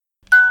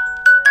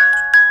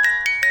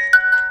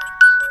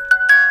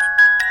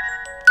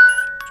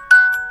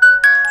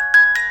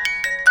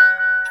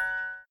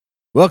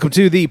Welcome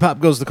to the Pop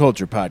Goes the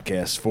Culture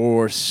podcast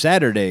for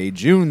Saturday,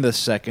 June the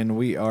 2nd.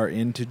 We are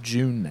into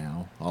June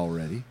now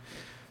already.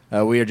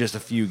 We are just a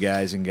few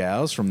guys and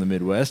gals from the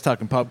Midwest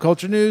talking pop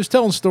culture news,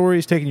 telling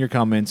stories, taking your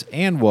comments,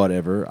 and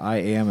whatever. I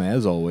am,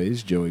 as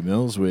always, Joey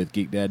Mills with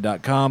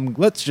GeekDad.com.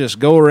 Let's just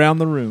go around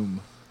the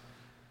room.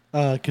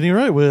 Kenny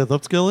Wright with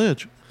Upscale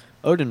Edge.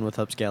 Odin with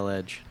Upscale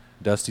Edge.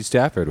 Dusty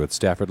Stafford with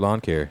Stafford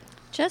Lawn Care.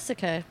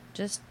 Jessica.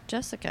 Just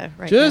Jessica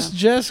right Just now.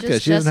 Jessica.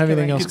 Just She doesn't have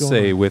Jessica anything right else You could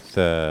going say on. with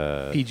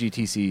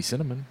PGTC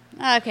Cinnamon.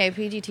 Okay,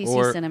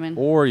 PGTC Cinnamon.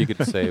 or you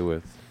could say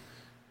with,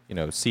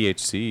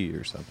 CHC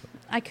or something.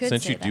 I could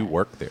Since say you do that.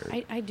 work there.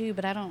 I do,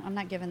 but I'm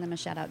not giving them a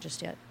shout out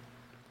just yet.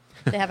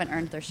 They haven't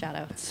earned their shout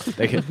outs.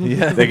 They got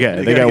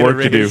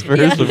work to do.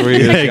 first before you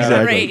get a shout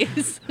out.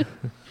 Exactly.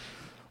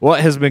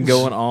 What has been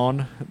going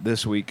on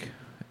this week,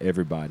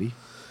 everybody?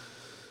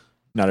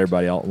 Not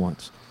everybody all at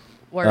once.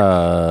 Work.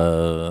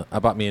 I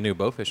bought me a new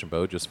bow fishing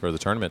boat just for the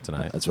tournament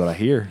tonight. That's what I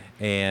hear.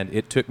 And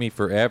it took me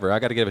forever. I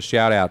got to give a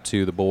shout out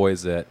to the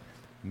boys at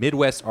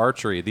Midwest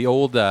Archery, the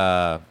old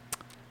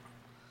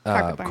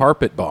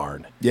carpet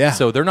barn. Yeah.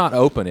 So they're not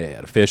open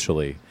yet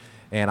officially.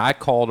 And I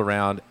called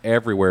around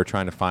everywhere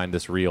trying to find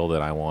this reel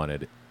that I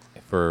wanted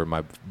for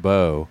my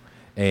bow,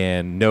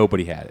 and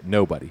nobody had it.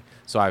 Nobody.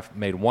 So I've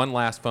made one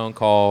last phone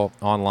call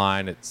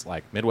online. It's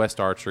like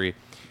Midwest Archery.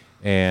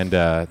 And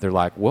they're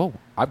like, well,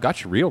 I've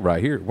got your reel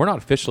right here. We're not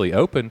officially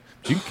open,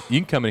 but you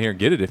can come in here and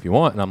get it if you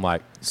want. And I'm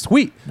like,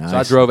 sweet. Nice. So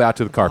I drove out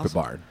to the carpet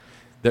barn.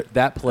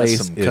 That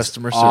place some is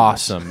customer service.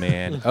 awesome,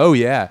 man. Oh,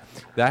 yeah.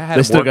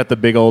 They still got the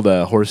big old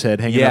horse head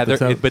hanging out the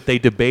top. but they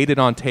debated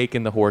on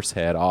taking the horse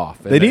head off.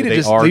 They need to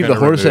just are leave the gonna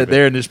horse remove head it.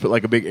 there and just put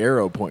like a big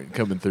arrow point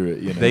coming through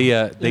it.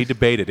 They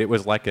debated. It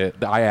was like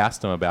I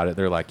asked them about it.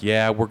 They're like,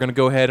 yeah, we're going to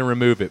go ahead and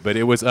remove it. But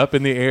it was up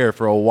in the air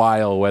for a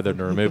while whether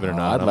to remove it or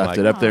not. I'd I'm left like,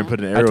 it up there and put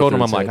an arrow. I told him,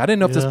 through I'm like, its I head. didn't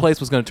know if this Yeah. place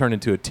was going to turn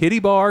into a titty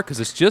bar because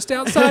it's just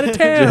outside of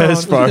town.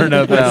 Just far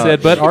enough I out.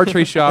 said, but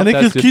archery shop. And they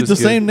that's could just keep as the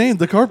good. same name,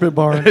 the Carpet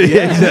Barn.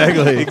 Yeah,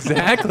 exactly.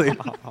 Exactly.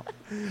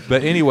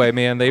 But anyway,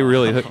 man, they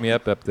really hooked me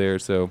up there.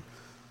 So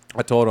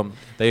I told them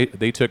they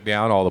took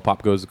down all the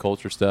Pop Goes the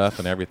Culture stuff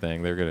and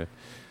everything.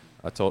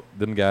 I told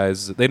them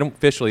guys they don't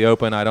officially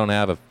open. I don't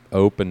have an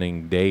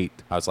opening date.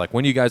 I was like,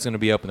 when are you guys going to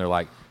be open? They're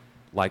like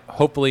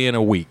hopefully in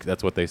a week.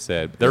 That's what they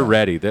said. They're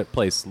ready. That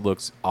place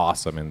looks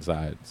awesome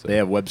inside. So. They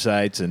have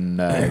websites and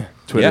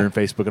Twitter Yeah. and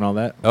Facebook and all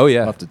that. Oh, yeah.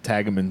 I'll have to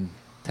tag them in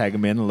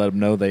and let them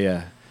know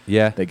they.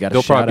 Yeah, They got a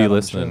They'll shout probably out be on the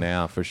listening show.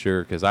 now for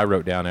sure because I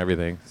wrote down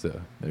everything. So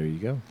There you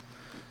go.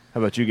 How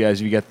about you guys?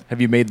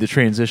 Have you made the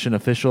transition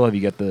official? Have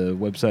you got the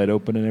website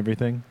open and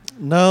everything?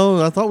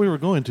 No, I thought we were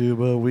going to,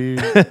 but we.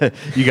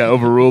 You got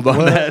overruled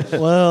on that.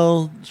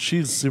 well,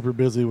 she's super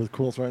busy with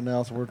quilts right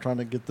now, so we're trying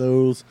to get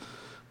those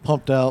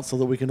pumped out so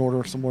that we can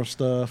order some more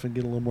stuff and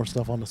get a little more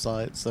stuff on the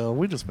site. So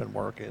we just been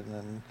working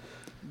and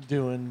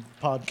doing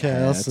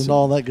podcasts that's and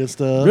all that good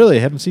stuff. Really,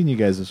 haven't seen you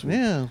guys this week.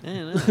 Yeah.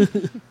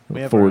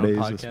 We have 4 our own days.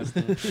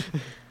 podcast.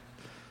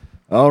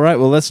 All right,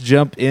 well, let's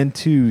jump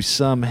into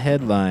some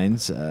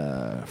headlines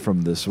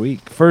from this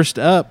week. First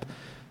up,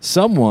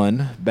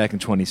 someone back in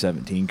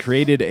 2017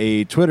 created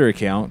a Twitter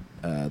account,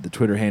 the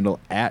Twitter handle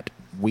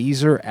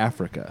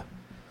 @WeezerAfrica,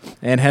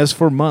 and has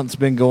for months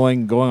been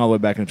going all the way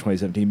back in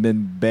 2017,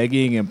 been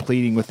begging and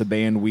pleading with the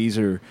band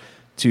Weezer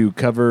to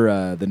cover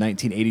the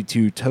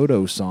 1982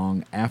 Toto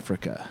song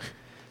Africa.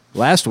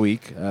 Last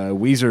week,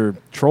 Weezer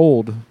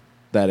trolled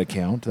that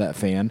account, that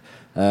fan,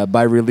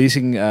 by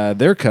releasing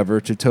their cover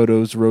to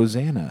Toto's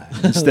Rosanna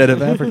instead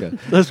of Africa.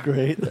 That's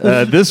great.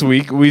 This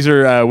week,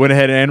 Weezer went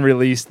ahead and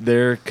released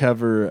their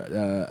cover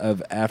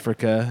of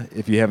Africa.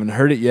 If you haven't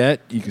heard it yet,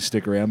 you can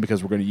stick around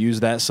because we're going to use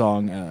that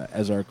song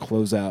as our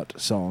closeout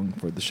song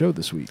for the show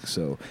this week.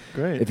 So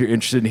Great. if you're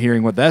interested in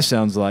hearing what that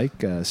sounds like,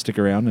 stick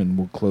around and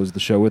we'll close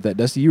the show with that.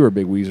 Dusty, you were a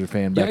big Weezer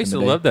fan back yeah, I in used the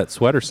to day. love that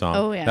sweater song.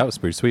 Oh, yeah. That was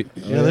pretty sweet.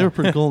 Yeah, they were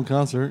pretty cool in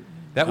concert.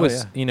 That Oh,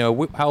 was, yeah.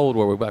 how old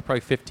were we?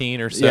 Probably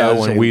 15 or so Yeah, I would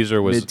when say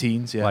Weezer was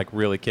mid-teens, yeah. like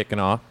really kicking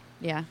off.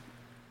 Yeah.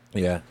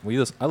 Yeah,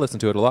 I listened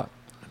to it a lot.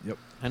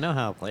 I know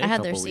how to play I a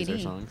had their couple Weezer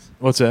CD. songs.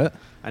 What's that?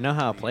 I know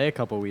how to play a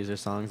couple Weezer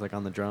songs, like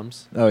on the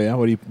drums. Oh, yeah?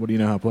 What do you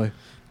know how to play?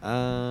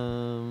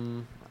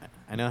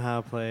 I know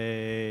how to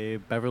play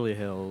Beverly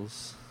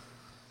Hills.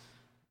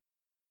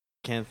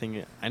 Can't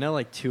think. I know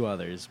like two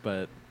others,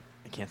 but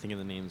I can't think of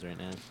the names right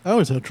now. I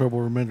always had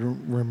trouble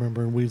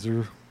remembering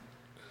Weezer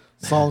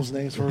songs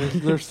names for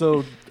they're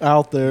so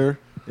out there,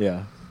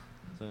 Yeah.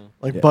 So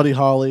like Yeah. Buddy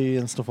Holly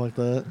and stuff like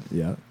that.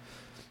 Yeah.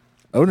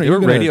 Odin, They are you were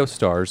gonna- radio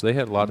stars. They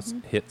had a lot of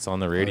hits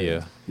on the radio.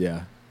 Oh,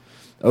 yeah.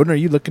 Odin, are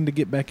you looking to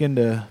get back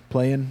into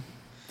playing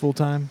full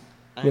time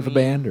with a mean,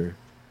 band or?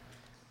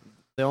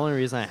 The only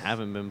reason I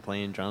haven't been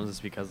playing drums is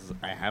because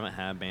I haven't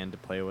had a band to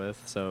play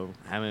with. So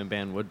having a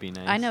band would be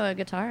nice. I know a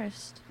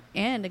guitarist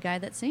and a guy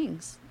that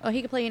sings. Oh,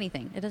 he can play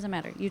anything. It doesn't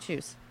matter. You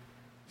choose.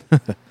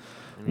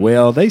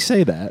 Well, they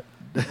say that.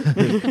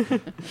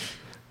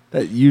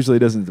 That usually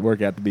doesn't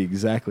work out to be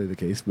exactly the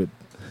case, but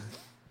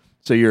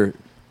so you're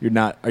You're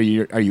not. Are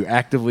you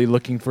actively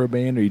looking for a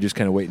band, or are you just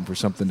kind of waiting for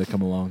something to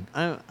come along,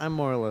 I'm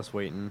more or less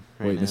waiting.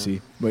 Right waiting now. to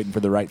see, waiting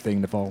for the right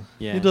thing to fall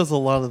Yeah. He does a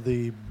lot of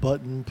the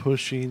button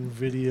pushing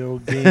video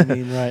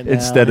gaming right now.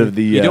 instead of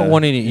the. You don't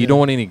want any. yeah. You don't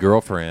want any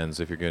girlfriends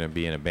if you're going to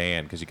be in a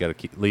band because you got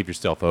to leave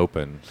yourself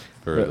open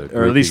for the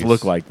or at least groupies.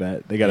 look like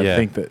that. They got to Yeah.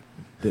 think that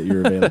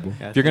you're available.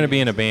 Yeah, If you're going to be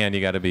in a band, you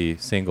got to be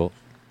single.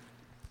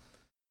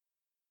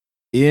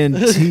 In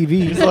TV,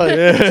 He's like,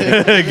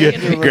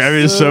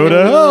 grabbing a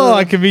soda. Oh,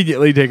 I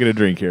conveniently taking a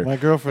drink here. My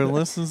girlfriend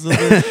listens to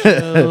this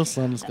show,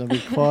 so I'm just gonna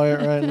be quiet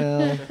right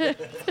now.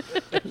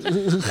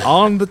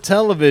 On the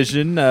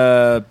television,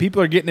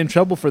 people are getting in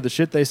trouble for the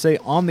shit they say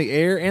on the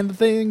air and the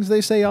things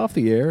they say off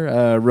the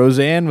air.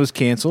 Roseanne was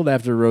canceled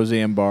after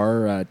Roseanne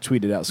Barr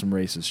tweeted out some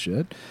racist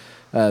shit.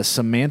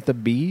 Samantha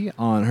Bee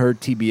on her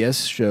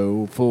TBS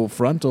show Full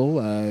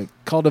Frontal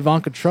called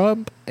Ivanka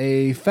Trump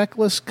a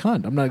feckless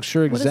cunt. I'm not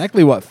sure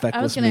exactly what I was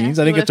feckless gonna means.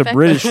 ask I think you it's a what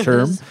British feckless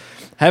term. is.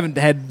 Haven't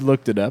had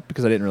looked it up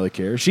because I didn't really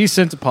care. She's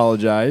since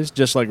apologized,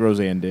 just like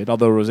Roseanne did.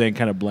 Although Roseanne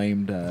kind of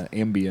blamed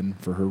Ambien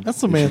for her. That's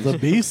Samantha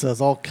Bee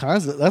says all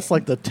kinds of. That's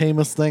like the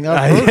tamest thing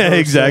I've heard. Yeah, her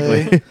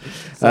exactly. say.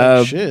 It's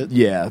like, shit.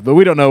 Yeah, but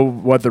we don't know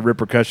what the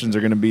repercussions are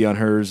going to be on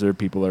hers, or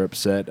people are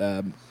upset.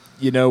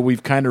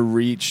 We've kind of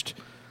reached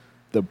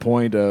the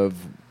point of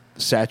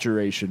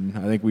saturation.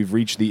 I think we've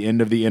reached the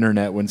end of the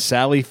internet when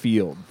Sally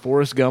Field,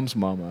 Forrest Gump's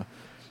mama,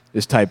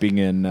 is typing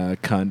in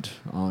cunt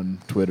on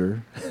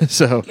Twitter.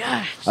 So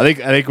Gosh. I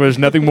think there's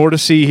nothing more to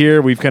see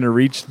here. We've kind of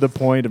reached the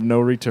point of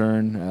no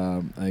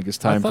return. I think it's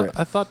time for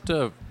I thought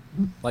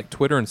like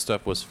Twitter and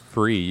stuff was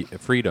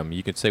freedom.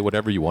 You could say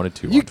whatever you wanted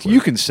to. you. on Twitter. You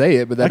can say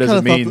it, but that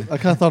doesn't mean. I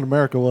kind of thought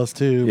America was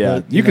too.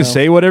 Yeah, but, you can know.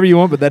 say whatever you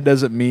want, but that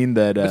doesn't mean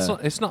that.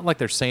 It's not like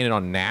they're saying it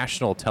on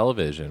national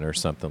television or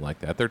something like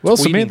that. They're Well,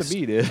 tweeting, Samantha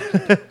Bee did.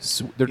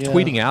 They're Yeah.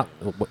 tweeting out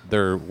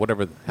their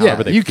whatever,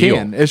 however they you feel.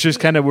 can. It's just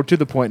kind of we're to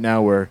the point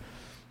now where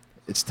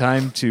it's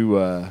time to.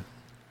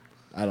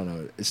 I don't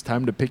know. It's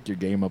time to pick your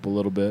game up a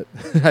little bit.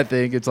 I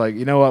think it's like,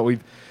 you know what,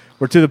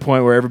 we're to the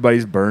point where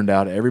everybody's burned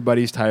out.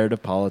 Everybody's tired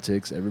of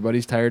politics.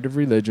 Everybody's tired of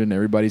religion.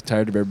 Everybody's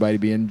tired of everybody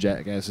being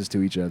jackasses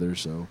to each other.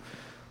 So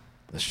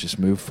let's just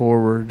move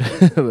forward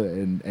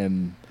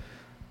and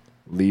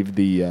leave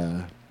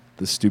the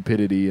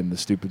stupidity and the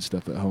stupid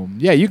stuff at home.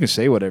 Yeah, you can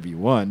say whatever you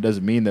want.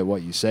 Doesn't mean that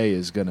what you say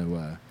is going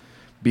to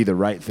be the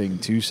right thing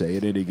to say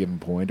at any given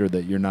point, or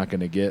that you're not going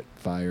to get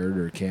fired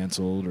or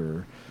canceled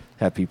or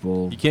have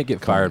people. You can't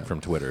get call fired out.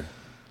 from Twitter.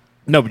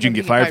 No, but you can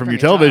get fired from your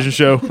television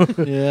show.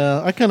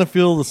 Yeah, I kind of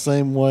feel the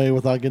same way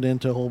without getting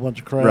into a whole bunch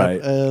of crap Right.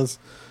 as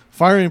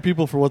firing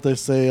people for what they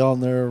say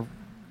on their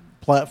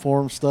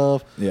platform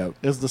stuff Yeah.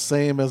 is the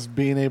same as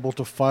being able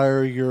to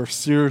fire your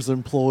Sears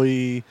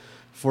employee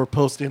for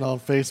posting on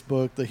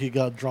Facebook that he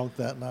got drunk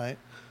that night.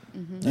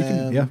 Mm-hmm. You can-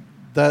 And yeah.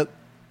 that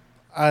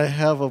I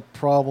have a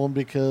problem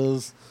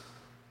because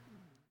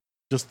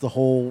just the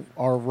whole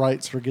our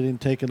rights are getting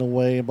taken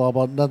away and blah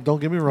blah. No, don't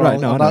get me wrong. Right,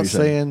 no, I I'm know what not you're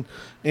saying.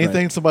 saying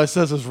anything somebody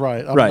says is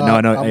right. I'm Right, no, not,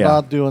 I know, I'm yeah.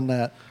 not doing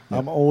that. Yeah.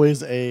 I'm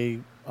always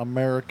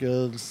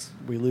America's.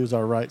 We lose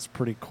our rights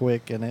pretty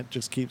quick, and it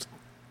just keeps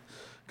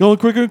going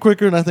quicker and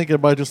quicker. And I think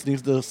everybody just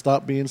needs to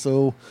stop being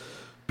so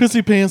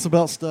pissy pants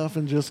about stuff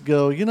and just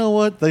go, you know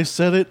what? They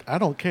said it. I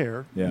don't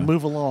care. Yeah.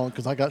 Move along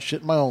because I got shit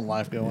in my own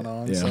life going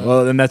on. Yeah. So.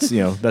 Well, and that's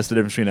that's the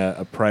difference between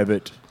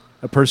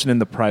a person in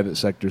the private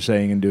sector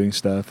saying and doing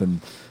stuff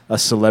and a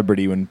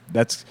celebrity when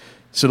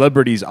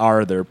celebrities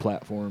are their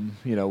platform.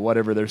 You know,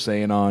 whatever they're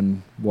saying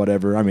on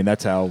whatever. I mean,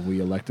 that's how we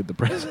elected the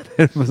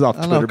president was off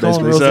I know, Twitter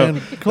Colin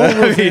basically. Colin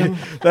I Roseanne. mean,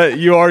 that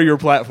you are your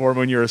platform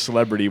when you're a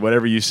celebrity.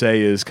 Whatever you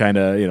say is kind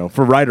of,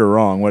 for right or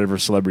wrong, whatever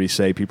celebrities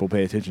say, people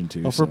pay attention to.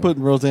 Well, if so. we're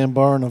putting Roseanne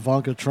Barr and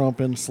Ivanka Trump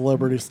in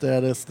celebrity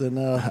status, then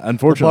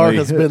Unfortunately.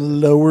 the bar has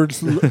been lowered.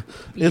 It's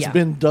Yeah.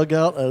 been dug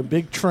out a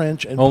big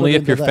trench and Only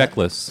put if you're into that.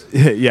 feckless,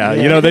 yeah,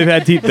 they've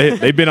had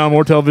they've been on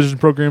more television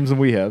programs than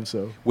we have.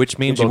 So which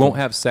means You're you won't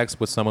welcome. have sex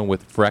with someone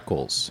with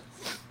freckles.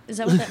 Is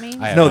that what that means?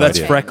 I have no, no that's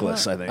idea.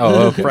 freckless. I think.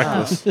 Oh, okay.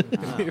 Freckless.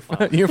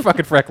 You're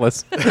fucking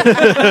freckless.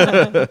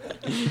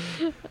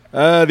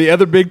 The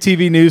other big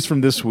TV news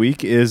from this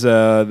week is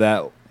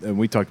that, and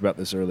we talked about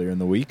this earlier in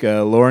the week,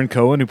 Lauren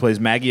Cohen, who plays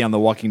Maggie on The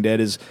Walking Dead,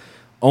 is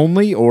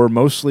only or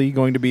mostly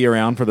going to be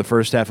around for the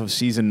first half of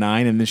Season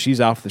 9, and then she's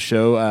off the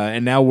show.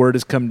 And now word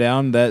has come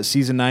down that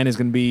Season 9 is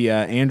going to be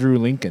Andrew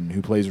Lincoln,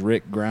 who plays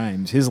Rick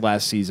Grimes, his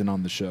last season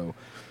on the show.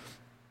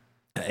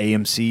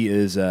 AMC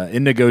is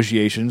in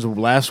negotiations.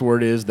 Last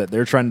word is that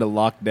they're trying to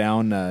lock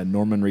down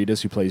Norman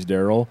Reedus, who plays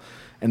Daryl,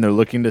 and they're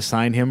looking to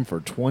sign him for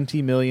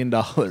 $20 million.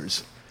 So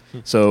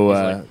He's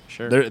like,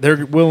 sure.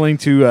 they're willing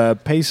to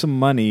pay some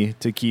money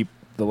to keep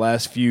the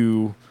last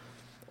few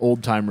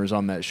old timers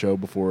on that show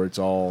before it's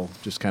all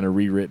just kind of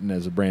rewritten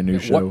as a brand new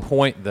At show. what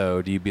point,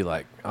 though, do you be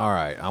like, all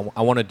right,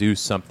 I want to do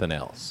something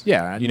else?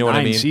 Yeah, You know what I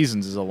 9 mean?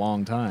 seasons is a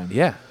long time.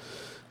 Yeah.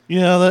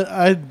 Yeah,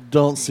 I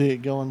don't see it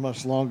going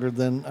much longer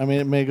than. I mean,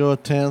 it may go a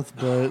 10th,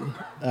 but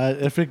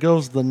if it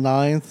goes the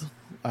 9th,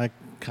 I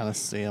kind of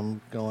see them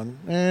going.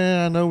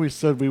 I know we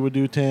said we would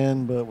do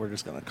 10, but we're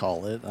just going to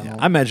call it.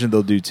 I imagine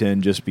they'll do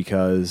 10 just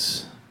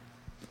because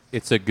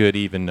it's a good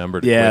even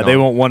number. To Yeah, put they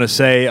on. won't want to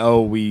say,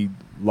 "Oh, we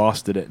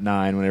lost it at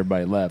 9 when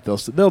everybody left."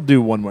 They'll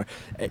do one more.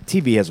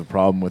 TV has a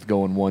problem with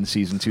going one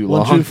season too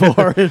long. 1, 2,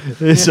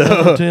 4. So-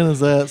 Number 10 is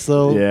that.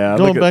 So Yeah,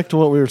 going look at- back to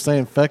what we were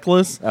saying,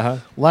 feckless, Uh-huh.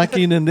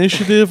 lacking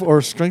initiative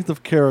or strength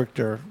of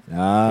character,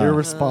 Ah,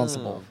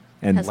 irresponsible.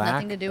 and Has lack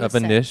nothing to do of with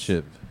sex.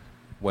 initiative.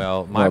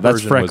 Well, my Well,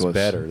 that's version was freckless.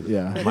 better.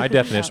 Yeah. My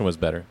definition was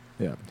better.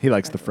 yeah, he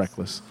likes the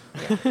freckless.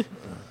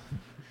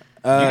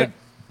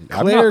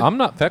 I'm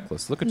not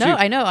feckless. Look at No, you.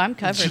 I know. I'm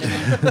covered in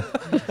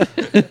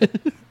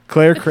it.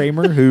 Claire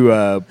Kramer,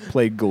 who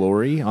played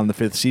Glory on the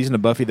 5th season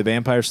of Buffy the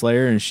Vampire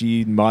Slayer, and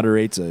she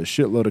moderates a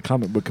shitload of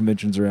comic book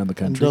conventions around the And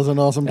country does an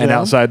awesome job. and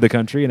outside the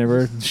country and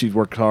everywhere. She's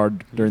worked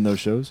hard during those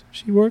shows.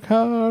 She worked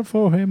hard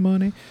for her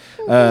money.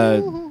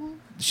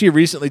 She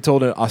recently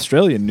told an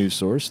Australian news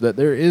source that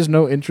there is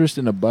no interest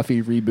in a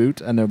Buffy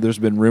reboot. I know there's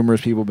been rumors,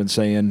 people have been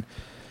saying,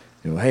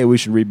 hey, we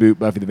should reboot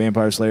Buffy the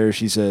Vampire Slayer.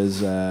 She says,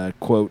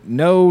 quote,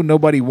 "No,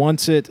 nobody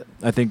wants it.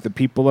 I think the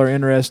people are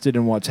interested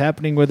in what's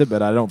happening with it,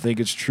 but I don't think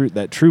it's true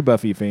that true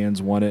Buffy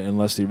fans want it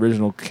unless the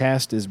original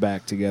cast is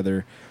back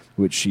together,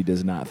 which she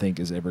does not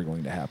think is ever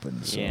going to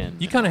happen." So, Yeah.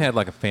 You kind of had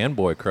like a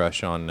fanboy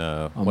crush on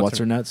what's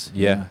her nuts?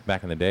 Yeah,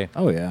 back in the day.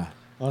 Oh, yeah.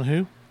 On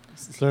who?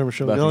 Sarah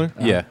Michelle Buffy. Gellar?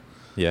 Yeah,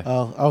 yeah.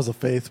 I was a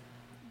Faith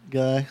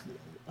guy.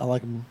 I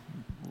like them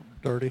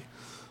dirty.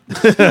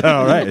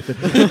 All right.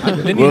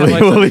 Didn't We'll you have leave-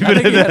 we'll leave I it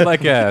think at you had that.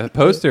 like a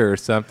poster or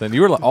something.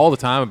 You were like, all the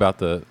time about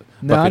the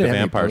No, I Buffy the didn't have any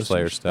Vampire posters.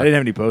 Slayer stuff. I didn't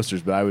have any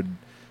posters, but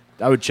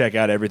I would check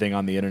out everything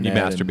on the internet.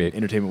 and masturbate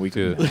Entertainment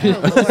Weekly. to- See,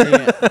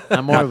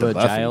 I'm more Not of to a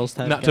Buffy. Giles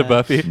type Not guy. to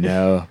Buffy.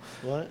 No.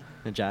 What?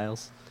 A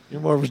Giles.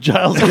 You're more of a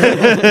Giles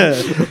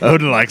guy.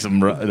 Odin likes them.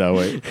 No,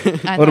 wait.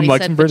 I Odin thought he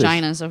likes said them British.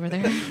 vaginas over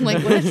there.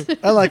 Like what?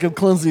 I like him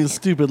clumsy and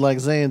stupid like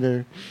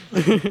Xander.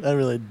 That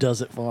really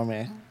does it for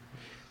me.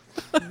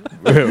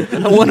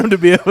 I want him to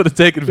be able to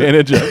take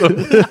advantage of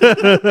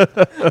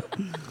them.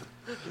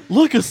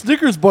 Look, a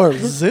Snickers bar.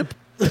 Zip.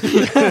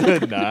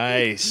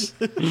 Nice.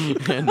 Make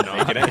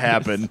it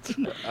happen.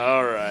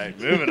 All right,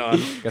 moving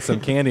on. Got some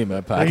candy in my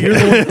Hey, pocket. you're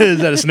the, Is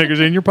that a Snickers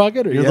in your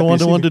pocket? Or you're you the one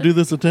happy that wanted to to do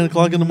this at 10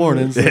 o'clock in the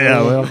morning. So.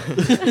 Yeah,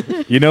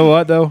 well, you know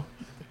what though?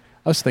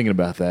 I was thinking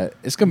about that.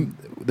 It's come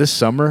this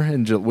summer,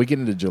 and we get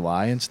into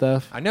July and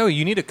stuff. I know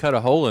you need to cut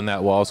a hole in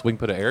that wall so we can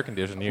put an air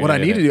conditioner. What I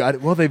in need it. to do,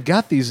 well, they've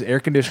got these air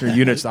conditioner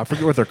units. I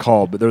forget what they're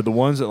called, but they're the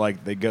ones that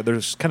like they're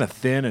just kind of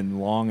thin and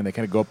long, and they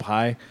kind of go up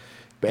high.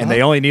 And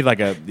they only need like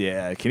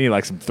Kenny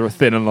likes them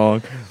thin and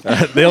long.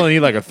 They only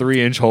need like a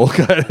 3-inch hole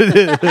cut.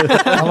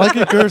 I like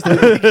it, Curse.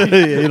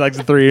 He likes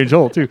a 3-inch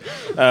hole too.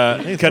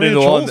 Cut into the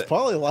wall.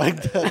 Probably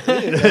like that.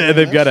 And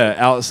they've got an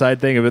outside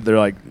thing of it. They're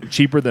like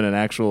cheaper than an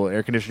actual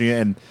air conditioner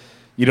unit, and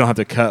you don't have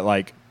to cut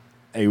like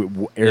a Yeah, you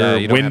don't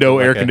have to window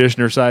like air a-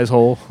 conditioner size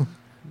hole.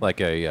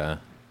 like a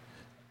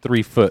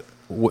 3-foot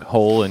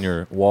hole in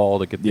your wall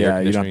to get the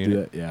air You don't conditioner have to do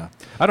unit. that. Yeah.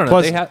 I don't know.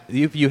 Plus- They have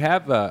if you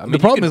have. I mean, The you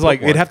problem can is put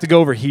like one. it'd have to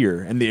go over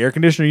here, and the air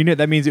conditioner unit.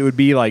 That means it would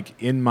be like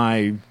in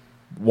my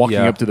walking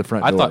Yeah. up to the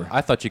front door. I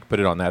thought you could put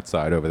it on that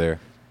side over there.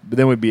 But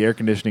then we'd be air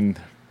conditioning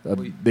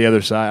the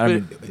other side. I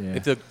mean,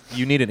 But yeah.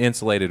 you need an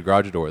insulated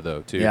garage door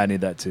though too. Yeah, I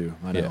need that too.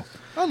 I know. Yeah.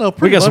 I don't know. We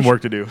Pretty got some much-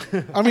 work to do.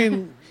 I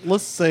mean,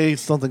 let's say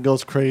something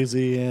goes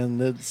crazy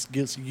and it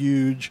gets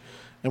huge,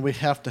 and we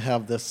have to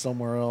have this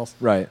somewhere else.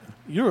 Right.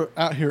 You're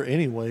out here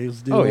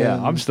anyways. Oh yeah,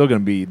 doing- I'm still gonna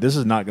be. This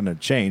is not gonna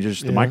change. It's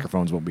just the Yeah.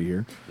 microphones won't be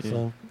here.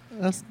 So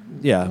that's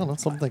Yeah. I don't know,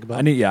 something to think about.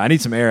 I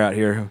need some air out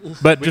here.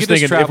 But We just could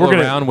thinking, just if we're travel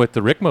gonna, around with the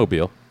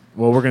Rickmobile.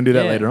 well, we're gonna do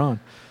that Yeah. later on.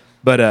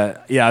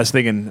 But yeah, I was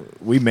thinking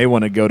we may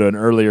want to go to an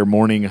earlier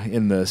morning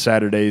in the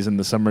Saturdays in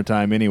the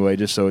summertime anyway,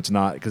 just so it's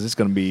not because it's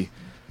gonna be,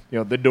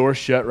 the door's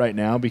shut right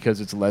now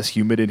because it's less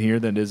humid in here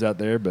than it is out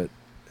there. But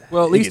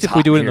Well, at It least gets if we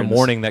hot do it in here the in the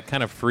morning, that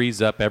kind of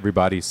frees up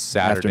everybody's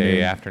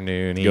Saturday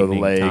afternoon, go to the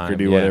evening lake time. or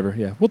do Yeah. whatever.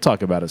 Yeah, we'll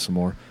talk about it some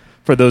more.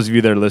 For those of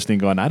you that are listening,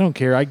 going, I don't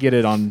care. I get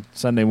it on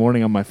Sunday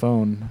morning on my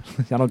phone.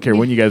 I don't care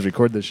when you guys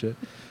record this shit.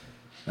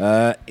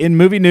 In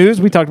movie news,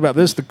 we talked about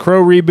this. The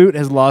Crow reboot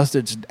has lost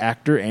its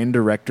actor and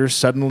director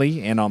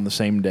suddenly and on the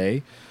same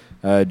day.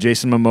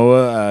 Jason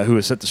Momoa, who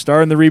is set to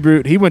star in the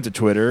reboot, he went to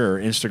Twitter or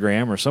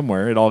Instagram or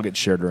somewhere. It all gets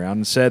shared around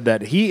and said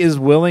that he is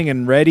willing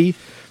and ready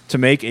to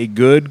make a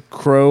good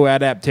Crow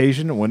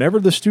adaptation whenever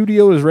the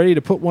studio is ready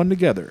to put one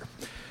together.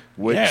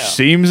 Which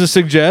seems to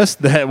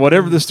suggest that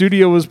whatever the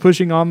studio was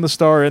pushing on the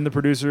star and the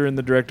producer and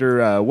the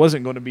director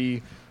wasn't going to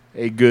be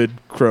a good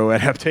Crow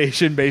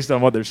adaptation based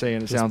on what they're saying.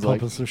 It Just sounds like,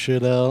 pumping some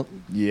shit out.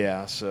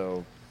 yeah.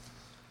 So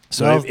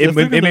Well, it if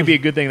they're may gonna- be a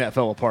good thing that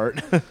fell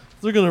apart. If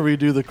they're gonna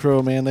redo the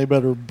Crow, man, they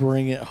better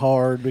bring it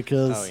hard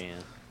because Oh yeah.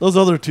 those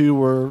other two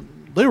were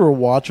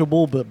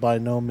watchable, but by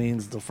no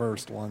means the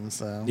first one.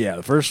 So Yeah,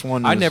 the first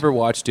one. I was- never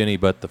watched any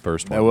but the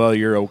first one. Well,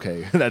 you're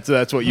okay.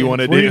 That's what you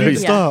want to Where do. you need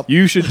to Yeah. stop.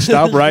 You should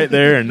stop right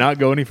there and not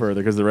go any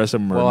further because the rest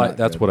of them are. Well, not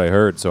that's good. what I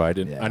heard, so I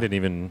didn't. Yeah. I didn't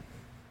even.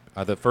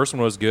 The first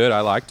one was good.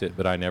 I liked it,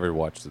 but I never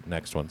watched the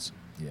next ones.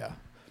 Yeah,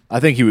 I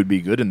think he would be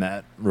good in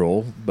that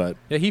role, but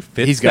Yeah, he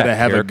fits. he's got to that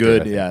have a character,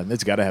 good. I think. Yeah,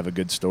 it's got to have a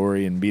good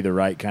story and be the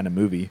right kind of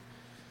movie.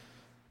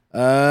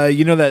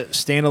 You know that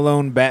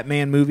standalone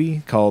Batman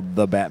movie called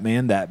The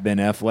Batman that Ben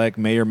Affleck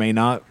may or may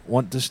not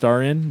want to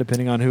star in,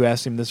 depending on who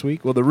asked him this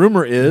week? Well, the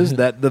rumor is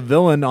that the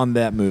villain on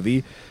that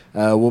movie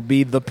will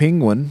be the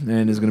Penguin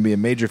and is going to be a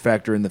major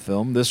factor in the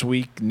film. This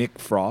week, Nick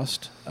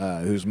Frost,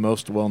 who's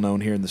most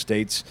well-known here in the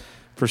States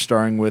for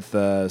starring with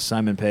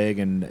Simon Pegg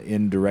and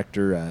in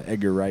director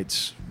Edgar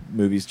Wright's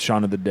movies,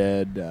 Shaun of the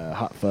Dead,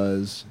 Hot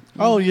Fuzz.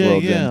 Oh, yeah,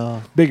 World's yeah.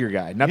 End. Bigger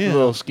guy. Not the Yeah.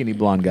 little skinny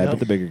blonde guy, Yep. but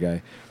the bigger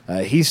guy.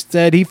 He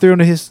said he thrown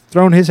his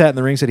hat in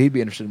the ring, said he'd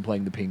be interested in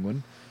playing the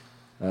Penguin.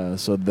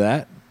 So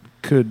that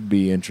could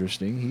be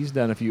interesting. He's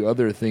done a few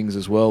other things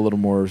as well, a little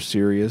more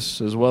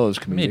serious, as well as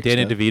I mean, comedic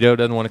Danny stuff. DeVito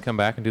doesn't want to come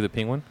back and do the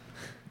Penguin.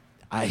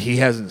 He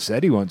hasn't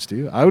said he wants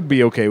to. I would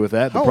be okay with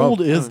that. How old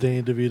is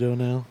Danny DeVito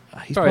now?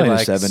 He's probably in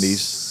his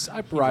 70s.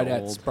 Right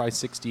at old. probably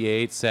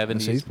 68,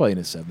 70s. He's probably in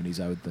his 70s,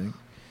 I would think.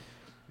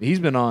 He's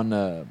been on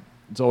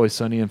It's Always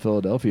Sunny in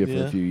Philadelphia for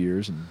Yeah. a few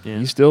years, and Yeah.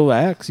 he still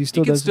acts. He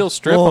still He can does. still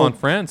strip Well, on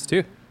Friends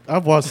too.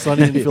 I've watched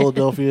Sunny in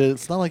Philadelphia.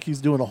 It's not like he's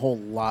doing a whole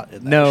lot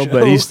in that No, show.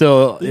 but he's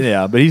still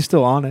but he's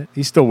still on it.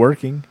 He's still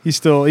working.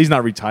 He's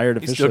not retired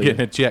He's still officially.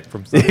 getting a check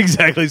from somebody.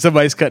 Exactly.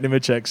 Somebody's cutting him a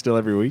check still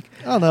every week.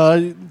 I don't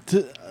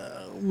know.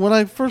 When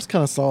I first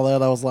kind of saw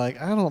that, I was like,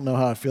 I don't know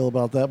how I feel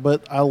about that,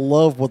 but I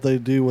love what they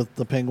do with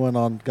the Penguin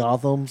on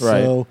Gotham.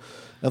 Right. So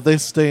if they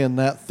stay in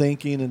that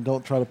thinking and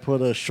don't try to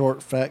put a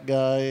short, fat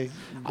guy.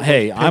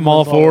 Hey, I'm Penguins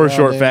all for around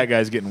short him. fat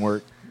guys getting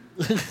work.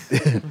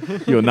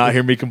 You'll not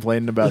hear me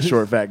complaining about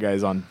short fat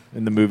guys in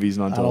the movies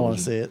and on I don't want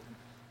television. to see it.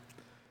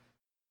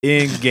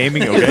 In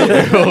gaming,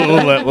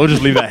 okay, we'll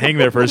just leave that hang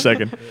there for a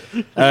second.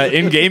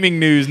 In gaming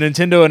news,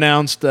 Nintendo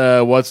announced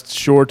what's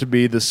sure to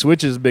be the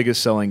Switch's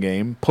biggest selling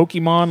game,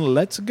 Pokemon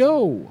Let's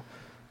Go,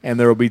 and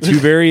there will be two Why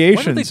don't they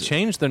variations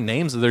change the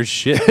names of their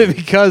shit?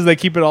 because they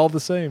keep it all the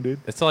same, dude.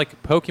 It's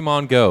like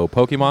Pokemon Go,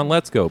 Pokemon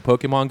Let's Go,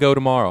 Pokemon Go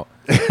tomorrow.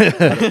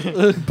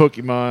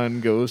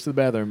 Pokemon goes to the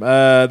bathroom.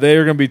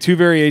 There are going to be two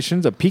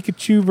variations, a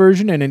Pikachu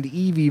version and an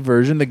Eevee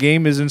version. The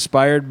game is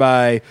inspired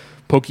by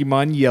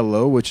Pokemon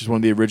Yellow, which is one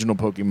of the original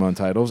Pokemon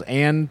titles,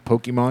 and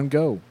Pokemon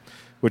Go,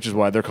 which is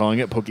why they're calling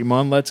it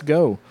Pokemon Let's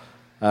Go.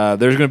 There's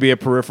going to be a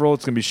peripheral.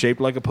 It's going to be shaped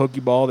like a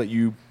Pokeball that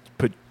you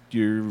put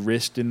your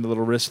wrist in the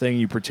little wrist thing.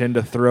 You pretend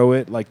to throw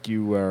it like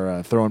you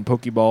are throwing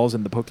Pokeballs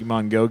in the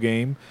Pokemon Go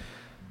game.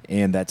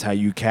 And that's how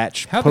you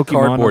catch How Pokemon the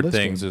on cardboard this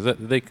things? game. Is that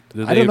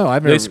I don't know.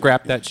 I've they never-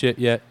 scrapped that shit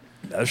yet?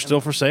 They're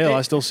still for sale.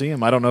 I still see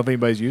them. I don't know if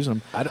anybody's using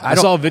them. I I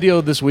don't- saw a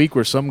video this week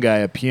where some guy,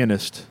 a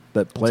pianist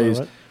that plays,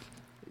 That's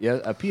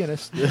a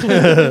pianist, He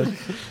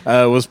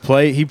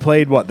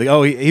played what?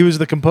 He was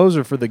the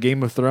composer for the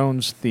Game of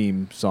Thrones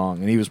theme song,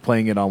 and he was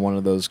playing it on one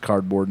of those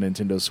cardboard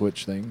Nintendo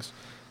Switch things.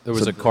 There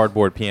was So- a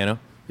cardboard piano.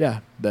 Yeah,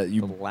 that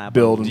you The Labo.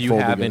 build and Do you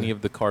fold have together. any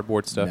of the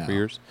cardboard stuff No. for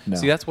yours? No.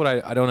 See, that's what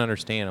I don't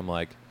understand. I'm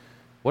like,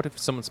 what if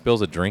someone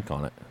spills a drink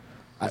on it?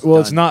 It's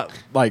done. not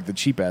like the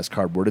cheap ass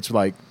cardboard. It's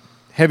like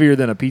heavier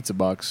than a pizza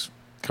box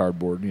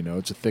cardboard. You know,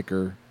 it's a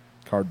thicker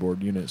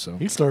cardboard unit. So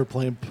He started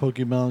playing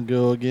Pokemon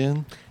Go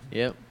again.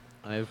 Yep.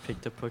 I've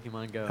picked up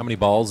Pokemon Go. How many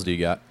balls do you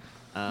got?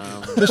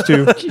 just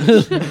two.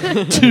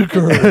 Too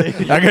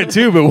great. I got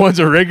two, but one's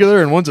a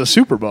regular and one's a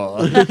super ball.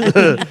 A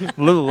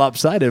little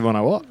lopsided when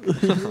I walk.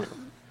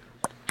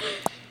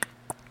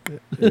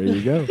 There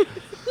you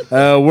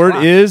go.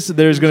 Word is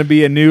there's going to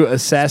be a new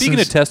Assassin's. Speaking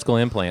of testicle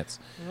implants,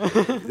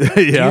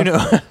 yeah. you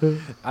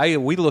know,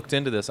 we looked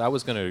into this. I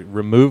was going to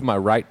remove my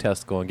right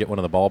testicle and get one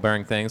of the ball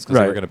bearing things because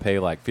Right. they were going to pay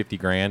like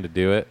 $50,000 to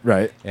do it.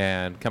 Right.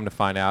 And come to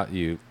find out,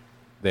 it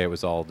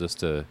was all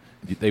just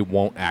they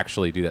won't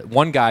actually do that.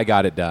 One guy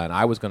got it done.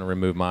 I was going to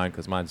remove mine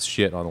because mine's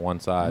shit on the one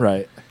side.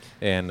 Right.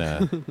 And I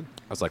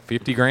was like,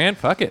 $50,000,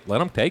 fuck it, let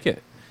them take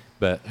it.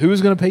 But Who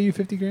was going to pay you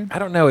 $50,000? I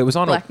don't know. It was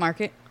on Black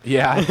market.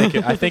 Yeah,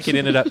 I think it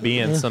ended up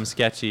being some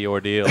sketchy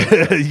ordeal.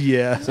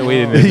 Yeah. So we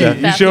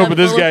didn't You show up with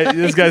this Bathtub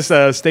guy, this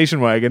guy's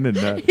station wagon, and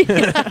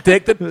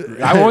take the.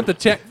 I want the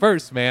check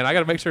first, man. I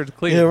got to make sure it's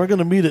clear. Yeah, we're going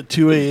to meet at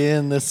 2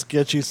 a.m. this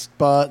sketchy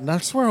spot, and I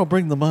swear I'll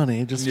bring the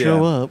money. Just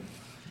show Yeah. up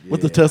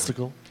with the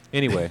testicle.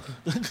 Anyway,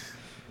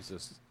 it's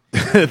just,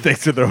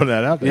 thanks for throwing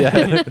that out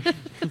there.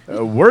 yeah.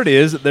 Word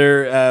is that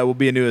there will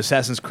be a new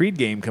Assassin's Creed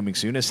game coming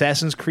soon.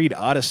 Assassin's Creed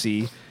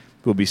Odyssey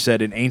will be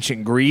set in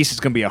ancient Greece.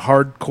 It's going to be a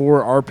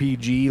hardcore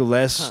RPG,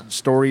 less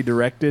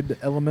story-directed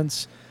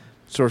elements.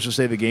 Sources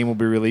say the game will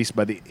be released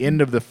by the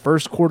end of the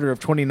first quarter of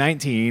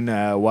 2019,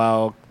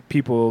 while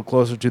people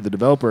closer to the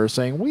developer are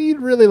saying, we'd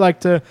really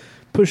like to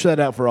push that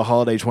out for a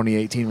holiday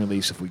 2018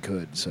 release if we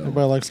could. So,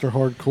 Everybody likes their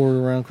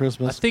hardcore around I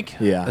Christmas. think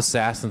Yeah.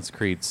 Assassin's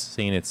Creed's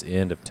seen its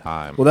end of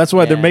time. well, that's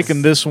why they're Yes.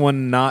 making this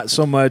one not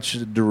so much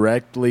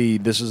directly.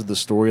 This is the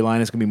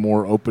storyline. It's going to be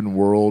more open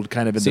world,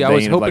 kind of in See, the I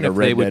was vein of hoping like a if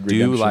Red they would Dead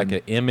do Redemption. like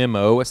an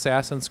MMO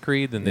Assassin's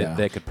Creed, then Yeah.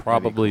 they could That'd be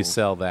probably cool.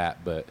 sell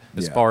that. But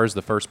as Yeah. far as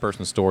the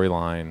first-person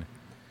storyline,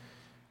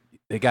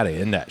 they got to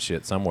end that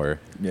shit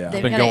somewhere. Yeah,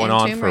 They've been got it going in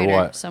on Tomb for Raider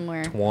what,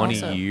 somewhere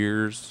 20 also.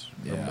 years,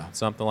 Yeah.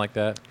 something like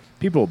that.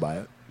 people will buy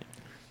it.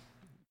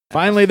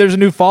 Finally, there's a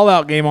new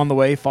Fallout game on the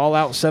way.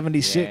 Fallout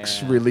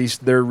 76 Yeah.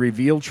 released their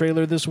reveal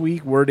trailer this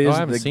week. Word I is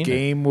haven't the seen it.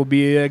 game will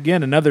be,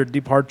 again, another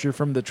departure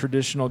from the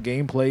traditional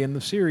gameplay in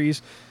the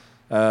series.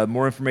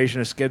 More information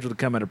is scheduled to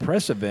come at a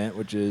press event,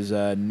 which is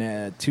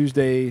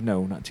Tuesday.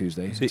 No, not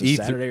Tuesday. It's a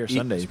Saturday or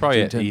Sunday. It's probably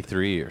June at 10th.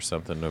 E3 or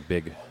something. A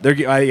big.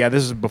 Yeah,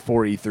 this is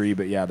before E3,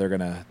 but yeah, they're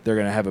gonna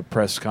have a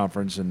press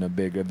conference and a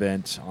big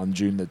event on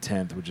June the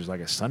 10th, which is like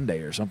a Sunday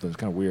or something. It's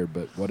kind of weird,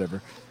 but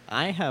whatever.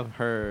 I have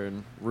heard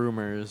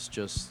rumors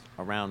just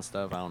around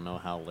stuff. I don't know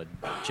how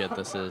legit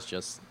this is,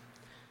 just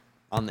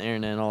on the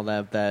internet and all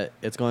that, that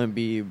it's going to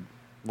be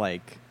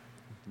like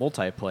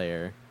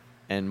multiplayer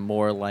and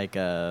more like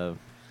a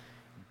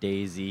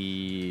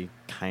Daisy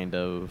kind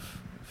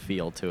of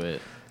feel to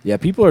it. Yeah,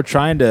 people are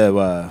trying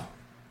to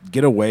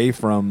get away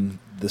from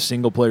the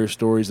single player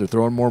stories. They're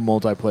throwing more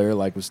multiplayer,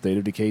 like with State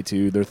of Decay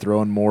 2. They're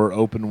throwing more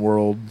open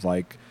world,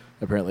 like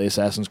apparently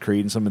Assassin's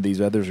Creed and some of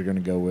these others are going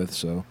to go with.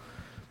 So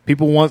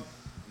people want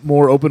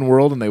more open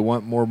world and they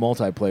want more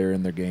multiplayer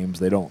in their games.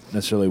 They don't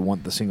necessarily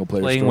want the single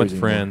player Playing stories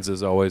with anymore. friends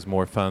is always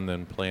more fun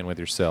than playing with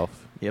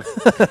yourself. Yep.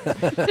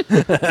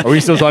 Are we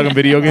still talking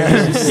video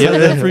games? Said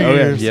that for Okay.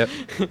 years. Yep.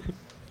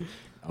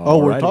 Oh,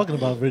 we're Alrighty. talking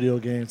about video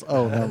games.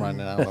 Oh, never mind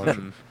now.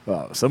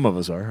 Well, some of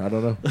us are. I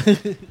don't know.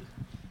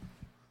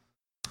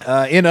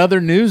 In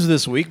other news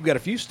this week, we've got a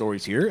few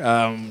stories here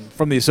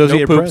from the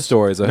Associated poop Press.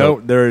 stories, I No,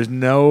 hope. there is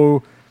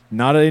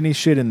not any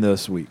shit in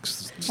this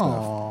week's stuff.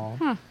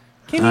 Aw,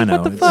 I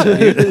know.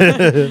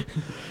 It's-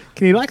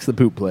 Kenny likes the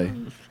poop play.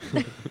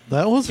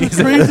 that was a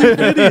crazy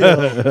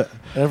video.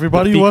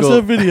 Everybody who watched fecal-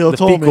 that video the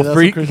told me fecal that's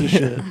freak. some crazy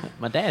shit.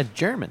 My dad's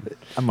German.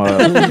 I'm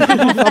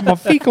a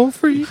fecal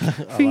freak. I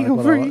like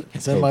what I like.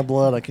 It's in my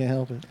blood. I can't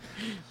help it.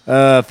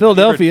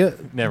 Philadelphia.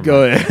 Never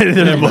Go mind. ahead.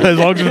 As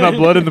long as there's not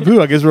blood in the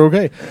poo, I guess we're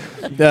okay.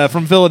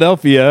 From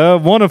Philadelphia,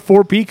 one of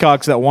 4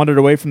 peacocks that wandered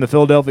away from the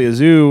Philadelphia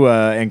Zoo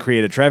and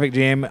created a traffic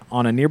jam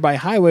on a nearby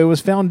highway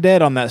was found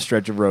dead on that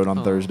stretch of road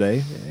on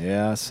Thursday.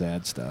 Yeah,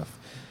 sad stuff.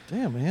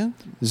 Damn, man.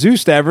 Zoo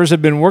staffers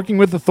have been working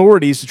with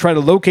authorities to try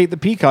to locate the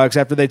peacocks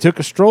after they took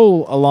a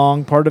stroll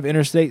along part of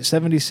Interstate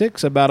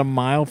 76 about a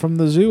mile from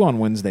the zoo on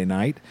Wednesday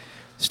night.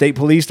 State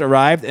police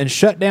arrived and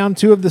shut down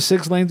 2 of the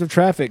 6 lanes of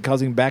traffic,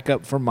 causing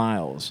backup for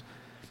miles.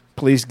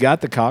 Police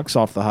got the cocks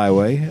off the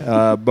highway,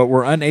 but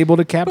were unable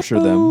to capture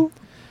them.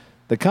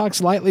 The cocks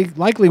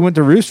likely went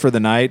to roost for the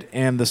night,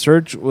 and the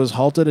search was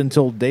halted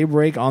until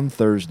daybreak on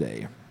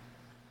Thursday.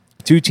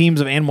 2 teams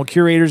of animal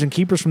curators and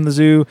keepers from the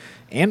zoo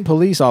and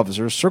police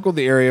officers circled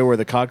the area where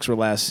the cocks were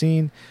last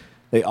seen.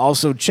 They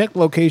also checked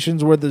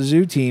locations where the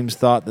zoo teams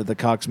thought that the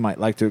cocks might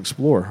like to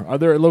explore. Are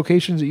there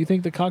locations that you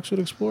think the cocks would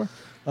explore?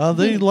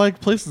 They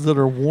like places that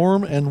are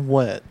warm and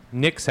wet.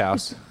 Nick's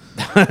house.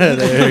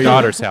 Her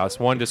daughter's house.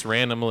 One just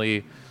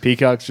randomly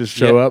Peacocks just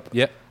show Yep, up?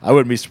 Yep. I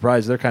wouldn't be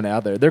surprised. They're kind of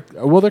out there. They're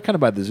kind of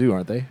by the zoo,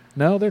 aren't they?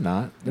 No, they're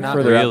not. They're Not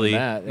further out really. than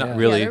that. Not yeah.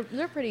 really. Yeah,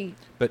 they're pretty.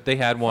 But they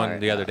had one Far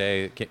the other out.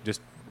 day. It just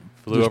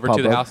flew Just over pop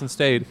to the up. house and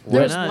stayed. There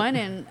Why was not? one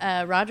in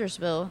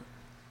Rogersville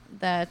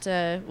that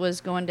was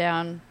going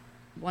down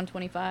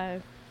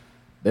 125.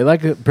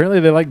 Apparently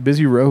they like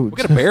busy roads.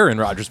 We got a bear in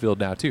Rogersfield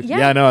now too.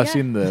 Yeah, I know, I've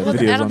seen the well,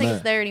 videos I don't on think that.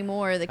 it's there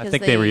anymore because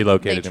think they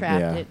relocated they him.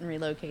 trapped Yeah. it and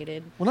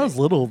relocated. When I was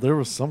little, there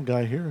was some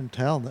guy here in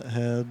town that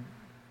had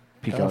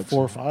Peacocks.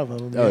 4 or 5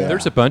 of them. Oh, yeah.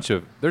 There's a bunch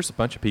of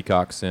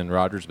peacocks in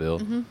Rogersville.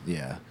 Mm-hmm.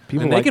 Yeah.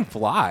 And they can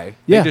fly.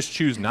 Yeah. They just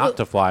choose not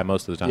to fly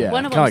most of the time. Yeah.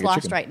 One of kinda them's like a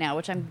lost chicken. right now,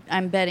 which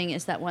I'm betting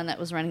is that one that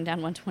was running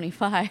down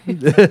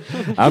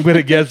 125. I'm going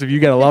to guess if you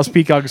got a lost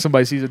peacock and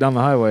somebody sees it down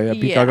the highway, a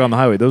peacock Yeah. on the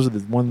highway, those are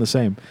one and the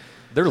same.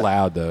 They're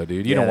loud though,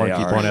 dude. You Yeah, don't want they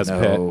to keep are. one as a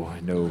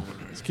pet. No.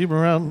 Just keep 'em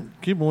around,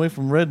 keep 'em away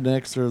from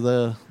rednecks, or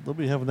they'll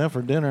be having that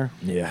for dinner.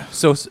 Yeah.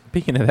 So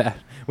speaking of that,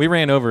 we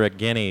ran over a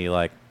guinea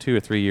like 2 or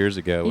 3 years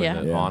ago Yeah. in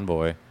an Yeah.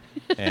 envoy,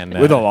 and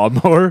With a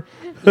lawnmower?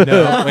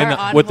 no,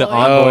 Our with the envoy.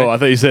 envoy. Oh, I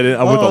thought you said it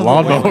with a Oh,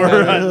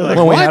 lawnmower.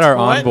 When we had our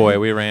What? envoy,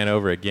 we ran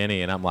over a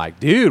guinea, and I'm like,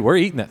 dude, we're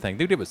eating that thing.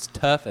 Dude, it was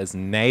tough as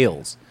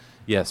nails.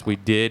 Yes, we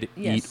did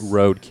Yes. eat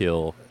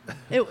roadkill.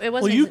 It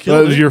wasn't. you exa- killed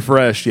That was your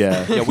fresh,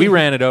 yeah. Yeah, we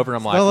ran it over.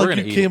 And I'm like, Not we're like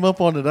gonna you eat came it. up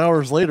on it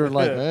hours later and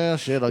like,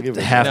 shit, I'll give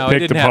it. Half No, it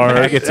picked didn't apart. have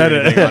maggots or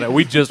anything on it.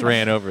 We just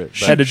ran over it.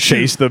 Had to But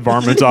chase the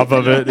varmints off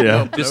of it.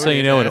 Yeah. just so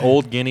you know, an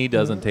old guinea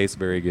doesn't taste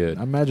very good.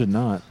 I imagine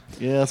not.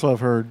 Yeah, that's what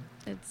I've heard.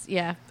 It's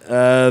yeah.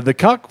 The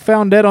cock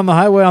found dead on the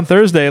highway on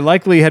Thursday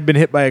likely had been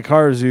hit by a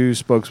car, zoo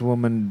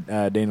spokeswoman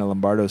Dana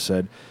Lombardo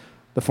said.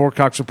 The 4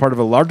 cocks are part of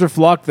a larger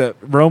flock that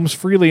roams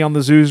freely on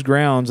the zoo's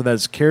grounds and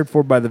that's cared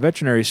for by the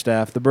veterinary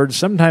staff. The birds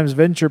sometimes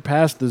venture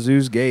past the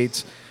zoo's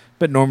gates,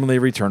 but normally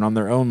return on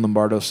their own,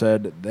 Lombardo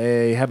said.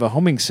 They have a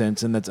homing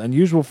sense, and that's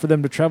unusual for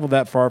them to travel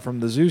that far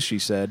from the zoo, she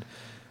said.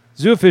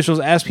 Zoo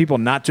officials asked people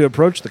not to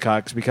approach the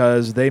cocks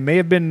because they may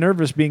have been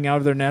nervous being out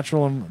of their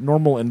natural and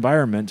normal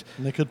environment.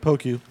 And they could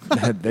poke you.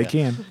 They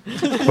can.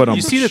 But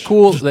You see the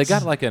cool? They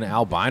got like an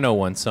albino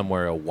one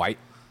somewhere, a white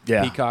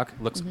Yeah. peacock.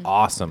 Looks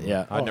awesome.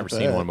 Yeah. I'd Oh, never I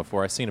seen bet. one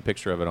before. I've seen a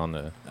picture of it on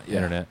the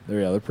internet.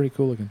 They're pretty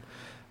cool looking.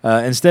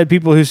 Instead,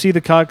 people who see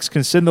the cocks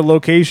can send the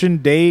location,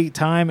 date,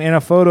 time, and a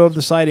photo of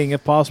the sighting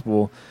if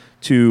possible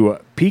to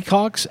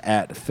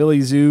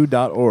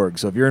peacocks@phillyzoo.org.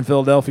 So if you're in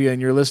Philadelphia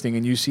and you're listening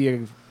and you see a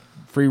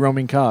free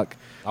roaming cock,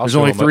 there's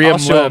only 3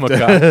 of them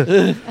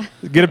left.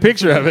 Get a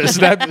picture of it.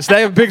 Snap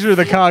a picture of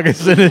the cock and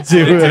send it How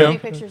to many him.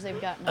 pictures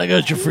they've gotten? I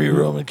got your free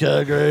Roman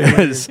cock right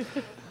here.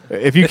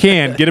 If you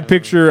can, get a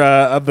picture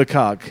of the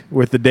cock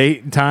with the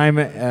date and time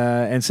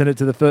and send it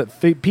to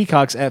the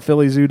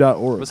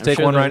peacocks@phillyzoo.org. Let's take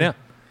sure one right they're- now.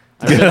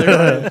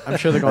 I'm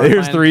sure they're going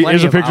Here's to find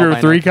Here's a picture of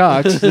 3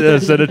 cocks.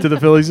 Send it to the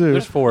Philly Zoo.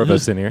 There's 4 of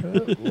us in here.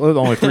 Well,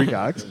 only 3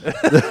 cocks.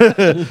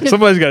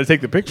 Somebody's got to take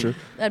the picture.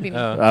 That'd be me.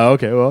 Oh,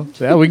 okay. Well,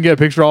 yeah, we can get a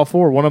picture of all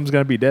 4. One of them's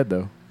going to be dead,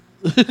 though.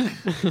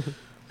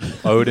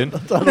 Odin.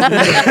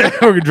 We're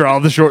going to draw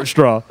the short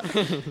straw.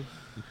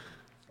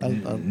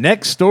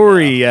 Next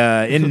story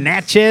in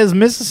Natchez,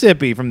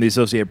 Mississippi, from the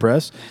Associated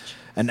Press.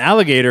 An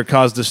alligator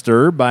caused a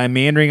stir by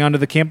meandering onto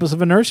the campus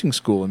of a nursing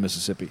school in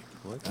Mississippi.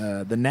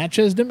 The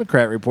Natchez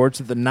Democrat reports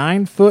that the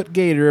 9-foot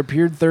gator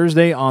appeared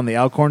Thursday on the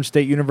Alcorn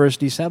State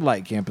University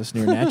satellite campus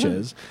near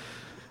Natchez.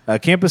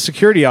 Campus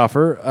security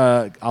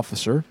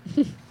officer,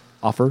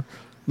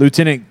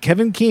 Lieutenant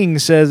Kevin King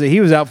says that he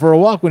was out for a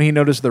walk when he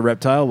noticed the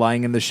reptile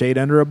lying in the shade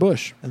under a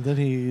bush. And then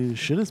he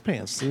shit his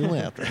pants soon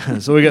after.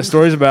 So we got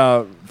stories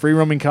about free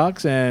roaming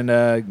cocks and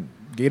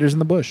gators in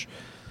the bush.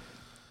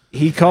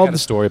 He I called got a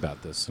story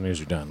about this as soon as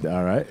you're done.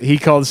 All right. He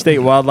called state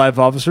wildlife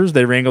officers.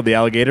 They wrangled the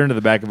alligator into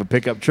the back of a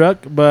pickup truck,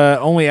 but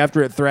only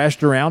after it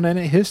thrashed around and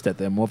it hissed at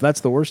them. Well, if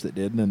that's the worst it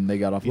did, then they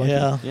got off lucky.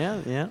 Yeah.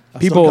 Yeah. I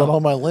People- still got all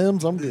my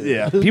limbs. I'm good.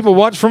 Yeah. People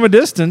watched from a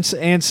distance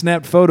and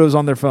snapped photos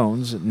on their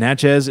phones.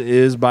 Natchez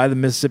is by the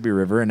Mississippi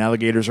River, and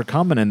alligators are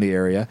common in the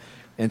area.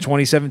 In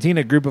 2017,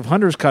 a group of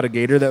hunters caught a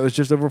gator that was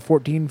just over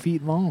 14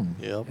 feet long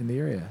Yep. in the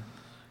area.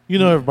 You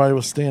know, everybody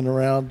was standing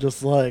around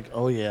just like,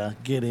 oh, yeah,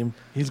 get him.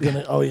 He's going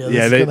to, oh, yeah, this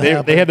Yeah, is they, gonna they,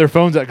 happen. they had their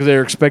phones out because they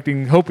were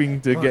hoping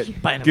to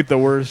get the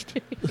worst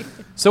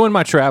So in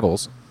my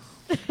travels,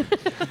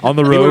 on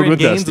the we were road in with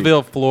Dusty.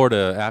 Gainesville,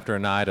 Florida, after a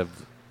night of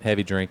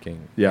heavy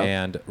drinking. Yeah.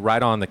 And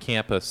right on the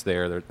campus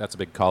that's a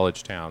big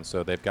college town.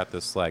 So they've got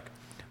this like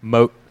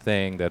moat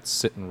thing that's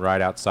sitting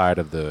right outside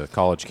of the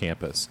college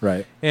campus.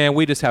 Right. And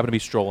we just happened to be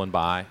strolling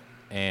by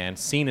and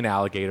seen an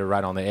alligator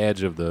right on the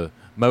edge of the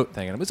moat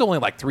thing. And it was only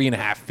like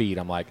 3.5 feet.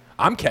 I'm like,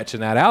 I'm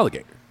catching that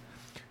alligator.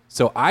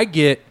 So I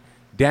get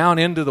down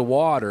into the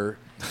water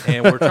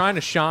and we're trying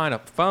to shine a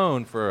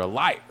phone for a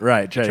light.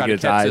 Right, trying to Try get to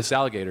its catch eyes. this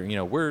alligator. You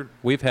know,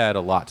 we've had a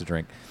lot to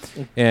drink.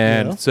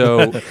 And Yeah.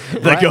 so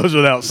That goes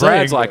without saying.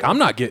 Brad's like, I'm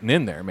not getting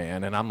in there,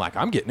 man. And I'm like,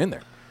 I'm getting in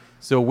there.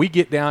 So we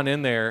get down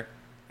in there,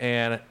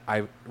 and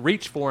I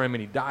reach for him, and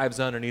he dives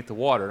underneath the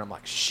water. And I'm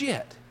like,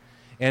 shit.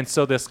 And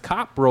so this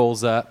cop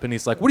rolls up, and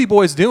he's like, what are you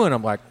boys doing?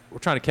 I'm like, we're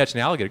trying to catch an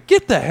alligator.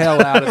 Get the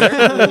hell out of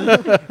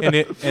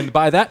there. and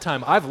by that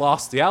time, I've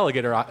lost the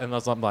alligator. And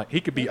I'm like, he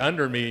could be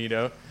under me, you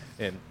know.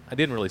 And I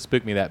didn't really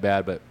spook me that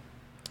bad, but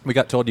we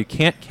got told you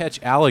can't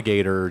catch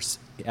alligators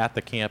at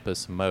the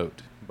campus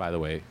moat, by the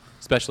way,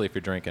 especially if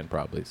you're drinking,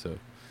 probably. So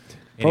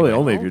Probably anyway.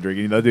 only if you're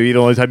drinking. That'd be the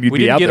only time you'd We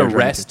be didn't out get there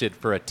drinking. arrested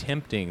for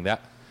attempting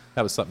that.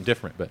 That was something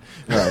different, but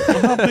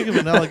How big of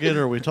an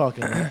alligator are we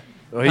talking?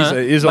 Well,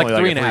 he's like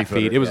only 3.5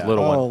 3 feet. It was a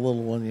little Oh, one. a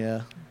little one,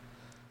 yeah.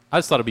 I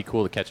just thought it'd be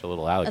cool to catch a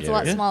little That's alligator. a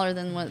lot Yeah. smaller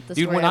than what the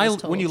Dude, story when I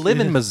was told. when you live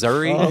in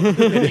Missouri, Oh.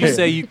 and you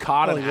say you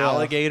caught an Oh, yeah.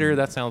 alligator,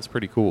 that sounds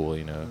pretty cool,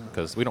 you know,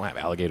 because we don't have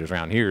alligators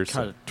around here. Caught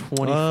So. a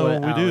 20-foot Oh,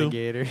 we do.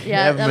 alligator.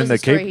 yeah, have that them was in the the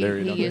story Cape he, there,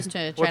 he don't used to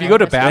Well, try if to you go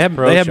to impress They me. have,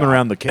 Pro they have them Shop.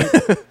 around the Cape.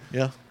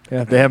 Yeah.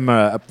 Yeah, they have them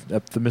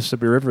up the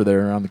Mississippi River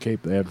there around the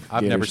Cape. They have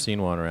I've never gators.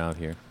 seen one around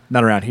here.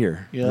 Not around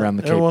here. Yeah. Around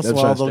the Cape. Every once in a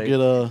That's while, out of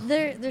they'll state.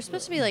 get a They're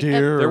supposed to be like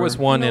deer. There was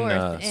one in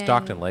north,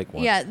 Stockton and- Lake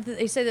once. Yeah,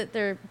 they say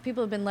that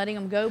people have been letting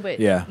them go, but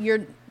Yeah.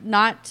 you're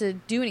not to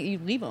do anything. You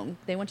leave them.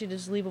 They want you to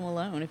just leave them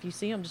alone. If you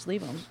see them, just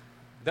leave them.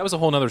 That was a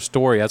whole other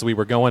story. As we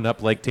were going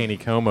up Lake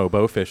Taneycomo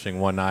bow fishing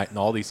one night, and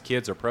all these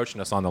kids are approaching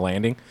us on the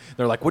landing.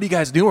 They're like, "What are you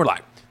guys doing?" We're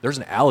like, "There's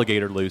an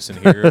alligator loose in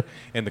here,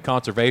 and the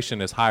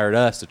conservation has hired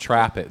us to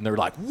trap it." And they're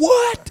like,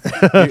 "What?"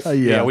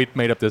 Yeah, we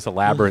made up this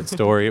elaborate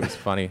story. It was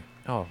funny.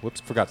 Oh, whoops!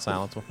 Forgot to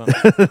silence my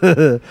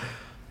phone.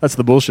 That's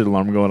the bullshit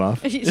alarm going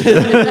off.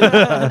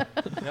 That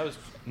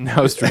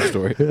was a true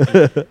story.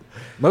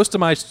 Most of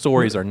my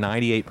stories are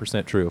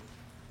 98% true.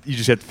 You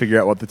just have to figure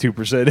out what the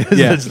 2% is.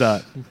 Yeah. It's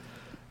not.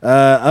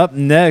 Up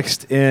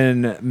next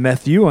in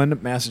Methuen,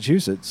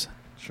 Massachusetts.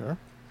 Sure.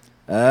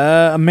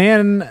 A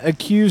man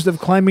accused of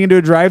climbing into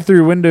a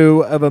drive-through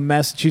window of a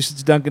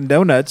Massachusetts Dunkin'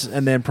 Donuts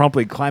and then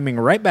promptly climbing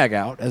right back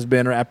out has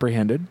been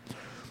apprehended.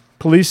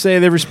 Police say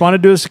they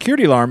responded to a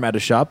security alarm at a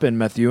shop in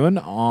Methuen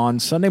on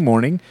Sunday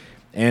morning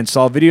and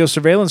saw video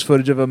surveillance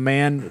footage of a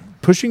man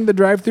pushing the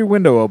drive-through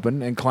window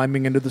open and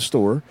climbing into the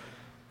store.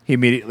 He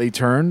immediately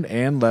turned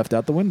and left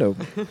out the window.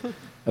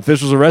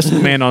 Officials arrested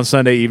the man on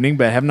Sunday evening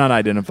but have not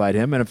identified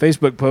him. In a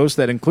Facebook post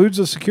that includes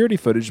the security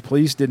footage,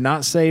 police did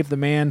not say if the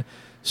man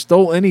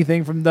stole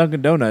anything from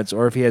Dunkin' Donuts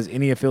or if he has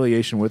any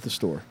affiliation with the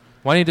store.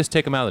 Why don't you just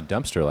take them out of the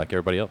dumpster like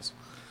everybody else?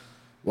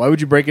 Why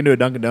would you break into a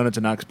Dunkin' Donuts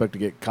and not expect to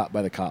get caught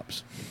by the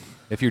cops?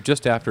 If you're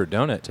just after a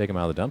donut, take them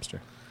out of the dumpster.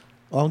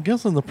 I'm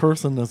guessing the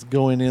person that's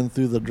going in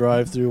through the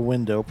drive-through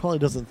window probably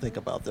doesn't think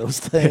about those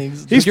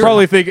things. He's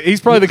probably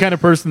the kind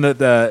of person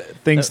that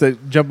thinks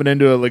that jumping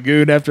into a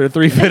lagoon after a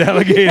 3-foot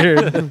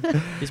alligator.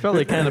 He's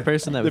probably the kind of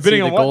person that would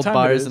Depending see the on what gold time it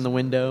bars is. in the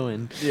window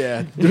and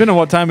Yeah, depending on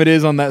what time it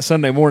is on that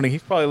Sunday morning,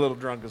 he's probably a little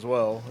drunk as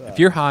well. If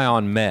you're high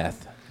on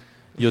meth,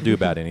 you'll do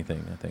about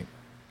anything, I think.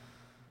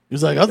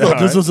 He's like, I thought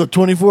this was a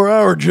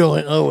 24-hour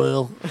joint. Oh,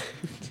 well.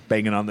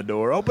 Banging on the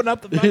door, open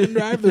up the fucking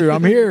drive-through.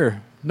 I'm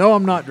here. No,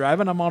 I'm not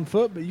driving. I'm on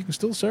foot, but you can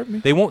still serve me.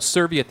 They won't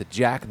serve you at the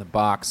Jack in the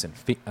Box in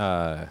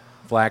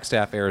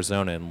Flagstaff,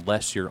 Arizona,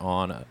 unless you're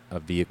on a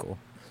vehicle.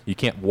 You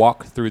can't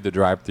walk through the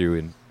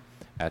drive-through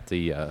at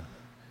the.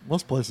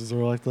 Most places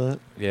are like that.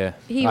 Yeah.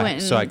 He went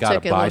and so I got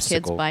took a a little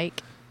bicycle. kid's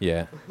bike.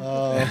 Yeah.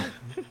 Uh,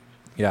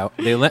 Yeah.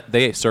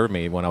 They served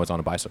me when I was on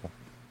a bicycle.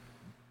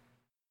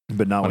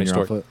 But not when Funny you're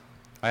on story. foot.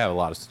 I have a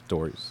lot of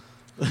stories.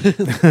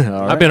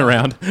 All I've been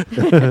around.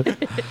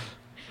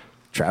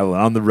 Traveling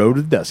on the road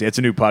with Dusty. That's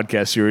a new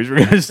podcast series. We're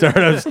going to start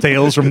as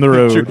Tales from the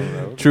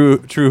Road.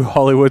 True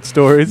Hollywood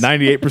stories.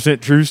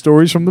 98% true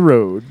stories from the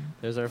road.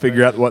 there's our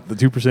Figure out what the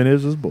 2%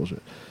 is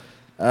bullshit.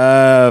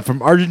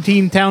 From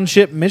Argentine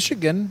Township,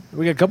 Michigan.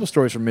 We got a couple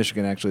stories from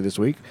Michigan, actually, this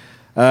week.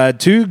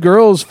 2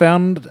 girls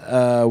found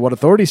what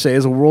authorities say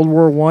is a World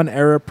War I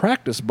era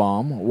practice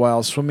bomb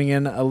while swimming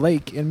in a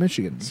lake in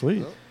Michigan.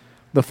 sweet.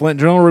 The Flint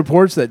Journal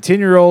reports that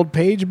 10-year-old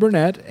Paige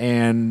Burnett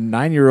and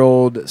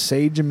 9-year-old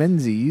Sage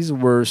Menzies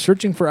were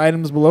searching for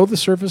items below the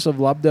surface of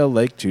Lobdell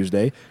Lake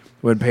Tuesday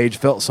when Paige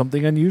felt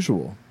something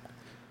unusual.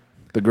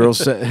 The girls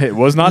said it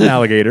was not an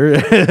alligator.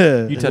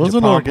 You touch a was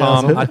an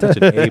pom-pom, orgasm. I touch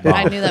an A-bomb.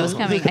 I knew that was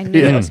coming. I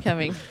knew that was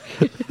coming.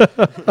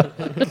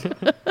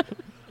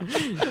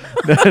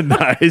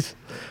 Nice.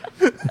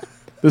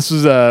 This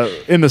was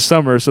in the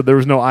summer, so there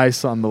was no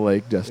ice on the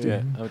lake,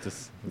 Justin. Yeah, I was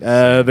just.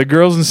 The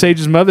girls and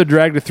Sage's mother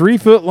dragged a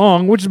 3-foot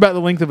long, which is about the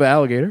length of an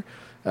alligator,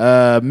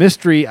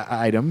 mystery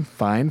item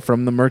find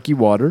from the murky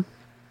water.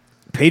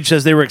 Paige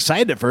says they were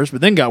excited at first, but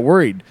then got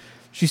worried.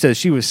 She says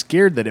she was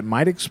scared that it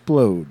might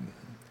explode.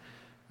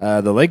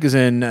 The lake is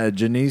in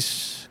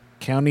Genesee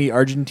County,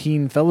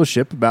 Argentine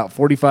Fellowship, about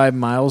 45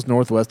 miles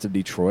northwest of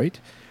Detroit.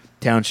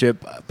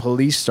 Township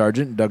Police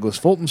Sergeant Douglas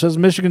Fulton says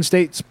Michigan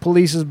State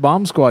Police's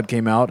bomb squad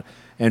came out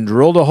and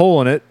drilled a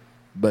hole in it,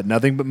 but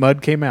nothing but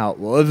mud came out.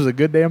 Well, it was a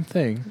good damn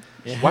thing.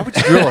 Why would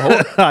you drill a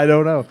hole? I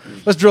don't know.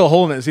 Let's drill a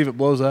hole in it and see if it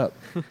blows up.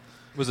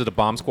 Was it a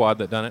bomb squad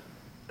that done it?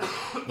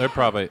 They're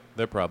probably.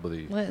 Well,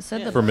 it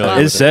said the Familiar bomb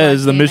with It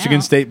says the came Michigan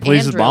out State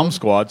Police's and bomb drilled.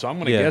 squad, so I'm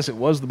going to Yeah. guess it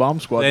was the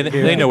bomb squad.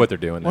 They know what they're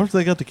doing. What There. if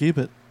they got to keep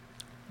it?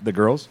 The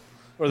girls?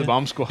 Or the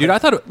bomb squad? Dude, I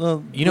thought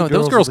Well, you know the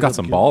those girls girls will got get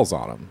some killed. balls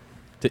on them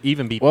to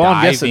even be Well,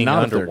 I'm guessing diving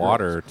not if they're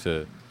underwater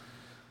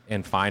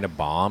and find a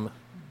bomb.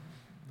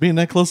 Being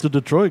that close to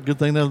Detroit, good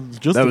thing that was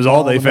just That a was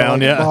all bomb they and not,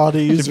 found, like, yeah. She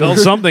Bodies. felt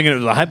something, and it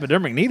was a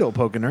hypodermic needle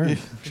poking her.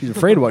 She's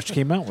afraid of what she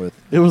came out with.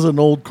 It was an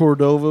old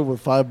Cordova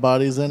with 5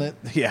 bodies in it.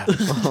 Yeah.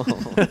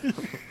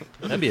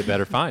 That'd be a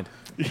better find.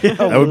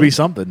 That would be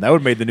something. That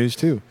would have made the news,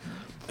 too.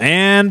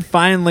 And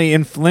finally,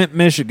 in Flint,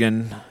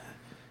 Michigan,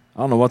 I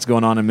don't know what's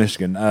going on in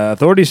Michigan.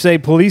 Authorities say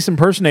police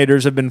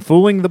impersonators have been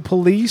fooling the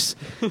police,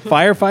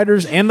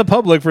 firefighters, and the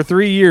public for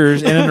 3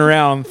 years in and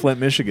around Flint,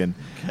 Michigan.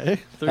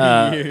 3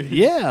 years.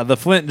 Yeah, the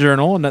Flint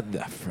Journal,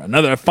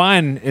 another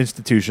fine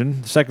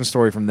institution. Second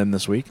story from them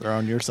this week. They're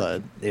on your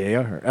side.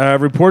 Yeah,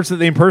 reports that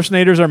the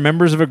impersonators are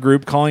members of a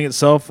group calling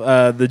itself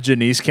the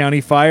Genesee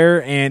County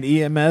Fire and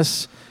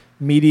EMS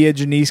Media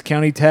Genesee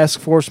County Task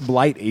Force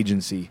Blight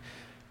Agency.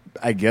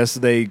 I guess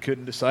they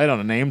couldn't decide on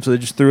a name, so they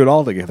just threw it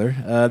all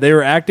together. They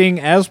were acting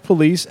as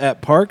police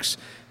at parks,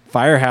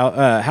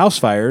 house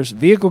fires,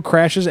 vehicle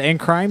crashes, and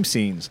crime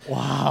scenes.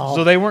 Wow.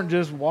 So they weren't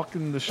just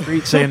walking the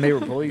street saying they were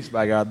police.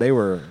 By God, they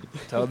were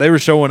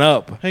showing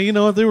up. Hey, you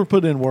know what? They were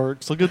putting in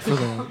work, so good for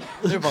them.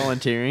 They're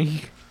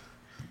volunteering.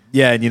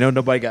 Yeah, and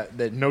nobody got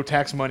no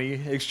tax money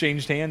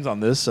exchanged hands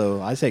on this.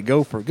 So I say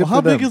go for good Well, how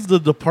for them. big is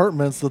the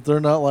departments that they're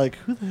not like,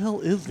 who the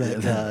hell is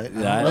that guy? Yeah, I don't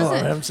know. I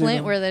Was haven't it seen Flint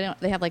him. where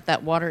they have like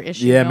that water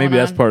issue? Yeah, going maybe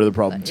that's on? part of the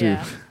problem, too.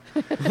 Yeah.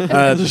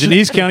 The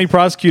Genesee County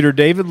prosecutor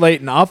David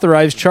Layton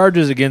authorized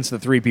charges against the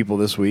 3 people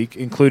this week,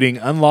 including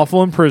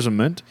unlawful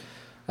imprisonment.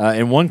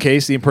 In one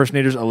case, the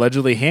impersonators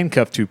allegedly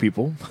handcuffed 2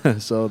 people,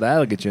 so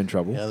that'll get you in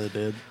trouble. Yeah, they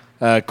did.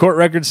 Court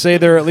records say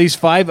there are at least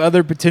 5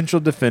 other potential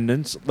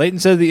defendants. Layton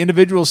said the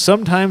individuals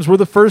sometimes were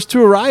the first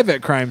to arrive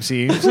at crime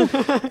scenes,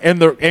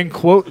 and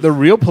quote, the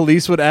real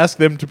police would ask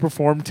them to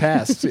perform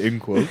tasks,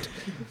 end quote.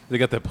 They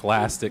got the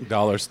plastic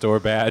dollar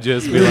store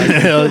badges. Be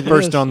like,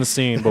 first on the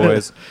scene,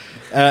 boys.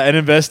 An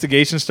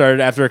investigation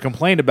started after a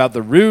complaint about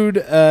the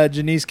rude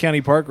Genesee County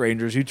Park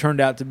Rangers who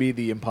turned out to be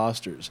the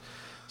imposters.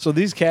 So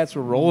these cats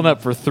were rolling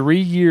up for 3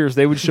 years.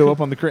 They would show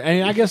up on the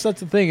and I guess that's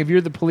the thing. If you're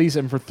the police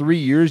and for 3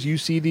 years you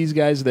see these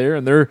guys there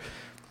and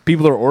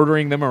people are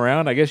ordering them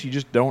around, I guess you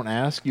just don't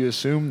ask. You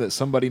assume that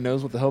somebody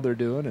knows what the hell they're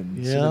doing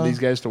and sending Yeah. these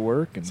guys to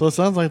work. And So it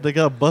sounds like they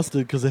got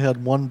busted because they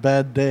had one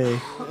bad day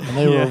and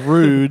they were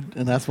rude,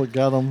 and that's what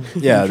got them.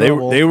 yeah, they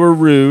were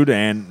rude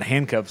and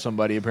handcuffed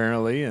somebody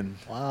apparently, and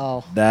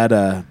Wow. that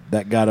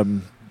got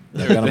them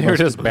Got They 'em were busted.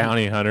 just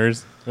bounty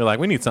hunters. They're like,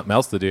 we need something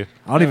else to do.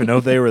 I don't even know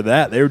if they were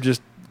that. They were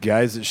just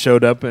guys that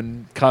showed up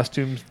in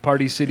costumes,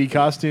 Party City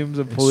costumes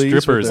of police.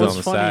 with strippers their- on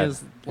What's the funny side.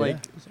 is like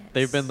Yes.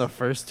 they've been the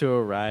first to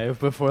arrive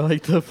before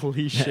like the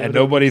police showed and up.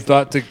 nobody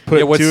thought to put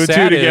Yeah, what's two and two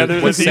sad is- together.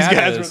 that what's these sad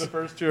guys is were the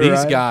first to These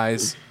arrive.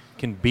 guys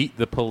can beat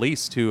the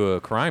police to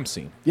a crime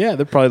scene. Yeah,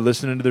 they're probably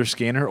listening to their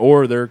scanner,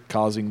 or they're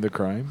causing the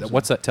crime. So-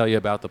 What's that tell you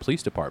about the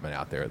police department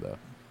out there, though?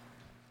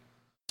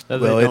 That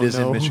they Well, it don't is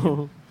in know.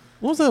 Michigan.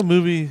 What was that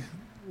movie?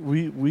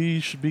 We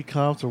should be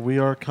cops, or we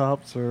are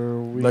cops,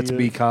 or we Let's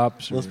be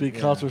cops. Let's or- be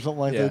cops, yeah. or something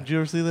like Yeah. that. Did you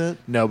ever see that?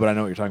 No, but I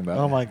know what you're talking about.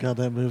 Oh my god,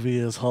 that movie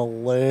is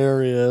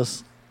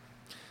hilarious.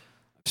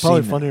 I've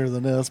Probably seen that. funnier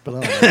than this, but I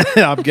don't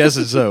know. I'm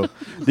guessing so.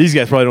 These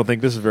guys probably don't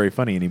think this is very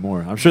funny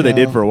anymore. I'm sure they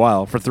did No. for a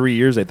while. For 3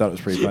 years, they thought it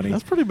was pretty funny.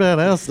 That's pretty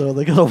badass, though.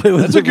 They got away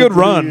with That's it a good for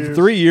 3 run. years.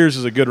 3 years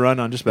is a good run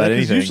on just about Yeah,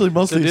 'cause anything. usually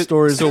most of these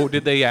stories. So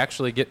did they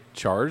actually get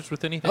charged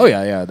with anything? oh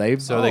yeah.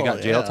 They've So they Oh,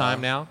 got jail yeah.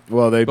 time now.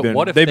 well they've But been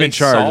what if they've they been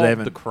charged. solved They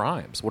haven't. the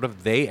crimes? What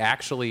if they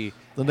actually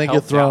then they get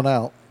helped thrown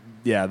out.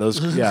 Yeah,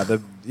 those.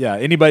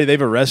 Anybody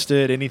they've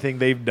arrested, anything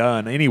they've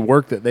done, any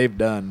work that they've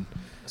done.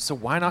 So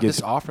why not Gets-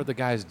 just offer the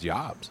guys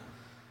jobs?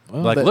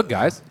 Well, Like, they- look,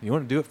 guys, you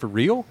want to do it for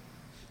real?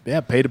 yeah,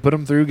 pay to put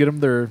them through, get them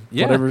their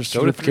whatever go to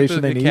certification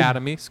the they need.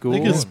 academy, school. They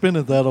can spin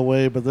it that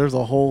away, but there's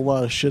a whole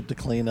lot of shit to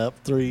clean up.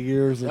 3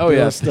 years of Oh, doing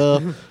yeah.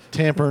 stuff,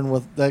 tampering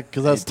with that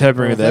because that's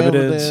Tampering with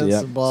evidence, yeah.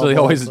 and blah, So they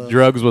blah, always stuff.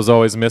 drugs was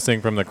always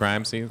missing from the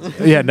crime scenes.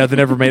 Yeah, nothing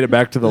ever made it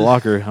back to the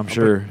locker. I'm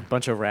sure.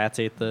 Bunch of rats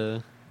ate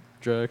the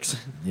drugs.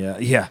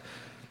 Yeah.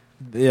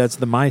 It's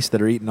the mice that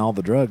are eating all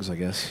the drugs, I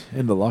guess,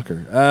 in the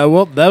locker.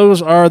 Well,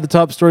 those are the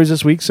top stories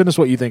this week. Send us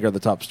what you think are the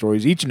top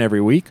stories each and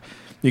every week.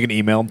 You can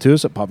email them to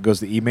us at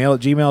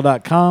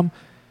popgoestheemail@gmail.com.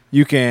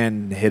 You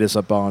can hit us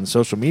up on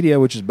social media,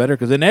 which is better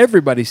because then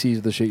everybody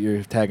sees the shit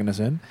you're tagging us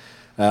in.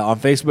 On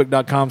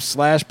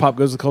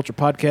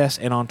Facebook.com/PopGoesTheCulturePodcast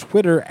and on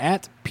Twitter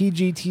at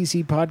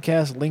PGTC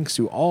Podcast. Links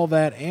to all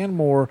that and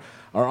more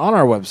are on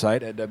our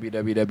website at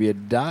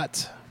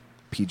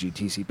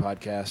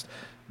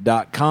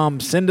www.pgtcpodcast.com.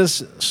 Send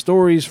us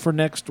stories for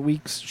next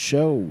week's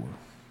show.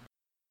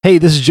 Hey,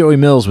 this is Joey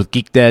Mills with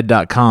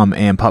GeekDad.com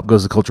and Pop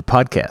Goes the Culture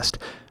Podcast.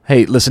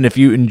 Hey, listen, if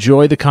you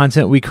enjoy the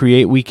content we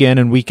create week in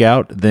and week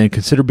out, then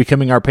consider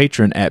becoming our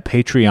patron at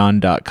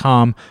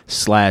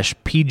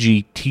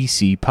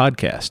patreon.com/PGTC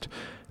Podcast.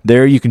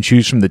 There you can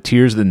choose from the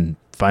tiers and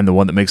find the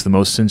one that makes the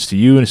most sense to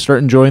you and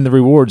start enjoying the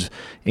rewards,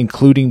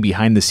 including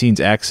behind-the-scenes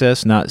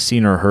access not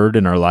seen or heard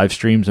in our live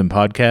streams and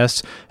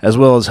podcasts, as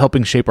well as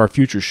helping shape our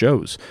future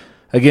shows.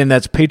 Again,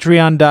 that's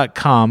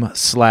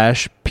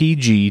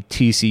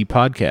patreon.com/PGTC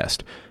Podcast.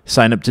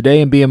 Sign up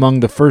today and be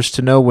among the first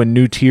to know when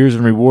new tiers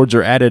and rewards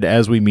are added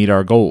as we meet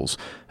our goals.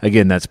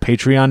 Again, that's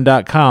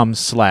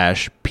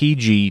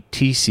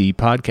patreon.com/PGTC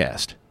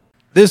Podcast.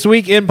 This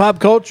week in pop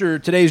culture,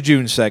 today's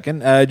June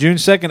 2nd. June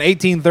 2nd,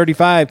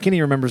 1835.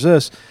 Kenny remembers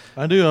this.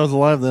 I do. I was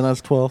alive then. I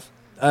was 12.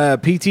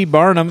 P.T.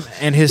 Barnum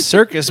and his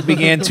circus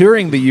began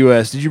touring the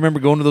U.S. Did you remember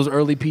going to those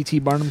early P.T.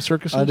 Barnum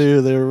circuses? I do.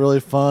 They were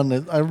really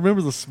fun. I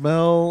remember the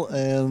smell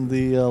and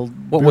the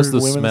What was bearded the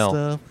women and smell?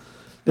 stuff.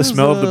 The It was,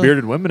 smell of the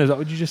bearded women? Is that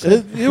what you just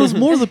said? It was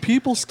more the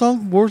people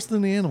stunk worse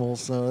than the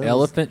animals. So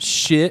Elephant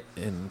shit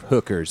and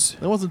hookers.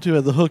 It wasn't too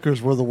bad. The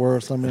hookers were the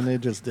worst. I mean, they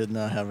just did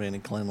not have any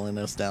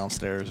cleanliness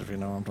downstairs, if you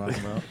know what I'm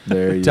talking about.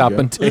 There you Top go.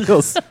 and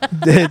tails.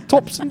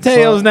 Tops and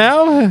tails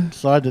now.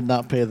 So I did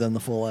not pay them the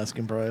full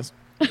asking price.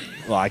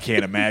 Well, I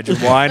can't imagine.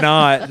 Why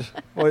not?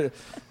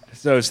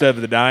 So instead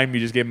of the dime,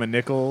 you just gave him a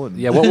nickel? And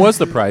Yeah, what was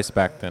the price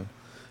back then?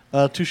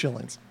 2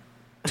 shillings.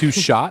 2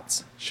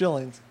 shots?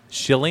 Shillings.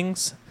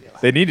 Shillings?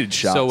 They needed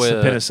shots of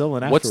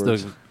penicillin what's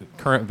afterwards. the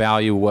current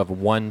value of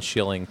 1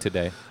 shilling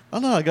today? I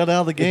don't know. I got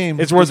out of the game.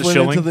 it's worth Just a went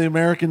shilling. into the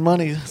American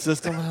money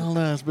system. I don't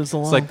know. It's been so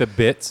long. It's like the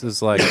bits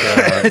is like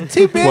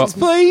 2 bits,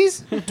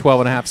 please. 12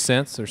 and a half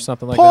cents or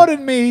something like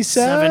Pardon me,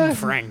 sir. 7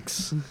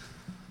 francs.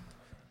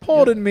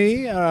 Pardon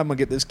me. I'm going to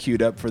get this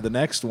queued up for the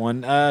next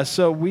one.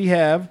 So we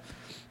have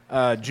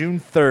June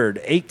 3rd,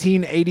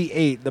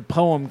 1888, the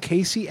poem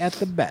Casey at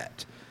the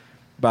Bat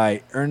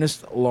by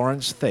Ernest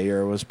Lawrence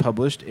Thayer was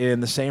published in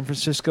the San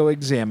Francisco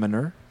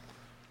Examiner.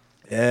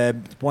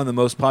 It's one of the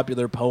most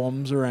popular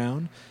poems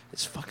around.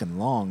 It's fucking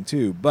long,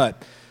 too.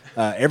 But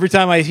every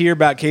time I hear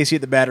about Casey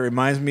at the Bat, it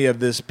reminds me of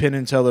this Penn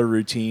and Teller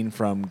routine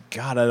from,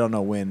 God, I don't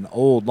know when,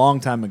 long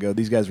time ago.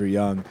 These guys were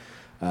young.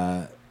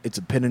 It's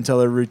a Penn and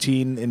Teller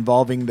routine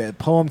involving the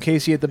poem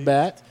Casey at the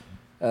Bat.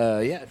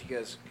 If you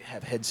guys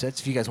have headsets,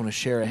 if you guys want to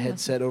share a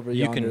headset over that.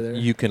 You yonder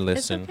there. can It's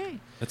listen. okay.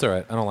 It's all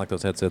right. I don't like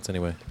those headsets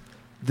anyway.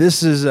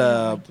 This is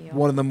don't like you.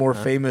 one of the more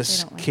Huh? famous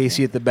They don't like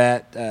Casey you. at the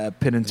Bat Penn and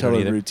You don't Teller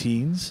either.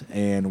 routines,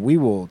 and we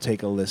will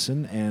take a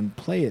listen and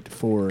play it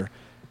for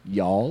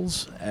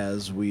y'alls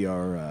as we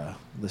are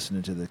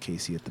listening to the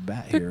Casey at the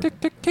Bat here.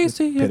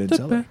 Casey Penn and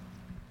Teller.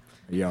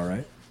 Are you all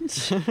right?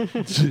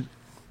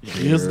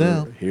 He is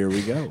now. Here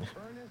we go. Ernest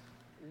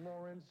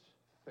Lawrence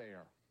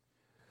Thayer.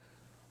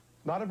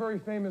 Not a very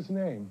famous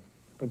name,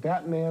 but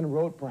that man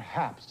wrote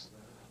perhaps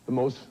the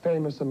most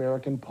famous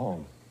American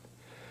poem.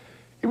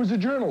 He was a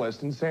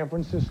journalist in San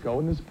Francisco,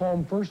 and this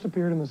poem first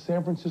appeared in the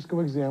San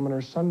Francisco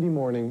Examiner Sunday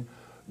morning,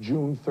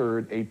 June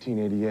 3rd,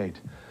 1888.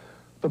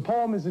 The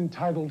poem is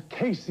entitled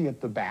Casey at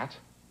the Bat.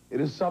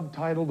 It is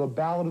subtitled A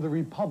Ballad of the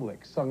Republic,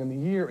 sung in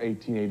the year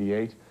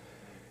 1888.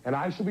 And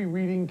I shall be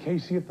reading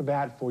Casey at the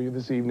Bat for you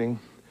this evening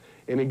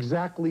in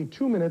exactly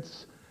 2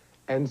 minutes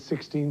and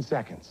 16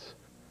 seconds,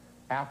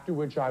 after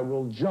which I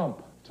will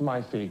jump to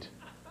my feet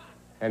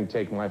and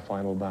take my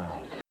final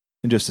bow.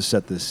 And just to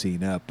set this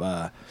scene up,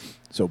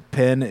 so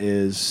Penn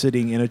is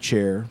sitting in a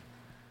chair,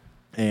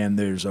 and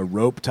there's a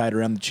rope tied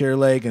around the chair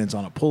leg, and it's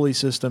on a pulley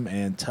system,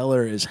 and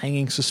Teller is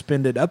hanging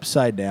suspended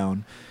upside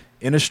down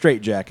in a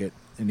straitjacket,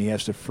 and he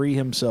has to free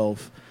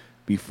himself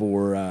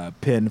before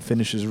Penn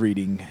finishes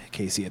reading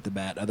Casey at the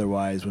Bat.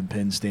 Otherwise, when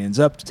Penn stands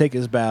up to take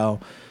his bow,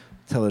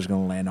 Teller's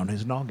going to land on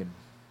his noggin.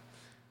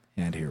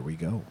 And here we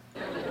go.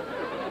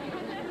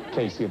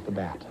 Casey at the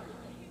Bat.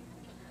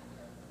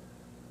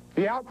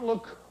 The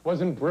outlook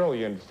wasn't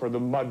brilliant for the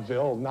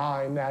Mudville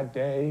Nine that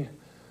day.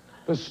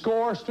 The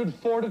score stood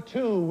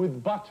 4-2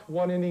 with but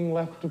 1 inning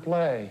left to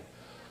play.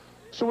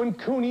 So when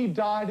Cooney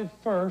died at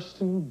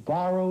first and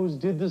Barrows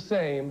did the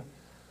same,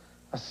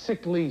 a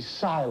sickly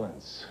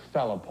silence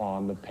fell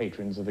upon the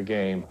patrons of the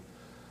game.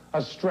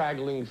 A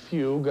straggling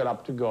few got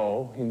up to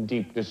go in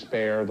deep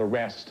despair. The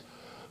rest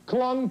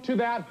clung to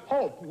that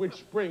hope which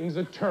springs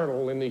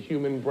eternal in the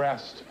human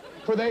breast.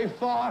 For they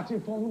thought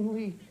if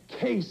only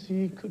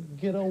Casey could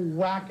get a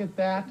whack at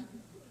that,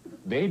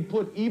 they'd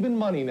put even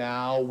money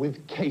now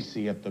with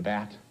Casey at the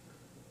bat.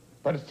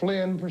 But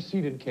Flynn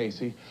preceded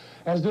Casey,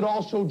 as did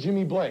also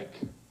Jimmy Blake.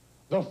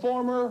 The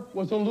former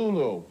was a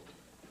Lulu,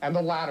 and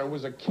the latter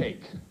was a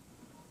cake.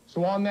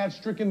 So on that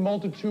stricken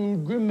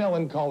multitude, grim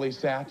melancholy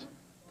sat,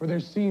 for there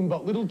seemed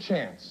but little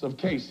chance of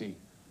Casey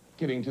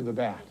getting to the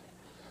bat.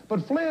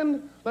 But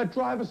Flynn let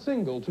drive a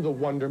single to the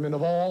wonderment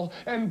of all,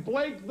 and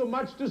Blake, the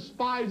much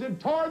despised,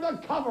 tore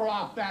the cover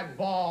off that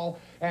ball.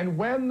 And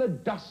when the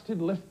dust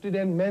had lifted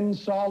and men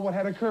saw what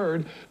had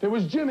occurred, there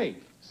was Jimmy,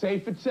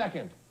 safe at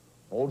second.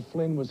 Old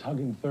Flynn was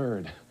hugging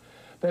third.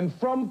 Then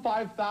from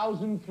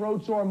 5,000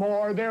 throats or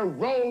more, there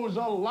rose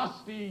a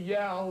lusty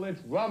yell. It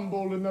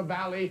rumbled in the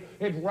valley,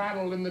 it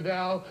rattled in the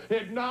dell,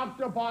 it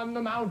knocked upon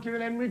the mountain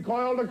and then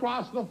recoiled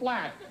across the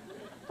flat.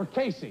 For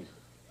Casey,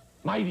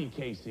 mighty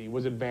Casey,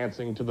 was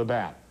advancing to the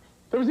bat.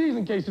 There was ease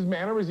in Casey's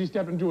manner as he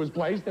stepped into his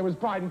place. There was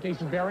pride in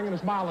Casey's bearing and a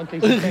smile on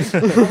Casey's face.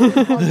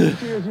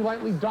 As he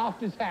lightly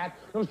doffed his hat,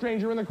 no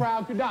stranger in the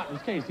crowd could doubt it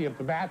was Casey at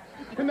the bat.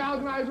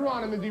 10,000 eyes were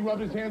on him as he rubbed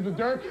his hands with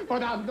dirt.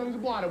 4,000 tongues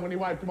applauded when he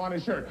wiped him on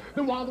his shirt.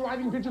 Then while the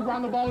riding pitcher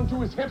ground the ball into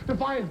his hip,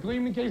 defiance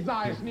gleamed in Casey's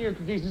eye, a sneer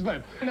to Casey's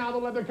lip. And now the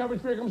leather covered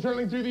spear comes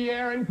hurtling through the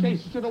air, and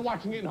Casey stood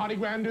watching it in haughty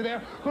grandeur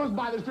there. Close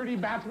by the sturdy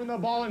batsman, the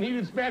ball in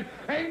heated sped.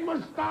 Ain't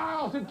much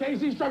style, said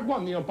Casey. Struck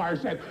one, the umpire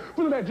said.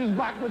 For the bench is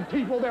black with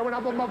people, there went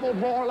up a muffled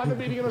roar like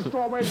the beating of a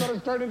storm wave on a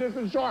stern and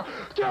distant shore.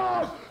 Kill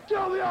him!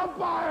 Kill the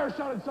umpire!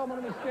 Shouted someone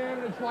in the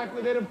stand, and it's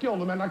likely they'd have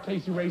killed him. And not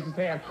Casey raised his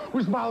hand.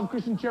 With a smile of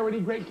Christian charity,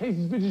 great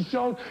Casey's vision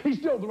shone. He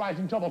stilled the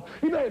rising tumult.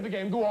 He made the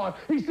game go on.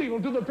 He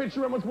signaled to the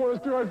pitcher, and once more the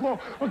steroid flow.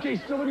 But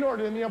Casey still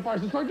ignored it, and the umpire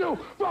said, strike two.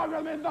 Frog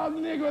on the man,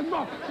 thousand, the eagle is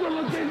ball. Still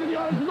look Casey, the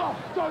audience is off.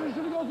 Starting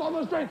to goes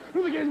almost straight.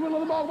 To the game's middle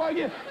of the ball, by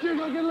again. Here's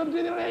going to get him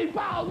to the 8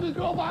 pounds. This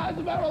girl behind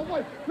the barrel of the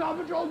play. Now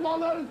patrols ball,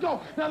 let us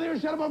go. Now the air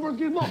shot above first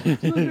gets low. To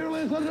the near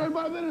land, sunshine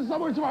by a minute,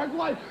 somewhere to hard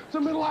light.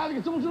 Some middle alley,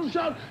 get someone to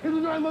shout. In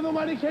the drawing, the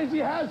mighty Casey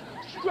has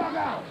struck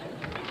out.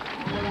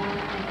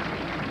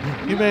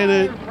 You made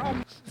it.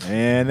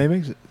 And they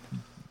makes it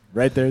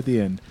right there at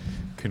the end.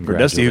 For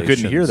Dusty, who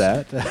couldn't hear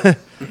that.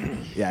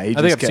 Yeah, he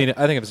I think I've seen it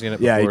before.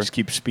 Yeah, he just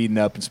keeps speeding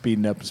up and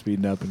speeding up and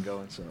speeding up and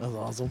going. So That was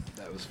awesome.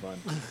 that was fun.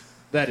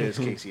 That is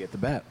Casey at the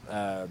Bat.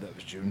 That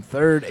was June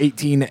 3rd,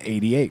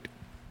 1888.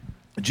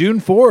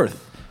 June 4th,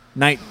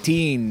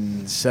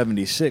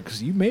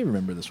 1976. You may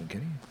remember this one,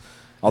 Kenny.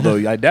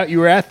 Although I doubt you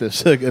were at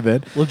this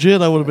event.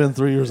 Legit, I would have been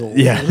 3 years old.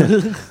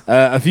 Yeah.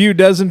 A few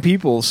dozen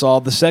people saw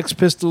the Sex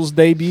Pistols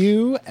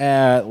debut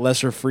at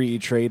Lesser Free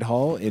Trade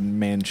Hall in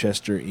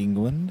Manchester,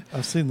 England.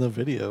 I've seen the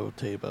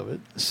videotape of it.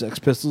 Sex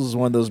Pistols is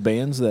one of those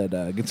bands that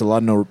gets a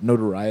lot of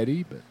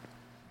notoriety,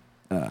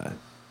 but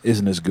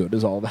isn't as good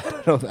as all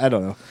that. I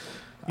don't know.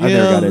 I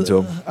never got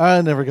into them. I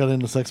never got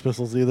into Sex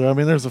Pistols either. I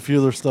mean, there's a few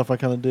of their stuff I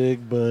kind of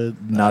dig, but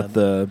Not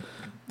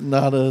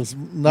as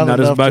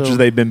much as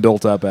they've been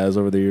built up as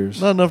over the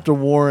years. Not enough to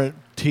warrant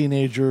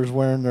teenagers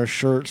wearing their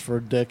shirts for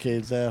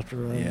decades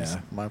after. That's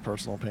my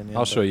personal opinion.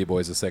 I'll show you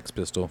boys a Sex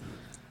Pistol.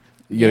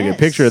 You gotta get a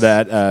picture of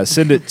that.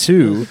 Send it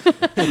to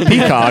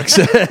Peacocks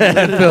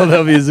at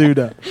Philadelphia Zoo.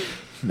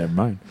 Never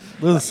mind.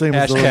 They're the same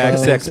as Hashtag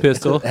those, Sex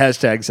Pistol.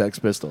 Hashtag Sex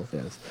Pistol.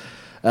 Yes.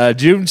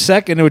 June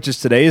 2nd, which is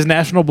today, is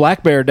National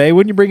Black Bear Day.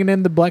 When are you bringing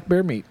in the black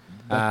bear meat?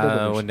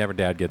 Whenever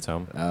Dad gets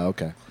home.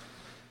 Okay.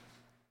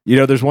 You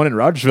know, there's one in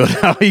Rogersville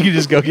now. You can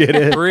just go get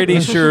it.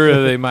 Pretty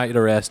sure they might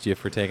arrest you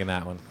for taking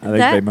that one. I think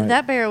they might.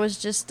 That bear was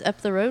just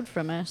up the road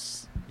from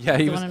us. Yeah,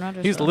 The one in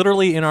Rogersville. he's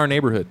literally in our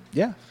neighborhood.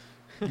 Yeah.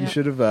 You Yeah.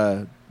 should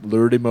have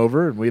lured him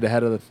over, and we'd have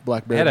had a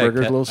black bear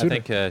burgers a little I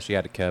sooner. think she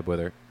had a cub with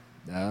her.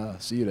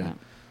 See you then.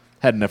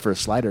 Had enough for a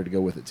slider to go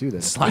with it too.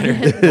 Then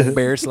Slider,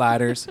 bear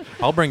sliders.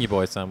 I'll bring you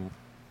boys some.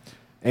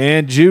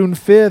 And June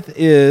 5th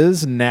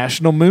is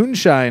National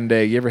Moonshine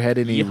Day. You ever had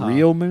any Yeehaw.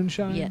 real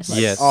moonshine? Yes.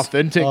 Yes.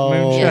 Authentic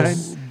moonshine?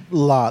 Yes.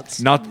 Lots.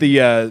 Not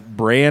the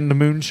brand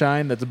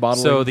moonshine that's a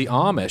bottle. So the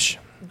Amish,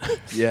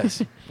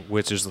 yes.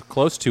 which is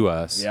close to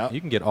us, Yeah.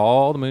 you can get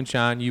all the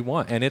moonshine you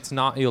want, and it's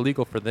not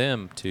illegal for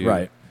them to,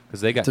 Right.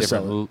 Because they got To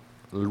different sell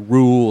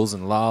rules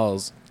and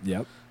laws.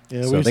 Yep.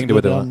 Yeah, So we they used can to do go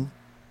what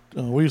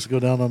they down. We used to go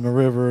down on the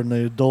river, and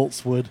the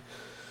adults would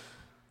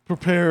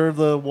prepare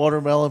the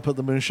watermelon, put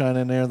the moonshine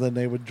in there, then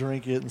they would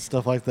drink it and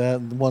stuff like that.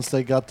 And once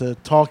they got to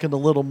talking a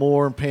little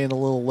more and paying a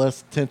little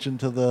less attention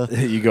to the,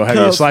 You go have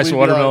your Cups, slice of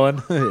we'd be like,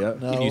 watermelon. yeah.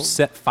 no, Can you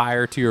set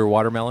fire to your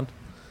watermelon?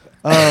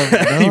 no, I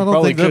don't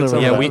probably think that could ever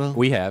somehow. Yeah, happened.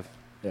 we have,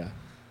 Yeah.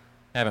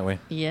 haven't we?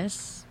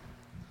 Yes.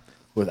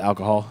 With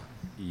alcohol.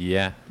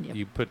 Yeah. Yep.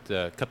 You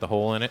cut the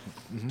hole in it,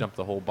 dump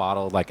the whole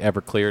bottle like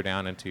Everclear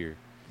down into your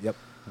Yep.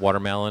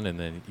 watermelon, and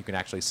then you can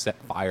actually set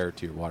fire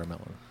to your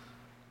watermelon,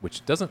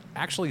 which doesn't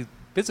actually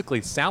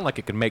physically sound like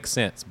it can make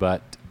sense,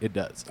 but it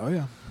does. Oh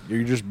yeah.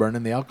 You're just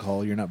burning the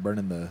alcohol. You're not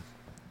burning the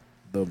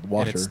And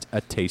washer. it's a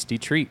tasty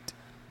treat.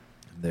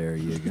 There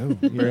you go.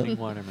 Burning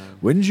watermelon.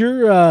 When's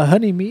your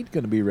honey meat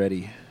going to be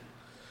ready?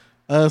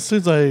 As soon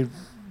as I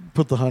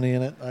put the honey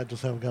in it, I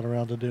just haven't got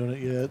around to doing it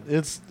yet.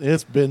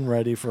 It's been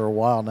ready for a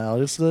while now.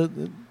 It's a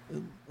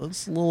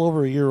little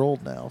over a year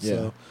old now,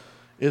 so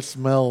it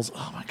smells.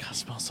 Oh my god, it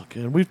smells so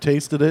good. We've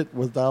tasted it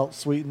without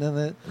sweetening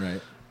it,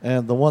 Right.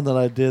 and the one that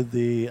I did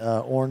the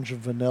orange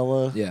and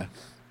vanilla Yeah.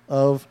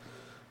 of.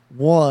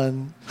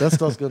 One, that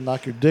stuff's gonna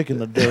knock your dick in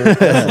the dirt.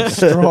 That's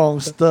some strong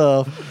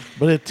stuff,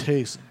 but it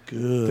tastes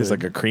good. It's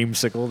like a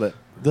creamsicle that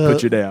The-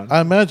 puts you down. I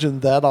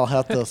imagine that I'll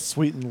have to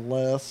sweeten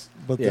less,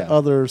 but Yeah.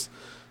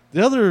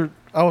 the other,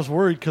 I was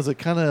worried because it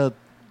kind of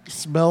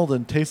smelled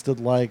and tasted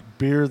like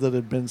beer that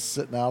had been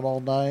sitting out all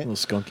a night. little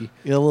skunky.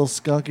 Yeah, a little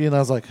skunky, and I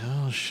was like,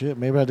 oh shit,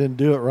 maybe I didn't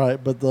do it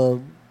right. But the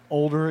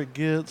older it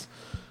gets,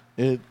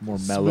 it More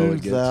mellow it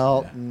smooths gets,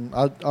 out, yeah. and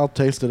I'll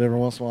taste it every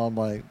once in a while. I'm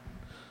like,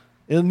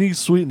 it needs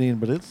sweetening,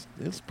 but it's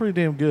pretty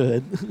damn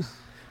good.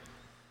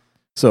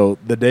 So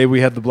the day we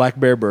have the Black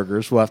Bear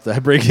burgers, we'll have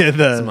to bring in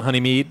Some the honey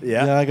meat.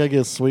 yeah, I gotta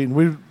get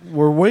sweetened.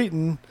 We're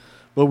waiting,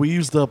 but we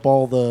used up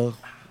all the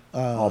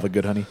all the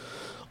good honey.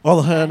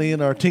 honey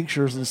in our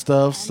tinctures and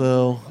stuff.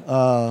 So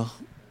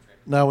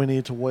now we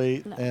need to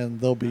wait, and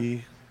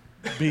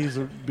bees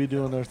will be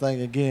doing their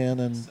thing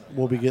again, and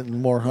we'll be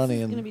getting more honey.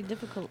 It's And going to be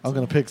difficult. I'm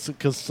gonna pick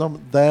because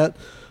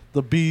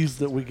the bees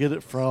that we get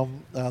it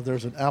from,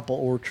 there's an apple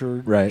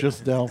orchard Right.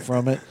 just down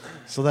from it.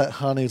 So that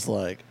honey's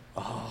like,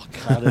 oh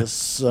god,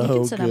 it's You so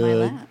can sit on my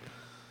good. lap.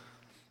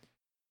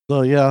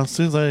 So yeah, as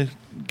soon as I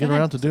get Go around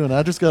ahead. to doing it,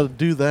 I just got to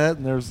do that,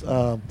 and there's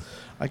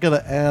I got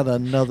to add I'll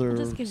another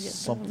just give you a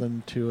thumb.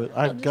 something to it.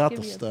 I'll I've just got give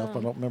the you a stuff. I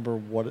thumb. don't remember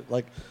what it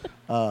like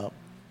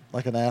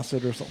an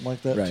acid or something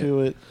like that Right.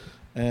 to it,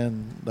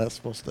 and that's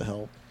supposed to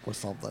help with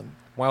something.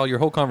 While your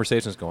whole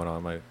conversation's going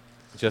on,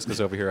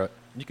 Jessica's over here.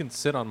 You can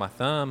sit on my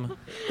thumb.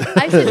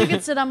 I said you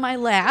could sit on my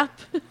lap.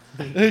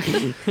 I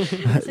said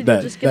you'll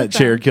That just get a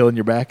chair thumb. killing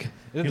your back.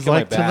 It'll He's kill my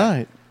like back.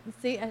 tonight.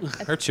 See,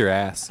 Hurts your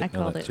ass. I on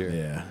called that it. chair.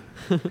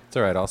 Yeah. It's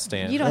all right. I'll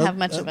stand. you don't have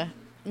much of a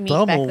meat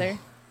thumb back will- there.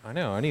 I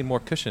know. I need more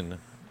cushion.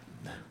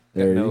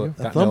 There you no- go.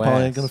 That Got thumb no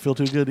probably ass. ain't gonna feel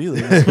too good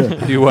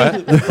either. Do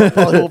what?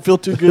 Probably won't feel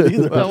too good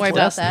either. Don't worry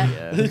about that.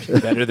 Yeah.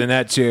 Better than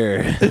that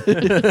chair.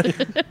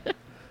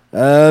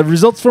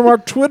 Results from our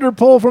Twitter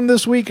poll from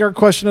this week. Our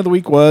question of the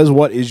week was,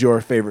 what is your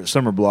favorite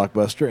summer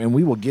blockbuster? And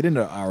we will get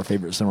into our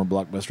favorite summer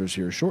blockbusters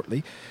here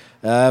shortly.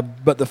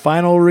 But the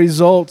final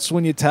results,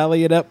 when you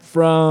tally it up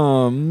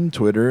from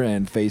Twitter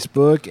and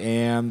Facebook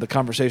and the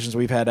conversations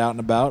we've had out and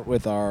about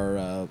with our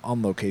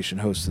on-location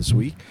hosts this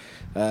week,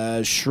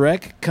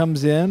 Shrek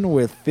comes in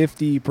with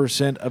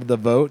 50% of the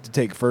vote to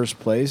take first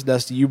place.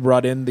 Dusty, you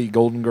brought in the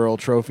Golden Girl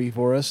trophy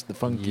for us, the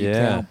Funky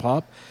Yeah. Town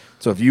Pop.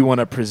 So if you want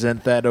to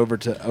present that over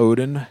to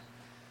Odin,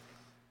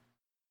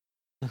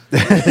 you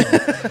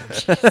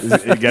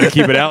got to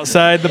keep it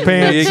outside the Here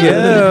pants. you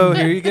go.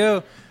 Here you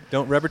go.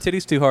 Don't rub her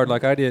titties too hard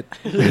like I did.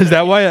 Is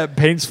that why that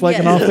paint's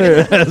flaking Yes. off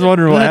there? I was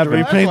wondering what Had to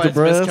happened. repaint the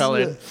That's why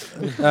it's breast.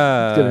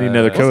 miscolored. Gonna need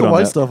another What's coat the on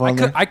white that. stuff on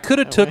there? I could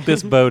have took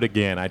this boat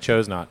again. I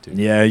chose not to.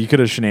 Yeah, you could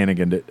have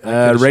shenaniganed it.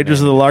 could've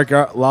Raiders of the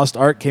Lost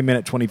Ark came in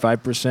at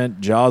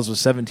 25%. Jaws was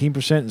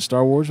 17%, and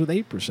Star Wars with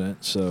 8%.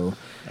 So,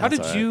 How did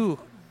That's all right. you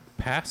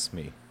pass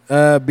me?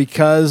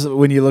 because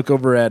when you look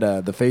over at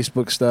the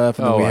Facebook stuff,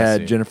 and then Oh, we I had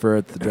see. Jennifer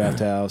at the draft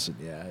house, and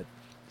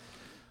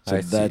so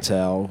I see. that's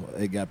how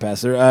it got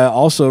passed there.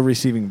 Also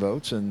receiving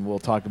votes, and we'll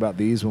talk about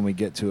these when we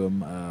get to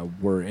them.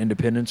 Were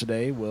Independence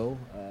Day, Will,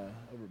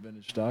 over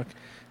Vintage Stock,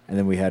 and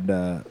then we had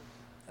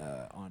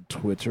on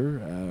Twitter,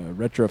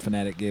 Retro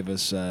Fanatic gave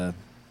us the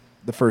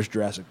first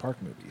Jurassic Park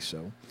movie,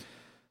 so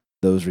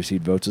those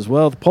received votes as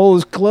well. The poll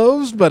is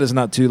closed, but it's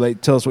not too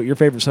late. Tell us what your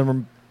favorite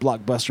summer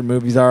blockbuster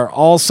movies are.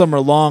 All summer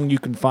long, you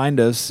can find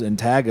us and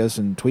tag us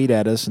and tweet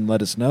at us and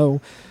let us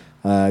know.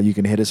 You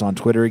can hit us on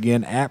Twitter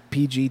again at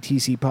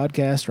PGTC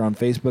Podcast or on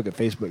Facebook at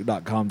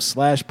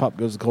facebook.com/Pop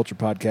Goes the Culture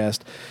Podcast.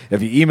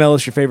 If you email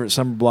us your favorite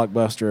summer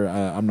blockbuster,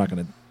 I'm not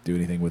going to do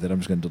anything with it. I'm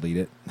just going to delete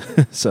it.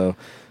 So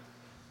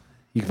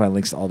you can find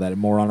links to all that and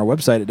more on our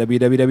website at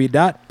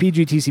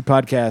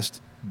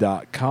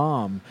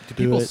www.pgtcpodcast.com. Do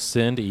people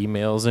send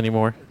emails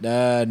anymore?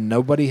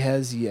 Nobody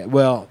has yet.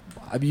 Well,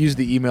 I've used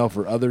the email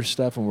for other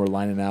stuff when we're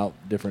lining out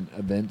different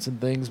events and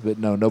things, but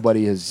no,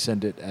 nobody has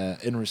sent it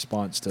in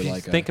response to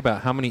like. Think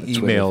about how many Twitter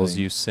emails thing.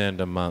 you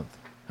send a month.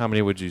 How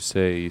many would you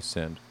say you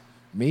send?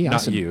 Me, Not I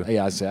send, you.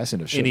 Yeah, I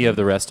send a shit. Any of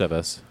the rest of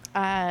us?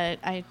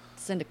 I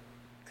send a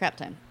crap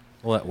ton.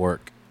 Well, at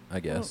work, I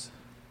guess.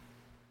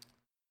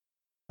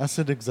 I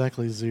sent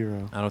exactly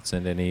 0. I don't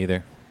send any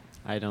either.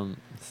 I don't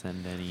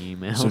send any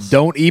emails. So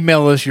don't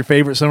email us your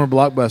favorite summer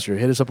blockbuster.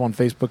 Hit us up on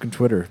Facebook and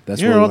Twitter.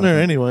 That's You're where we on there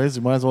wanna- anyways.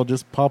 You might as well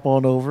just pop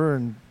on over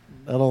and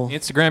that'll.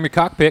 Instagram your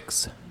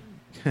cockpicks.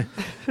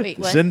 Wait,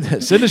 what? Send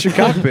us your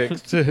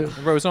cockpicks to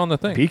It was on the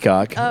thing.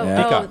 Peacock. Oh,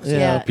 Yeah. Peacocks.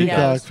 Yeah,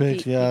 peacock it's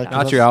pics, yeah. peacock.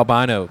 Not your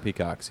albino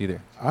peacocks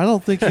either. I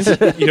don't think he's.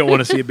 You don't want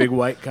to see a big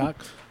white cock?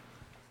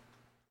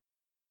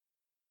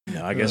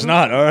 No, I guess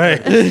not. All right.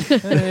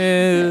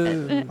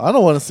 I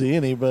don't want to see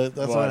any, but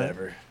that's all right.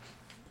 Whatever.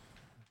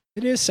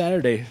 It is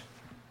Saturday.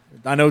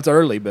 I know it's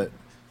early, but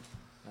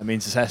I mean,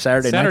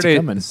 Saturday night's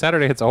coming.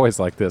 Saturday, it's always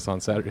like this on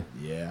Saturday.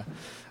 Yeah.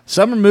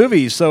 Summer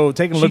movies. So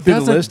taking a look She through the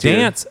doesn't list here.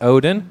 dance,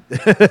 Odin.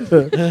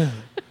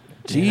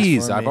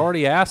 Jeez, for I've me.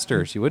 already asked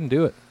her. She wouldn't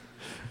do it.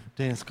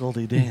 Dance,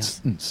 Goldie,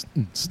 dance.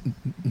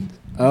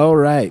 All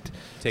right.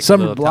 Take a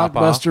Summer little top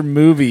off. blockbuster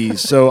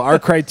movies. So our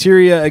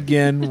criteria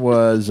again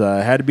was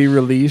had to be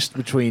released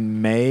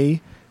between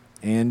May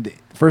and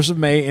 1st of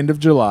May, end of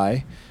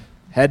July.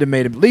 Had to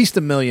made at least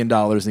 $1 million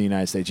in the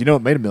United States. You know,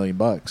 it made $1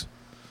 million. At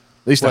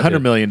least What $100 did?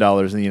 million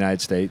in the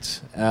United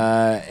States.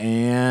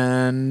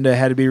 And it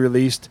had to be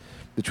released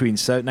between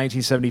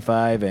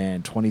 1975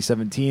 and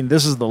 2017.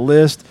 This is the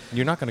list.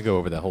 You're not going to go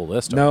over that whole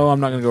list. No, I'm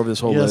not going to go over this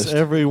whole Yes, list.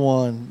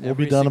 everyone. We'll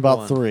Every be done single about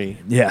one. 3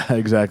 Yeah,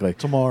 exactly.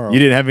 tomorrow. You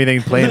didn't have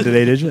anything planned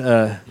today, did you?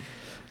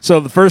 So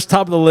the first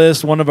top of the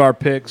list, one of our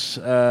picks,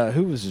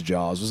 who was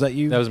Jaws? Was that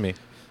you? That was me.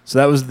 So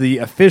that was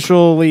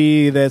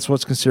that's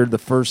what's considered the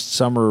first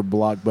summer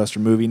blockbuster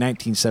movie,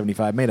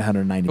 1975, made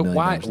 $190 million. But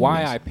in the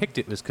why US. I picked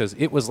it was because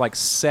it was like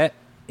set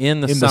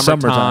in the In the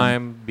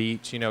summertime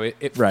beach. You know, it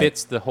Right.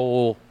 fits the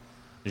whole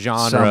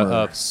genre Summer.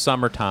 of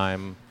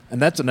summertime.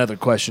 And that's another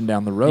question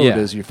down the road Yeah.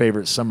 is your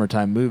favorite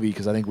summertime movie,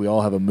 because I think we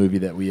all have a movie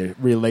that we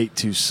relate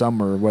to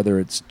summer, whether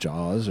it's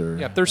Jaws or...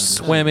 Yeah, if they're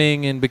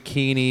swimming in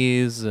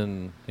bikinis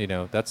and, you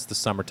know, that's the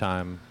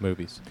summertime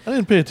movies. I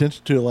didn't pay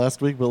attention to it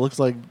last week, but it looks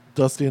like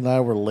Dusty and I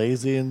were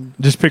lazy and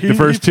Just pick He- the he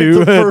first picked two.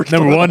 the first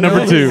Number one,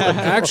 number two.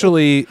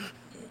 Actually,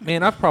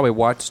 man, I've probably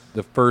watched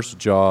the first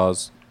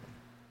Jaws.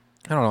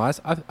 I don't know.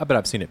 I bet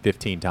I've seen it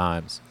 15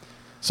 times.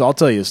 So I'll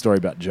tell you a story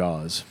about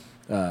Jaws.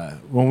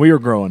 When we were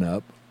growing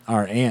up,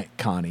 our Aunt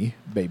Connie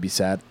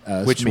babysat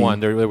us. Which me- one?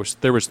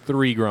 There was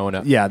 3 growing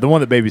up. Yeah, the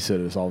one that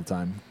babysat us all the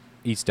time.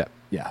 Each step.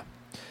 Yeah.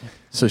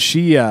 So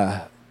she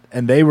and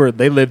they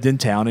lived in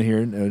town here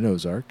in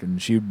Ozark, and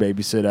she would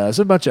babysit us,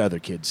 a bunch of other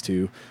kids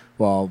too,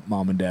 while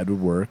mom and dad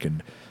would work,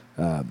 and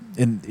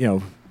you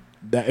know,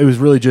 that it was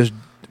really just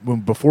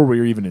before we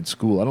were even in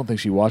school. I don't think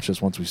she watched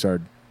us once we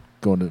started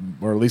going to,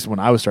 or at least when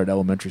I was started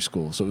elementary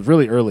school. So it was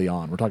really early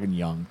on. We're talking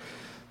young.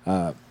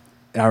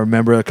 I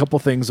remember a couple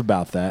things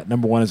about that.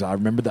 Number one is I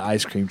remember the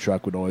ice cream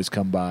truck would always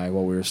come by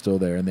while we were still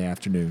there in the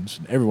afternoons.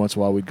 And every once in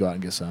a while we'd go out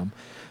and get some.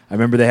 I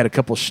remember they had a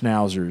couple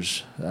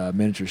schnauzers,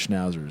 miniature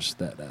schnauzers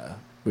that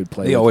we'd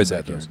play They with always in the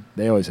had those. backyard.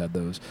 They always had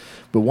those.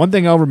 But one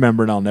thing I'll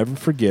remember, and I'll never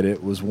forget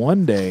it, was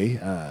one day,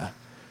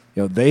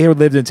 you know, they had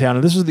lived in town,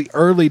 and this was the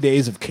early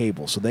days of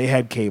cable. So they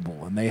had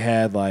cable, and they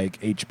had like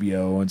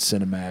HBO and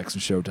Cinemax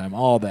and Showtime,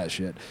 all that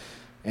shit.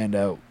 And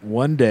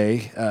one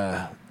day,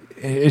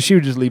 and she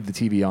would just leave the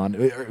TV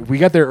on. We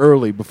got there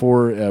early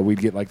before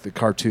we'd get like the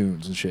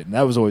cartoons and shit, and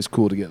that was always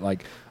cool to get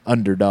like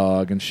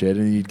Underdog and shit.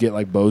 And you'd get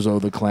like Bozo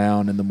the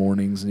Clown in the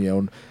mornings, and, you know,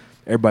 and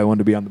everybody wanted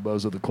to be on the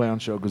Bozo the Clown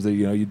show because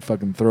you know you'd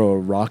fucking throw a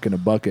rock in a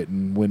bucket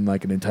and win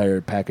like an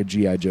entire pack of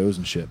GI Joes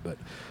and shit. But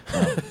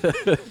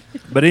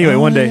anyway,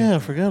 one day, Yeah, I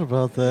forgot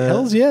about that.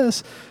 hells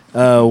yes,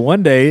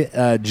 one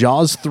day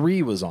Jaws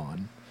 3 was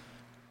on.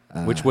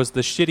 Which was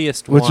the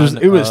shittiest Which one. was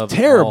it was of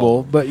terrible,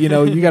 all. but you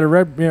know you got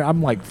to.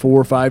 I'm like 4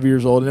 or 5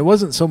 years old, and it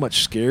wasn't so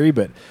much scary,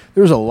 but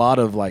there was a lot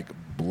of like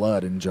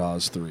blood in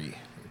Jaws 3,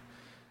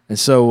 and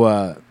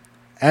so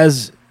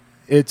as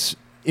it's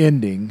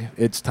ending,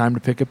 it's time to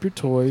pick up your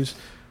toys.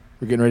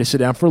 We're getting ready to sit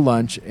down for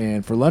lunch,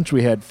 and for lunch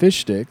we had fish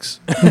sticks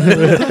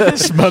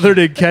smothered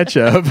in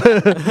ketchup.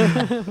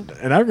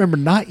 And I remember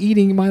not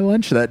eating my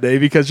lunch that day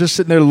because just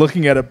sitting there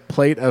looking at a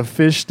plate of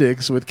fish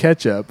sticks with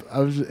ketchup. I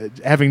was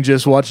having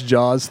just watched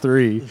Jaws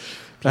 3.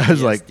 I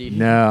was like, PTSD.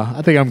 no,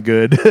 I think I'm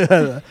good.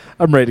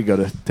 I'm ready to go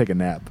to take a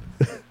nap.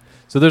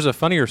 So there's a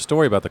funnier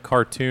story about the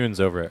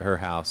cartoons over at her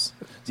house.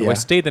 So Yeah. I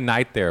stayed the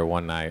night there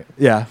one night,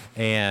 Yeah.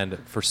 and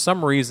for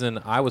some reason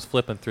I was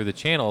flipping through the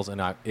channels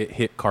and it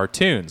hit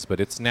cartoons,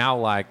 but it's now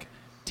like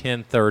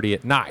 10:30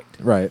 at night,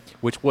 Right.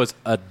 which was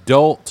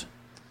adult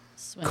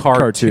Swim.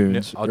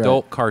 Cartoons, right.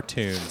 adult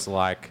cartoons,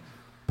 like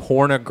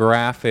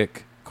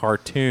pornographic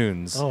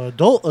cartoons. Oh,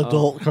 adult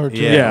cartoon.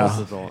 Yeah.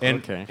 This is all- And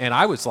okay. and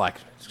I was like,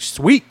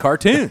 sweet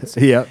cartoons.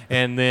 Yep.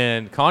 And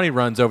then Connie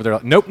runs over there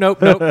like, nope,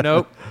 nope, nope,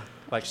 nope.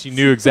 Like she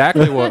knew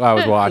exactly what I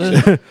was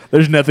watching.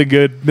 There's nothing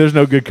good. There's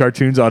no good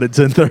cartoons on at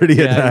 10:30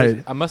 Yeah, at it was-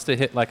 night. I must have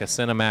hit like a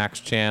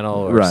Cinemax channel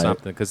or Right.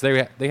 something because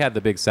they had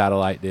the big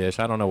satellite dish.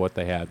 I don't know what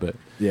they had, but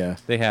Yeah.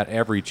 they had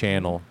every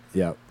channel.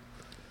 Yep.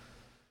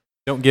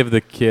 Don't give the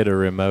kid a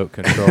remote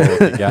control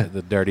if you got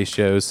the dirty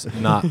shows,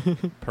 not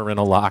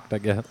parental locked, I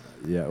guess.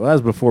 Yeah. Well, that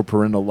was before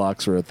parental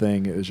locks were a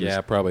thing. It was just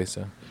Yeah, probably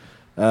so.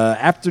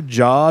 After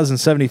Jaws in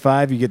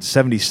 75, you get to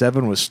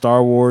 77 with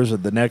Star Wars.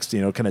 The next,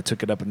 kind of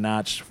took it up a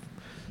notch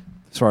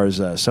as far as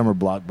summer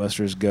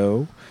blockbusters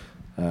go.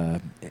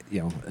 Then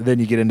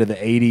you get into the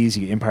 80s.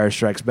 You get Empire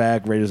Strikes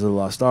Back, Raiders of the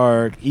Lost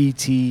Ark,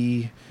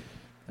 E.T.,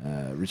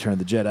 Return of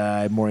the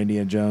Jedi, more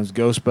Indiana Jones,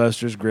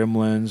 Ghostbusters,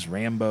 Gremlins,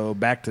 Rambo,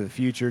 Back to the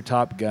Future,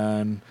 Top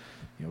Gun,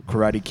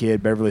 Karate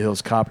Kid, Beverly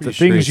Hills Cop. Pretty The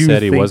sure things he you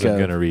said he think wasn't of.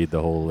 going to read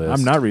the whole list.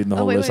 I'm not reading the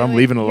whole wait, list. wait, I'm wait.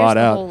 leaving a Here's lot the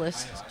out. whole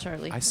list,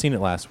 Charlie. I seen it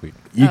last week.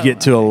 You Oh,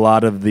 get to a okay.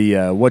 lot of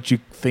the what you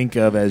think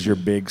of as your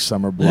big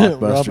summer Robin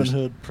blockbusters.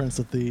 Hood, Prince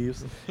of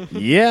Thieves.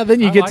 Yeah, then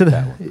you I get to like the.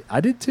 that one.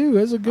 I did too.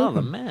 It was a good Oh,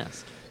 the one.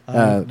 mask.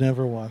 I've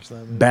never watched that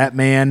movie.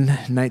 Batman,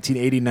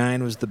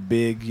 1989 was the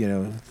big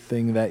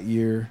thing that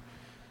year.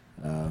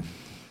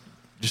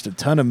 Just a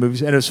ton of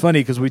movies, and it was funny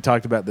because we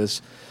talked about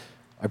this.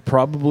 I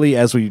probably,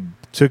 as we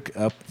took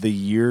up the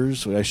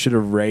years, I should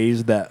have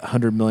raised that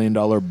 $100 million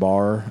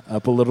bar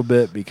up a little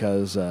bit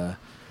because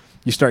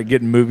you start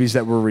getting movies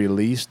that were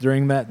released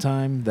during that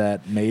time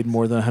that made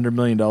more than $100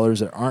 million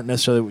that aren't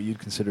necessarily what you'd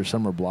consider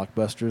summer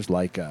blockbusters,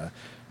 like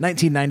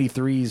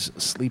 1993's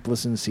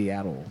Sleepless in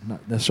Seattle.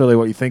 Not necessarily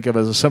what you think of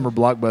as a summer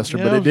blockbuster,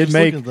 Yeah, but I it was did just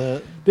make looking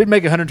at that.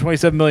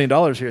 $127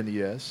 million here in the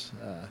U.S.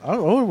 I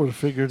would have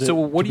figured it. So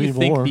what to do you be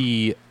think more.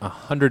 the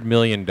 $100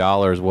 million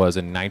was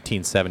in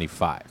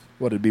 1975?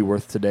 What it'd be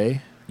worth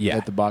today Yeah.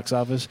 at the box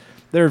office.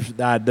 There's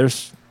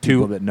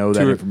people that know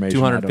that information.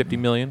 250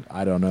 million?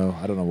 I don't know.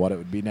 I don't know what it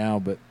would be now,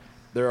 but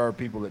there are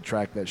people that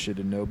track that shit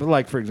and know. But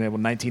like, for example,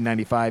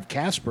 1995,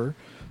 Casper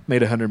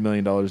made $100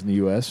 million in the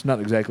U.S. Not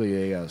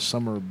exactly a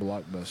summer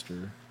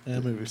blockbuster.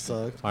 That movie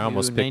sucked. I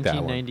almost picked that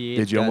one. 1998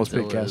 Did you almost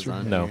pick Godzilla is Casper?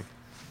 on No.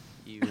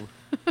 here. You.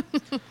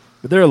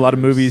 But there are a lot of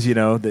movies,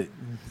 that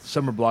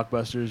summer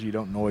blockbusters you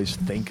don't always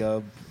think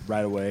of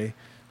right away.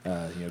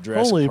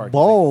 Jurassic Holy Park.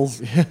 balls!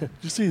 Did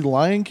you see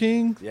Lion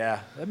King? Yeah,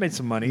 that made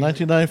some money.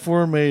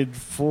 1994 made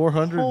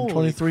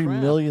 $423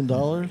 crap. million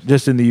dollars.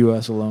 Just in the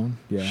U.S. alone.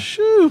 Yeah.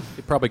 Shoo!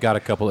 You probably got a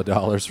couple of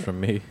dollars from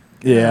me.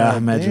 Yeah, I God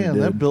imagine damn, it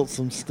that did. built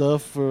some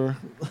stuff for.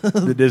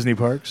 The Disney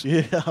parks.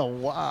 Yeah,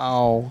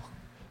 wow.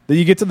 Then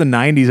you get to the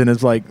 90s and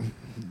it's like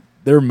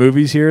there are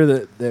movies here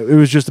that it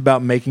was just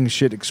about making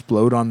shit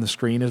explode on the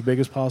screen as big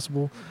as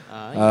possible.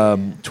 Yeah.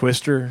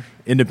 Twister,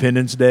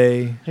 Independence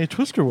Day. Hey,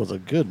 Twister was a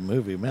good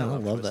movie, man. I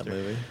love love that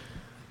Twister. movie.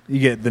 You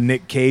get the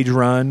Nick Cage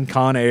run,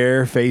 Con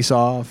Air, Face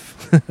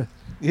Off.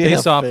 Yeah,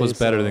 Face Off was Face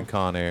better Off. than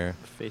Con Air.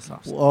 Face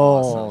Off. Oh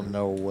awesome.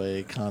 no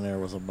way! Con Air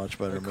was a much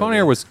better movie. Con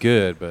Air was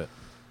good, but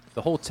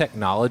the whole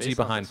technology Face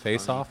Off behind is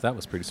Face funny. Off, that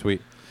was pretty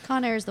sweet.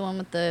 Con Air is the one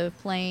with the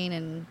plane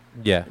and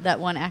Yeah. that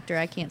one actor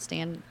I can't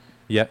stand.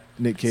 Yep.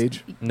 Nick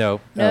Cage. No.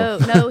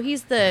 No,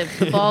 he's the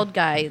bald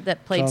guy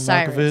that played John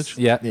Cyrus. Malkovich?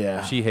 Yeah.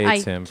 Yeah. She I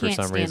hates him for can't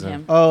some stand reason.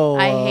 him. Oh,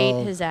 I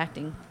hate his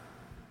acting.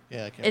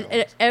 Yeah, I can't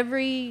remember.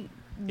 Every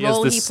He has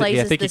role the he s- plays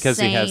yeah, I is think the because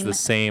same he has the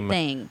same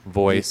thing.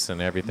 voice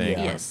and everything.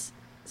 Yeah. Yes,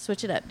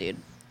 switch it up, dude.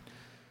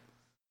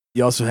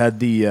 You also had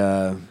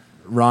the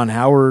Ron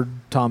Howard,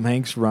 Tom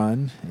Hanks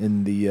run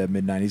in the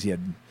mid 90s. He had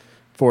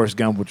Forrest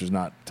Gump, which was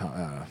not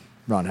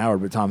Ron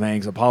Howard, but Tom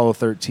Hanks. Apollo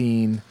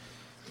 13.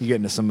 You get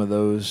into some of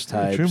those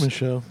Yeah, types. Truman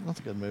Show. That's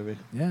a good movie.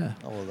 Yeah.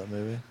 I love that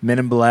movie. Men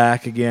in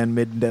Black again,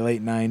 mid to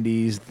late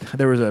 90s.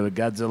 There was a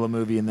Godzilla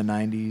movie in the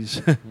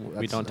 90s.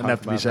 We don't talk enough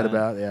to be about said that.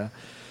 about.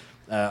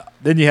 Yeah.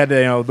 Then you had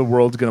the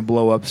world's gonna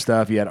blow up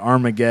stuff. You had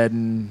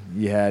Armageddon.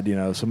 You had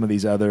some of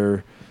these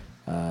other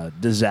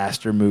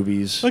disaster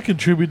movies. I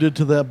contributed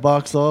to that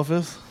box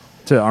office.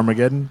 To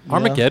Armageddon. Yeah.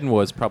 Armageddon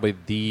was probably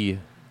the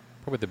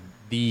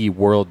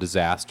world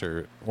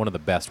disaster, one of the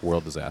best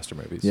world disaster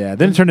movies. Yeah.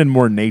 Then it turned into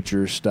more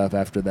nature stuff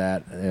after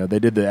that. They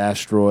did the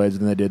asteroids,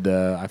 and they did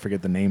I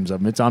forget the names of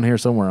them. It's on here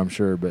somewhere, I'm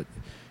sure, but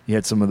you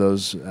had some of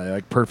those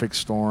like Perfect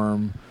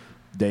Storm,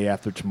 Day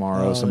After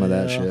Tomorrow, Oh, some of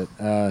that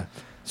yeah. shit.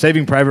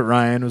 Saving Private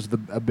Ryan was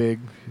a big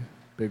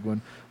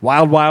one.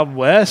 Wild Wild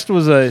West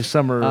was a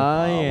summer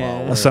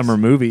Yeah. a summer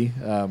movie.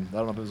 I don't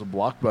know if it was a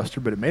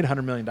blockbuster, but it made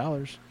 $100 million.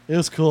 It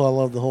was cool. I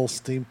love the whole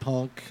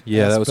steampunk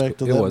Yeah, that was aspect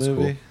cool. of It that was cool.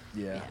 movie.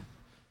 Yeah.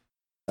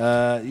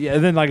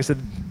 And then, like I said,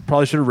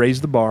 probably should have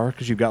raised the bar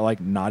because you've got like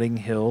Notting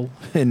Hill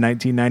in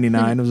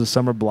 1999. It was a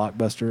summer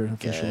blockbuster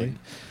officially.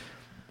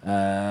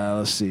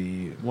 Let's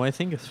see. Well, I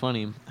think it's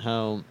funny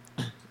how,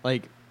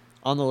 like,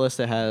 on the list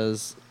it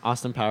has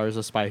Austin Powers,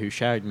 A Spy Who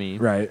Shagged Me.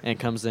 Right. And it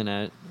comes in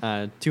at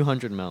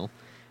 200 mil.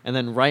 And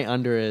then right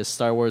under is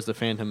Star Wars: The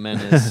Phantom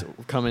Menace,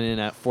 coming in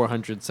at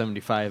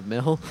 475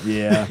 mil.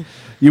 Yeah.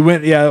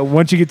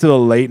 Once you get to the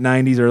late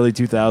 90s, early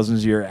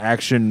 2000s, your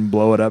action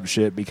blow it up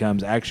shit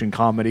becomes action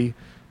comedy,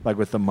 like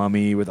with The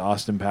Mummy, with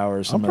Austin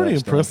Powers. I'm pretty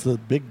impressed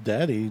that Big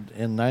Daddy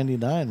in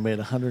 '99 made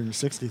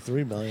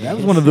 163 million. That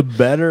was one of the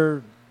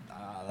better.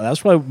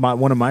 That's probably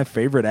one of my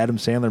favorite Adam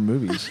Sandler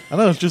movies. I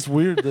know, it's just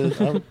weird that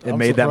It I'm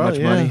made that much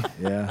surprised, money.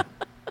 Yeah.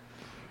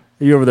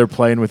 Are you over there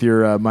playing with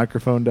your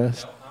microphone, Des?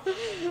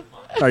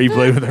 Are you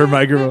playing with her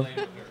microphone?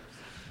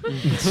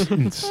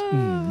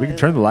 We can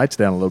turn the lights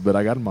down a little bit.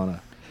 I got them on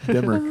a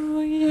dimmer.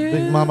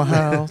 Big Mama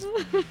House.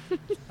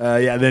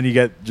 Then you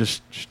get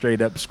just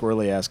straight up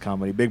squirrely ass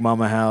comedy. Big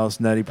Mama House,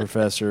 Nutty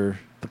Professor,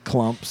 The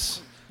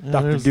Clumps, Yeah,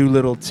 Dr. there's-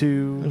 Doolittle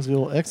 2. There's the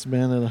old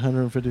X-Men at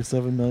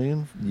 157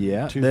 million.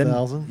 Yeah.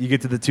 2000. Then you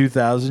get to the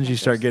 2000s, you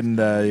start getting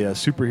the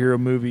superhero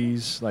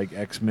movies like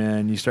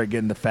X-Men. You start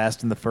getting the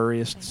Fast and the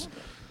Furious.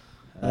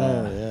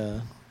 Oh yeah.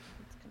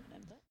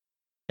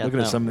 Looking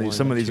at some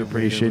of these are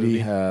pretty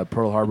shitty.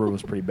 Pearl Harbor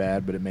was pretty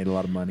bad, but it made a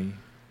lot of money.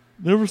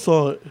 Never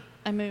saw it.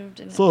 I moved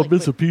and Saw like,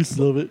 bits put- and pieces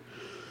of it.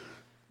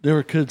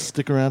 Never could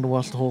stick around to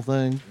watch the whole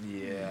thing.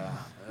 Yeah.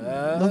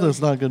 Not that it's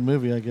not a good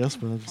movie, I guess,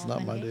 but it's All not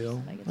my my names.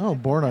 deal. I get to Oh,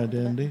 pick Born one.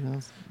 Identity.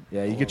 That's-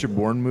 Yeah, you get your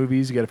Bourne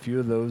movies. You got a few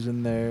of those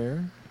in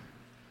there.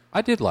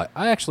 I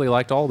actually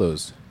liked all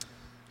those.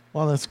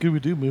 Wow, that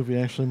Scooby-Doo movie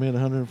actually made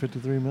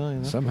 153 million.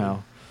 That's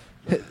Somehow.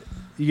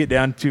 You get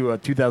down to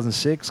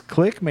 2006.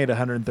 Click made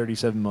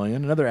 137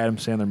 million. Another Adam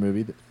Sandler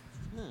movie that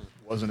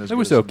wasn't as It good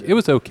was as okay. It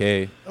was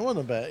okay. pretty- It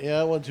wasn't bad.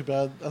 Yeah, it wasn't too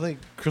bad. I think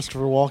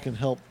Christopher Walken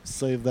helped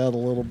save that a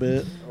little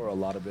bit. or a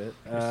lot of it.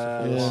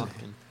 Yeah.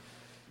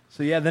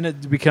 So yeah, then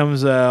it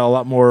becomes a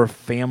lot more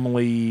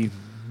family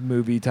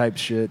movie type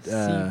shit.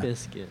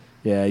 Seabiscuit.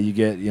 Yeah, you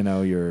get your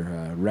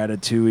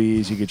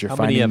Ratatouilles. You get your How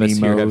Finding many of us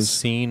here have Nemos.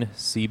 seen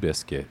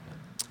Seabiscuit?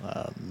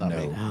 Not No.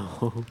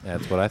 me.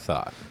 That's what I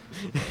thought.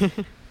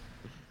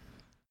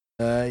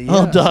 Yeah.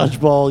 Oh,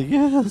 Dodgeball,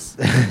 yes.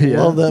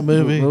 Yeah. Love that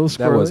movie. Little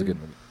That was a squirrely. good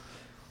movie.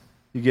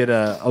 You get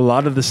a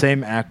lot of the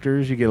same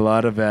actors. You get a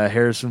lot of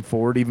Harrison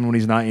Ford, even when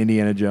he's not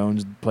Indiana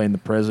Jones, playing the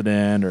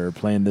president or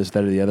playing this,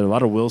 that, or the other. A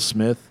lot of Will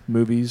Smith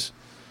movies.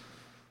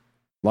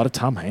 A lot of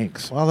Tom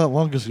Hanks. Wow, that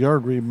Longest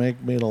Yard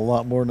remake made a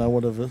lot more than I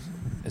would have.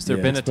 Has there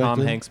Yeah. been a Tom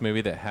Expected. Hanks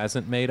movie that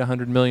hasn't made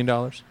 $100 million?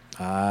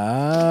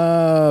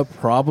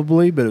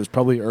 Probably, but it was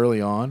probably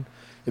early on.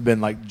 It'd been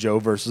like Joe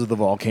versus the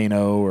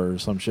volcano or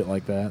some shit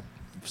like that.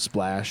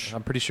 Splash.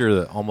 I'm pretty sure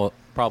that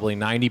probably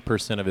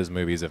 90% of his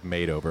movies have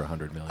made over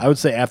 $100 million. I would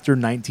say after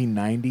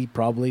 1990,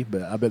 probably,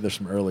 but I bet there's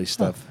some early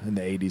stuff in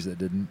the 80s that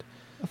didn't.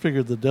 I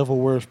figured The Devil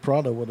Wears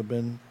Prada would have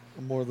been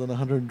more than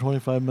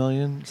 125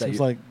 million. That Seems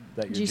you- like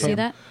Did you see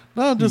that?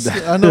 no, just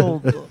I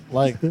know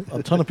like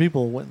a ton of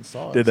people went and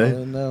saw it. Did so they? I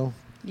didn't know.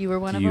 You were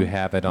one Do of you them.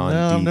 have it on No,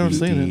 DVD? I've never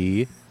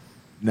seen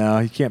No,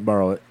 you can't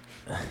borrow it.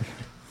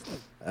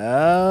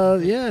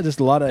 Yeah, just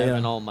a lot of.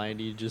 Evan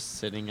Almighty just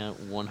sitting at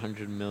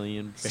 100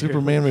 million.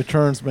 Superman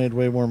Returns made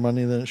way more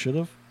money than it should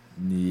have.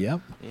 Yep.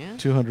 Yeah.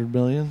 200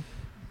 million.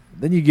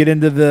 Then you get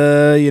into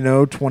the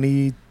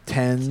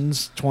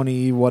 2010s,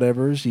 20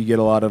 whatevers. You get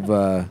a lot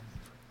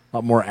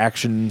more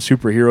action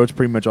superhero. It's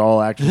pretty much all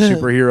action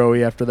superhero-y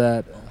after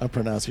that. I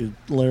pronounce you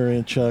Larry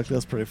and Chuck.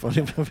 That's a pretty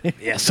funny movie.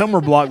 Yeah, some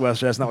were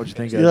blockbuster. That's not what you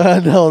think of. Yeah, I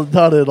know,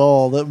 not at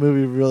all. That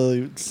movie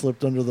really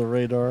slipped under the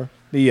radar.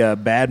 The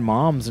Bad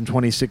Moms in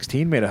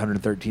 2016 made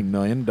 113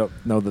 million. Don't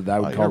know that I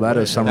would Oh, call you're that a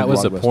right. summer That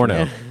was a blockbuster.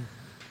 porno.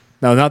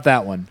 No, not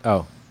that one.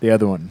 Oh, The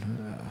other one.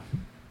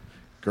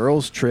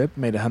 Girls Trip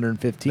made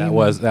 115. that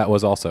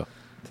was also.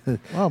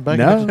 Wow, back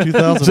No. in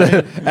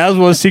 2008. As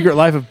was Secret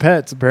Life of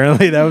Pets.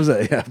 Apparently, that was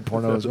a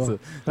porno as well.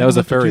 That was a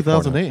Back in furry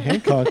 2008.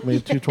 Hancock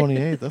made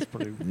 228. That's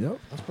pretty. Yep.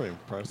 That's pretty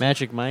impressive.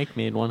 Magic Mike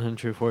made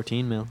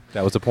 114 mil.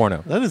 That was a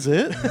porno. That is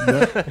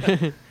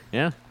it.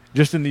 Yeah.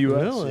 Just in the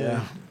U.S. Really?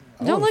 Yeah.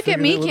 I Don't would've look at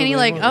figured me, it would've Kenny. been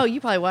Like, more. oh,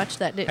 you probably watched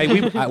that, didn't Hey,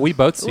 you? we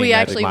both seen We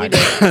Magic actually we Mike.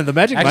 did. The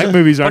Magic Actually, Mike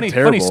movies aren't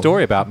terrible. Funny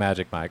story about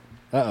Magic Mike.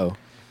 Uh-oh.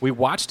 We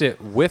watched it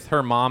with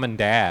her mom and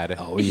dad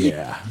Oh,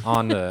 yeah.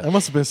 on That the.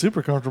 must have been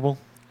super comfortable.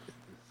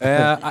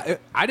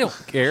 I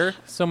don't care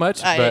so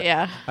much, but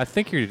yeah. I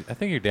think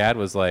your dad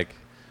was like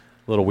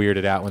a little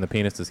weirded out when the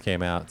penises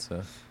came out.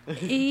 So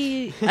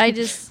I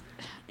just,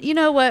 you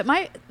know what?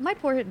 My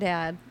poor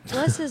dad,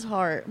 bless his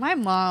heart. My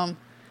mom,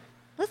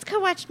 let's go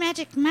watch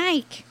Magic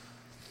Mike,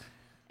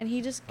 and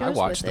he just goes I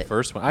watched with the it.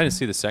 first one. I didn't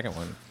see the second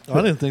one.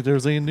 I didn't think there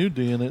was any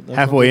nudity in it. That's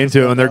Halfway what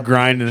into it, and they're found out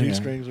grinding with it. the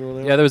G-strings or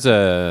whatever. Yeah, there was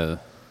a.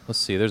 Let's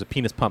see. There's a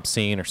penis pump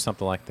scene or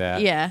something like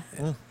that. Yeah.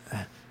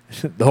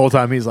 The whole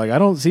time he's like, I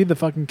don't see the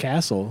fucking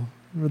castle.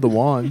 Or the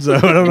wands.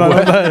 when are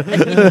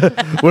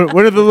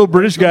the little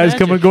British guys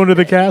coming going to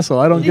the castle?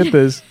 I don't get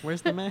this.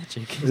 Where's the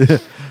magic?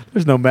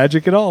 There's no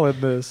magic at all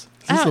in this.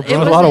 Oh, it There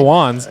was a lot of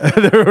wands.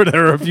 there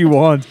were a few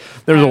wands.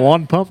 There was a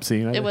wand pump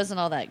scene. It wasn't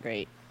all that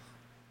great.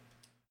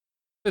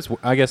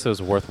 I guess it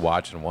was worth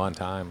watching one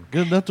time.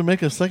 Good enough to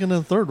make a second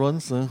and third one.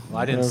 So Well,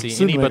 I didn't or see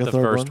soon any to make but a the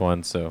third first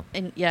one. So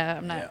And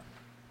yeah,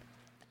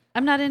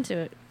 I'm not into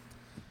it.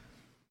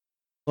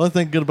 The only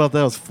thing good about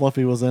that was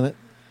Fluffy was in it.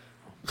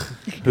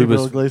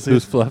 Gabriel Iglesias.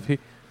 Who's Fluffy?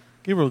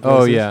 Gabriel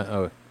Iglesias. Oh yeah.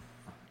 Oh,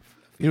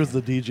 He was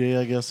the DJ,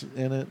 I guess,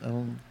 in it.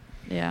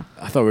 Yeah.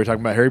 I thought we were talking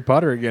about Harry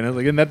Potter again. I was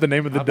like, isn't that the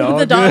name of the dog?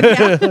 The dog.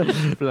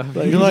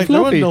 Yeah. You're like, there Fluffy.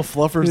 wasn't no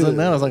fluffers in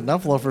that. I was like,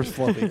 not fluffers,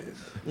 Fluffy.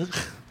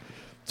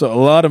 So a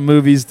lot of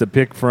movies to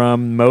pick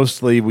from.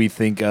 Mostly we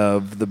think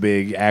of the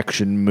big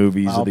action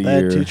movies Wow, of the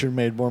Bad year. Teacher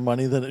made more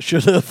money than it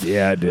should have.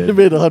 Yeah, it It did.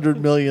 made $100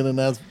 million, and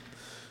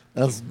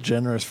that's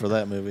generous for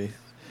that movie.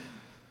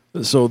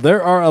 So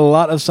there are a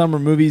lot of summer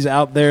movies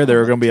out there. There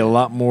are going to be a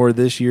lot more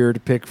this year to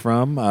pick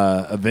from.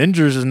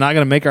 Avengers is not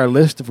going to make our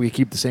list if we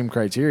keep the same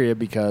criteria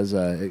because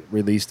it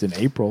released in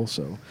April.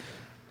 So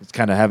it's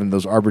kind of having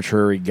those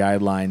arbitrary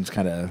guidelines.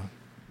 Kind of,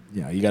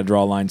 you got to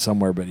draw a line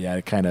somewhere. But yeah,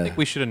 it kind I of think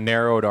we should have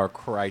narrowed our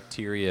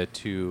criteria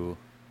to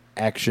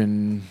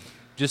action.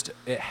 just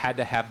it had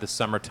to have the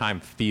summertime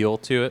feel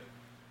to it,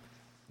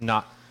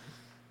 not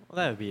Well,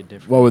 that would be a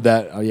different. What would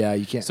that? Oh yeah,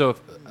 you can't. so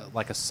if,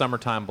 like a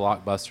summertime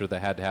blockbuster that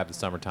had to have the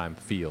summertime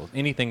feel.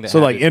 Anything that So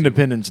had like to do-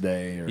 Independence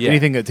Day or Yeah.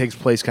 anything that takes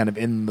place kind of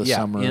in the yeah,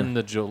 summer. in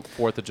the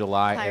 4th of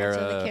July Pirates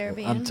of the era.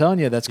 Caribbean. I'm telling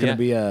you, that's gonna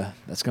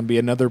Yeah. be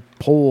another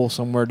poll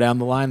somewhere down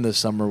the line this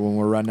summer when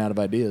we're running out of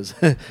ideas.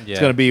 It's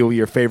Yeah. gonna be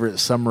your favorite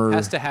summer.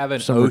 Has to have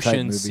an summer type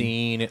ocean movie.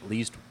 scene at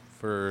least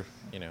for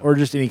or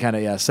just any kind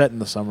of set in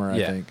the summer. I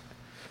Yeah. think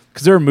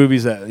because there are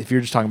movies that if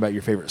you're just talking about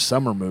your favorite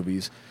summer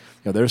movies,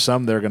 there's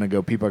some that are gonna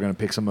go. People are gonna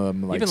pick some of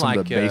them, like even some like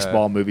of the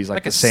baseball movies,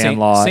 like a The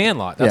Sandlot.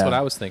 Sandlot. That's Yeah. what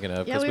I was thinking of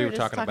Yeah, because we we were were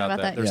just talking talking about about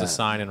that. that There's Yeah. a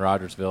sign in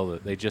Rogersville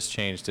that they just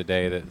changed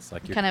today that it's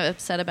like you're Kind of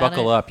upset about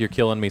buckle it. up, you're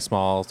killing me,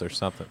 Smalls, or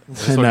something.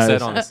 That's what it Nice.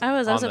 said on I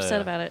was on upset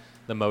the- about it.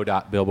 The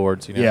MoDOT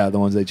billboards, Yeah, the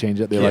ones they change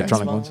up, the Yeah.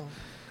 electronic ones.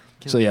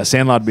 So yeah,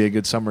 Sandlot would be a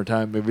good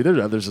summertime movie. There's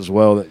others as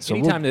well.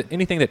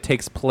 Anything that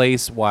takes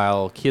place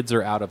while kids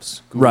are out of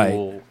school,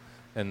 Right.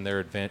 and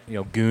they're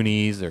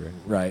Goonies or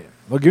right.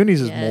 Well,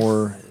 Goonies is Yes.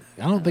 more.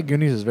 I don't think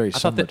Goonies is very I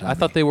thought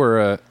summertime. they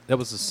were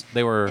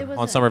they were It on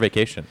wasn't- summer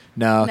vacation.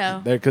 No,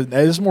 No. because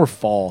it's more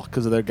fall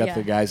because they've got Yeah.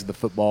 the guys at the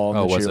football and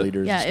Oh, the was it?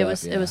 cheerleaders. Yeah, and it was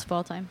stuff, it was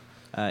fall time.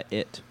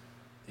 It.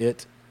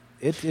 It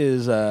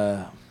is.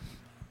 I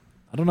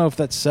don't know if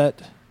that's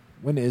set.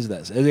 When is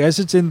that? I guess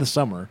it's in the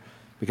summer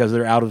because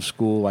they're out of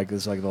school. Like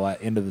it's like the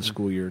end of the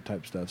school year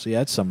type stuff. So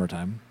yeah, it's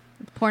summertime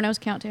Pornos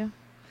count too.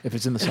 if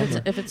it's in the If it's,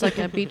 summer. if it's like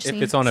a beach scene.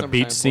 If it's on a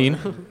beach scene,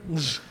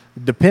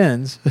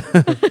 Depends.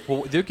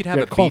 well, you could have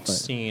Yeah, a beach qualify.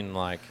 scene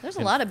like There's a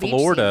in lot of beach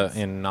Florida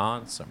scenes. in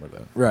non-summer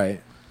though.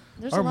 Right.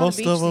 There's Are a lot most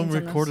beach of them scenes in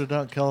this. recorded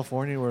out in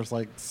California where it's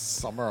like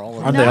summer all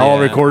the Aren't time? they all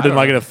Yeah, recorded I in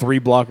like don't in a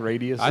 3-block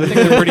radius? I think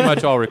they're pretty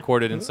much all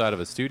recorded inside of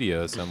a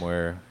studio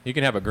somewhere. You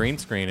can have a green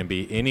screen and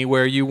be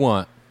anywhere you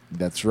want.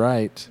 That's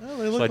right. Well,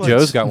 they So look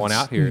Joe's got one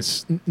out here.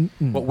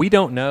 Mm. What we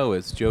don't know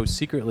is Joe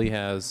secretly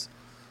has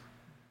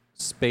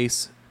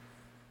space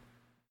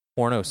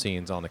porno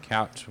scenes on the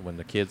couch when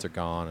the kids are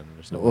gone and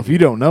there's no. Well, if you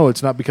don't know,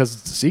 it's not because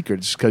it's a secret.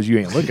 It's because you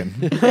ain't looking.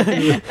 you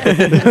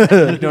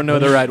don't know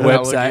the right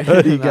website.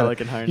 you Not gotta,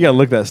 looking hard you gotta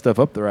look that stuff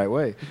up the right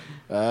way.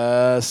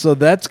 So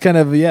that's kind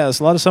of it's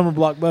a lot of summer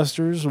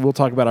blockbusters. We'll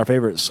talk about our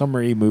favorite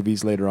summery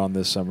movies later on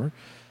this summer.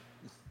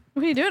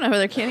 What are you doing over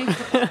there, Kenny?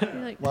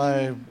 You're like,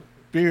 My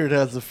beard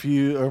has a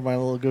few, or my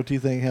little goatee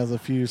thing has a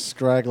few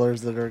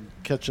stragglers that are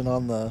catching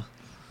on the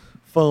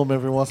foam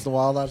every once in a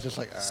while. And I was just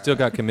like, Still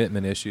got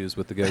commitment issues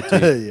with the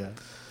goatee. Yeah.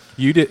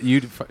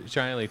 You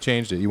finally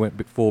changed it. You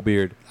went full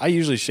beard. I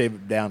usually shave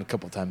it down a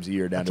couple times a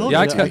year down to told Yeah,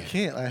 you I that cut- I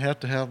can't. I have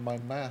to have my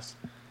mask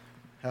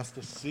has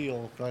to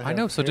seal. If I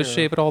know, have so just hair.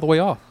 shave it all the way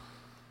off.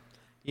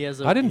 He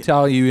has I didn't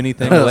tell you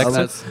anything, Alexis.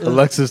 Alexis.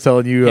 Alexa's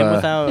telling you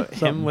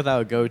him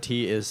without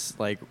goatee is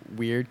like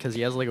weird because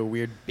he has like a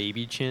weird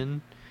baby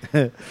chin.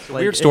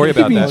 Weird story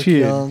about that.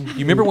 chin. Young. You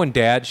remember when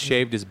Dad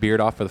shaved his beard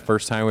off for the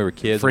first time when we were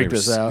kids? Freaked we were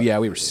us out. Yeah,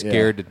 we were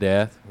scared to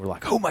death. We're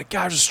like, oh my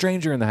gosh, there's a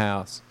stranger in the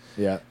house.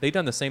 Yeah. They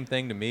done the same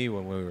thing to me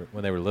when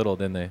they were little,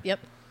 didn't they? yep.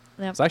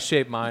 Yep. So I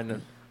shaved mine.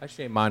 I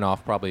shaved mine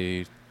off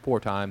probably 4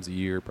 times a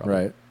year. Probably.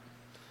 Right.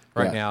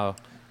 Right Yeah. now,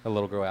 a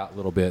little grow out a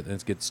little bit, and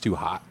it gets too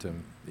hot to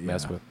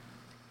mess Yeah. with.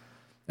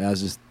 I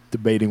was just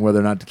debating whether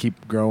or not to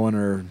keep growing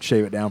or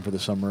shave it down for the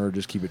summer or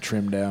just keep it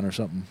trimmed down or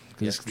something. 'Cause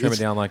Just trim it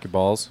down like your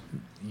balls.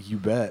 You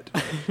bet.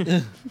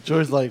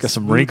 Joey's like Got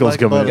some smooth wrinkles like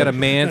coming You in. butter. got to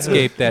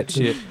manscape that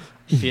shit.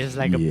 Feels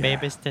like Yeah. a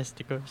baby's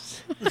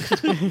testicles.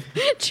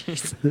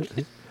 Jeez.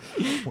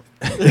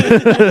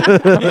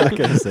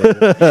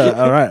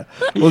 All right.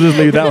 We'll just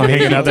leave that one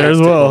hanging out there as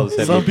well. Testicles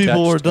have Some you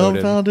people were touched, Odin?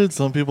 dumbfounded.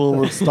 Some people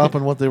were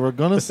stopping what they were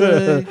gonna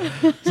say.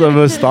 Some of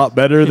us thought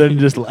better than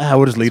just,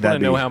 we'll just leave I that want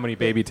to know be. how many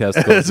baby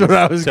testicles. That's what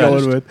I was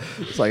going touched.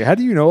 with. It's like, how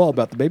do you know all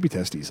about the baby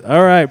testes?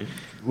 All right.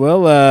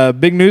 Well,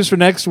 big news for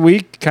next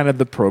week, kind of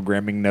the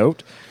programming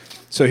note.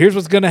 So here's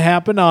what's going to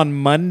happen on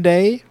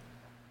Monday.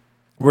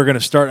 We're going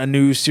to start a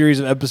new series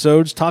of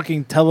episodes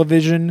talking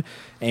television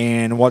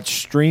and what's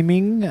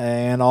streaming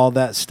and all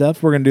that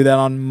stuff. We're going to do that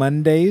on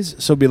Mondays,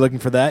 so be looking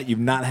for that. You've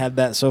not had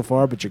that so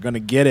far, but you're going to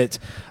get it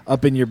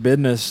up in your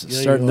business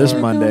Yeah, starting you this are.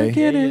 Monday.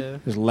 Yeah.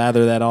 Just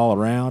lather that all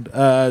around.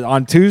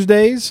 On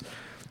Tuesdays,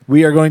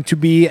 We are going to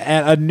be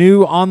at a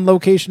new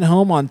on-location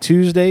home on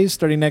Tuesdays.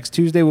 Starting next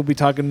Tuesday, we'll be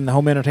talking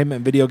home entertainment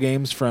and video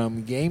games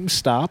from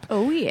GameStop.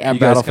 Oh, yeah. At You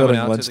guys Battlefield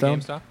coming and out to the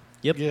Glenstone. GameStop?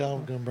 Yep. Yeah,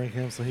 I'm gonna bring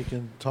him so he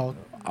can talk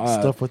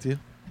stuff with you.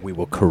 We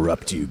will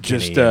corrupt you,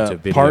 Just, Kenny, into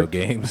video park-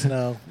 games.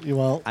 No, you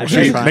won't. I Make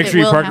sure you, Try. make sure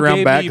you It park will around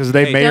happen. back because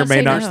they may or Don't may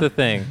say not. no. Here's the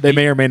thing. They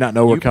may or may not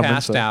know we're You coming.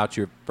 passed so. out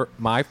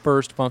my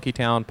first Funky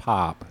Town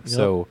pop,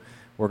 so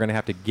we're gonna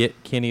have to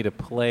get Kenny to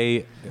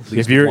play. At least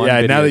If you're one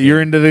now video that game.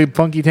 you're into the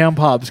Funky Town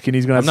Pops,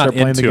 Kenny's gonna I'm have not to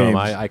start playing the into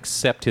games. him. I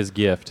accept his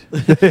gift.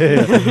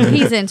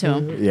 He's into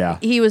him. yeah.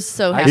 He was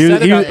so I happy.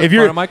 said it out in if front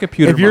you're of my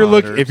computer if you're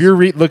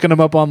monitors. looking them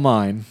up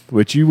online,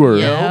 which you were,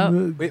 Yeah.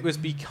 It was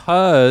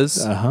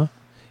because huh.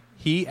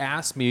 he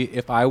asked me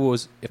if I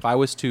was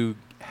to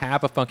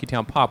have a Funky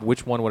Town pop,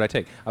 which one would I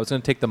take? I was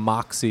going to take the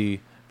Moxie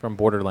from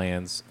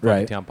Borderlands Funky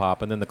Right. Town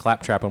pop, and then the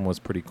Claptrap one was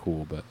pretty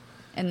cool, but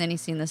And then he's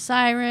seen the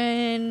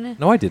siren.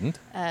 no, I didn't.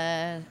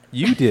 Uh,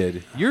 You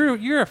did.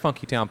 You're a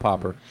Funky Town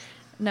popper.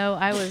 no,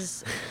 I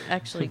was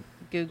actually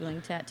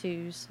Googling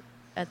tattoos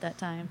at that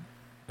time.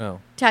 Oh,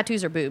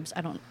 Tattoos or boobs.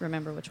 I don't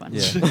remember which one.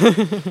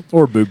 yeah.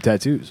 Or boob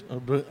tattoos.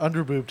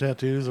 Under boob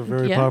tattoos are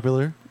very Yeah.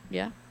 popular.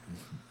 Yeah.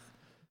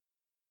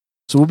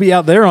 So we'll be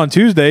out there on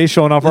Tuesday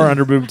showing off our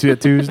under boob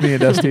tattoos, me and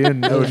Dusty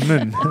and Odin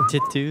and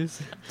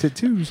Tattoos.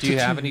 tattoos. Do you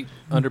have any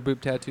under boob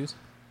tattoos?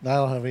 I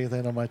don't have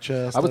anything on my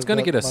chest. I was I've going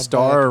to got get a my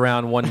star back.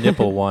 around one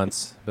nipple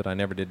once, but I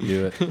never did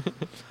do it. I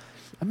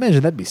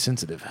imagine that'd be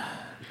sensitive.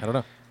 I don't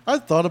know. I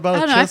thought about I a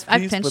don't know, chest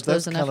I've piece, pinched but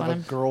that's those kind enough of a on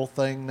him. girl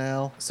thing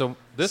now. So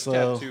this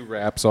So- tattoo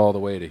wraps all the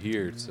way to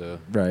here, so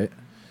Right.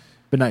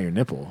 But not your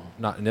nipple.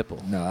 not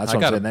nipple. No, that's I what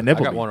I'm got saying, that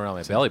nipple I got be- one around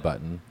my belly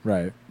button.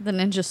 Right. The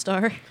ninja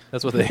star.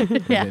 That's what they.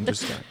 Yeah.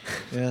 Interesting.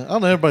 Yeah, I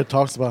don't know. Everybody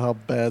talks about how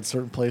bad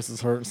certain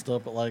places hurt and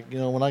stuff, but like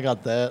when I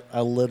got that,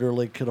 I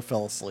literally could have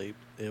fell asleep.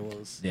 It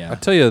was. Yeah. I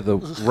tell you, the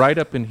right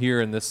up in here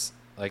in this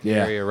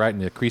Yeah. area, right in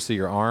the crease of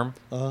your arm,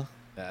 Uh,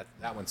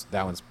 that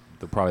one's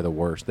probably the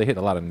worst. They hit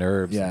a lot of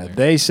nerves. Yeah, in there.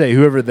 they say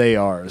whoever they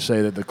are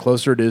say that the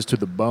closer it is to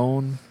the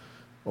bone,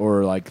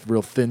 or like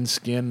real thin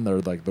skin, they're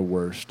like the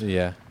worst.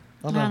 Yeah.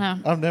 I don't I know.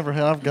 know. I've never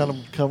had. I've got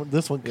them come.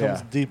 This one comes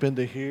Yeah. deep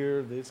into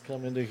here. These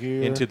come into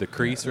here. Into the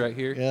crease right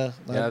here. Yeah.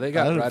 Yeah, they I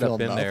got didn't right feel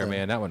up in there, nothing.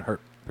 man. That one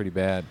hurt pretty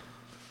bad.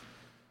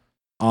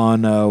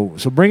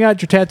 So bring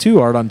out your tattoo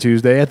art on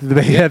Tuesday at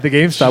the at the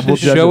GameStop. We'll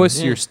judge Show them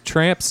us your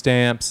tramp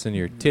stamps and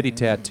your titty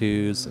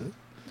tattoos,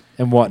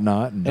 and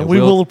whatnot. And we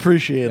will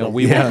appreciate and them.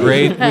 we Yeah. will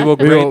grade. We will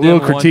We grade will, them we'll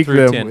 1 critique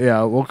through them. 10.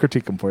 Yeah, we'll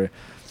critique them for you.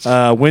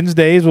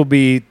 Wednesdays we'll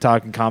be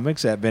talking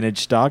comics at Vintage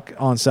Stock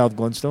on South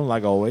Glenstone,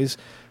 like always.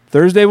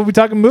 Thursday we'll be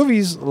talking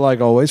movies,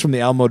 like always, from the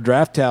Alamo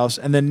Draft House.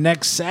 And then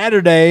next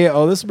Saturday,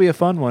 this will be a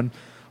fun one.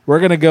 We're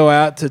gonna go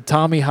out to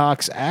Tommy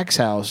Hawk's Axe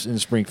House in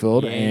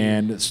Springfield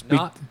and speak.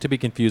 Not to be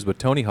confused with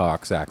Tony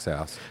Hawk's Axe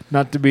House.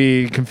 Not to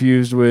be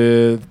confused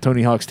with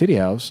Tony Hawk's Titty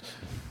House.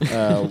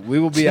 We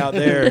will be out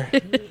there.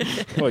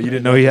 Well, you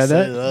didn't know he had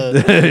Say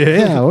that? that.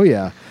 Yeah, oh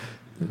yeah.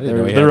 I didn't know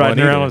They're, he they're had riding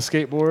one around either. on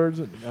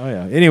skateboards. Oh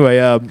yeah. Anyway,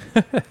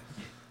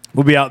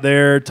 we'll be out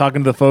there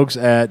talking to the folks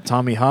at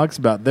Tommy Hawk's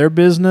about their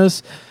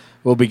business.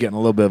 We'll be getting a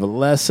little bit of a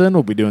lesson.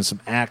 We'll be doing some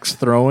axe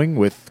throwing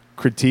with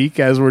critique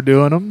as we're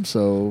doing them.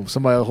 So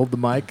somebody will hold the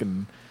mic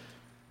and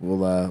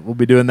we'll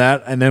be doing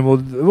that. And then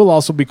we'll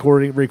also be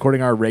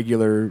recording our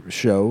regular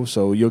show.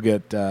 So you'll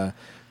get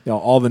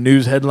all the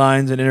news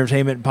headlines and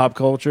entertainment and pop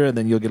culture, and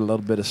then you'll get a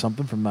little bit of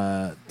something from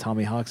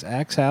Tommy Hawk's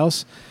Axe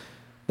House.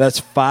 That's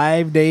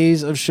 5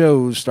 days of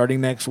shows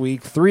starting next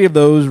week. 3 of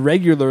those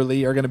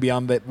regularly are going to be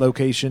on that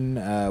location.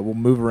 We'll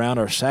move around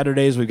our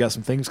Saturdays. We've got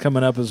some things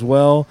coming up as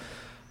well.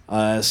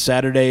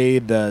 Saturday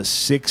the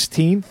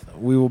 16th,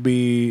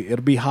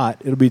 it'll be hot.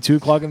 It'll be 2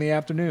 o'clock in the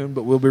afternoon,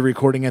 but we'll be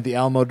recording at the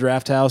Alamo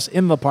Draft House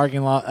in the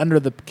parking lot under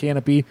the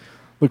canopy.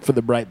 Look for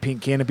the bright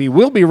pink canopy.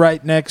 We'll be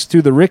right next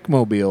to the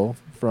Rickmobile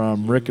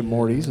from Rick and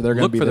Morty, so they're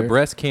going to Look be for there. the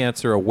breast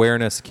cancer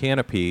awareness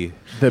canopy.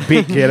 The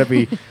pink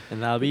canopy.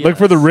 And that'll be Look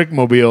for the us.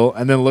 Rickmobile,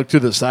 and then look to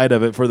the side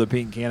of it for the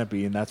pink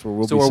canopy, and that's where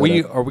we'll So be. are set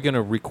we up. are we going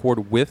to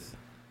record with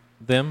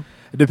them?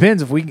 It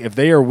depends if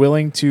they are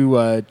willing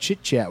to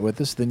chit chat with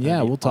us. Then yeah,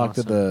 That'd be we'll talk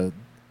awesome.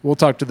 we'll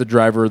talk to the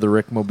driver of the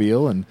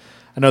Rickmobile, and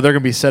I know they're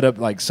going to be set up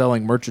like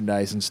selling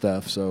merchandise and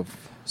stuff. So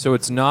So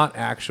it's not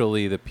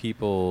actually the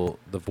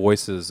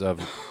voices of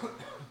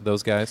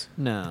those guys.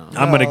 No.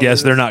 I'm going to No,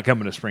 guess they're it's- not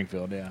coming to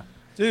Springfield. Yeah,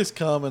 They just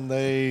come and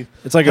they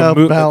it's like have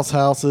a bounce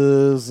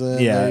houses and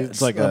yeah, they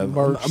it's like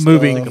merch a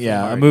moving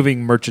stuff. a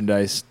moving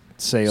merchandise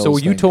sales. So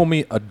you thing. told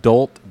me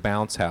adult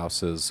bounce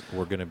houses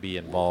were going to be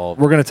involved.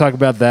 We're going to talk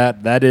about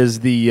that. That is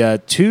the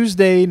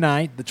Tuesday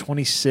night, the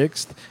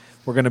 26th.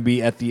 We're going to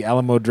be at the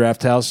Alamo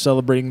Draft House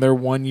celebrating their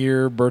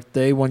 1-year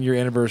birthday, 1-year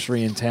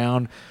anniversary in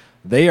town.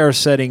 They are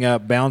setting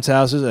up bounce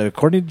houses. And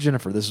according to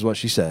Jennifer, this is what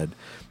she said.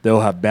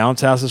 They'll have bounce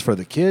houses for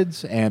the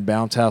kids and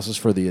bounce houses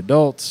for the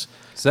adults.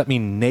 Does that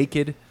mean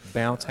naked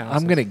bounce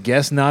houses? I'm gonna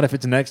guess not if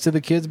it's next to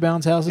the kids'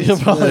 bounce houses, Yeah,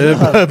 probably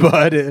not.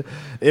 but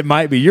it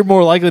might be. You're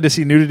more likely to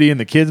see nudity in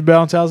the kids'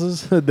 bounce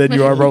houses than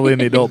you are probably in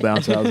the adult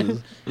bounce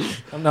houses.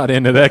 I'm not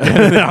into that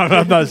kind of thing.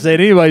 I'm not saying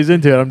anybody's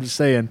into it. I'm just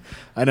saying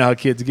I know how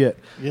kids get.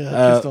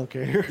 Yeah, kids don't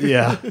care.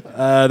 Yeah,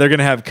 they're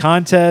gonna have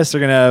contests.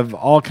 They're gonna have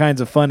all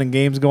kinds of fun and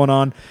games going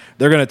on.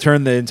 They're gonna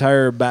turn the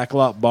entire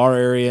backlot bar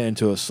area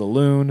into a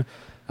saloon.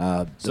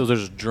 So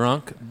there's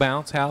drunk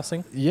bounce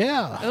housing.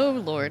 Yeah. Oh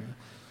Lord.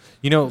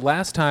 You know,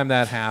 last time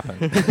that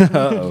happened,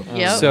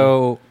 Yep.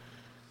 so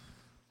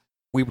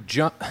we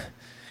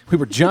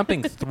were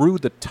jumping through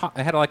the top.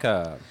 I had like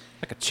a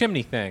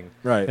chimney thing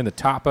Right. in the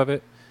top of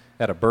it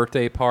at a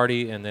birthday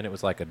party, and then it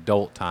was like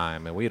adult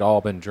time, and we'd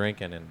all been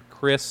drinking, and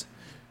Chris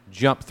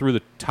jumped through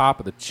the top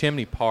of the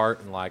chimney part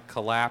and like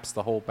collapsed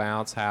the whole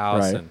bounce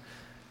house, Right. and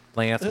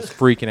Lance was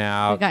freaking We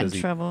out got in because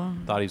he trouble.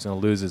 thought he was going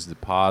to lose his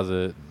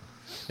deposit.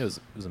 It was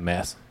a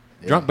mess.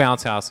 Drunk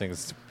bounce housing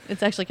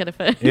It's actually kind of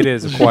fun. it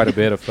is quite a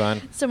bit of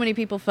fun. So many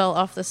people fell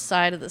off the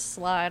side of the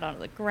slide onto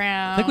the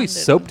ground. I think we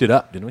soaped it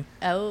up, didn't we?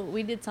 Oh,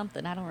 we did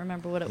something. I don't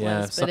remember what it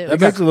Yeah, was, but it That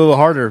was. makes it a little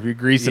harder if you're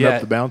greasing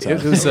up the bounce it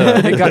house. was.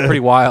 It got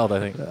pretty wild, I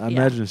think. I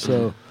imagine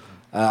so.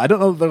 I don't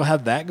know if they'll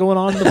have that going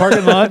on in the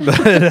parking lot, but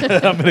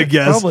I'm going to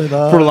guess Probably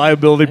not. for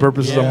liability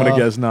purposes, I'm going Yeah. to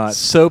guess not.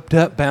 Soaped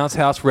up bounce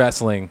house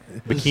wrestling,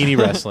 bikini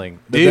wrestling,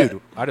 dude.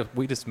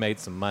 We just made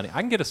some money. I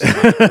can get us some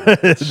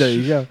money. There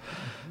you go.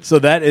 So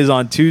that is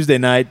on Tuesday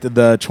night, the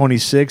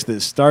 26th.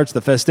 It starts.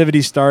 The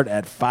festivities start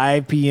at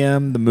 5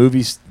 p.m. The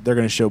movies, they're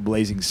going to show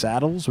Blazing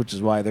Saddles, which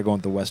is why they're going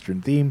with the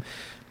Western theme.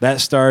 That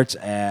starts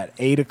at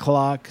 8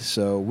 o'clock.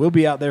 So we'll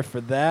be out there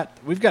for that.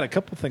 We've got a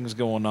couple things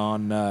going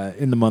on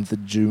in the month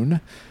of June.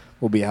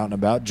 We'll be out and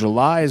about.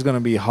 July is going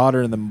to be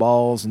hotter than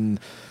balls, and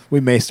we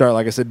may start,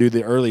 like I said, do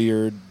the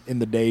earlier in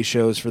the day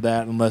shows for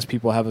that, unless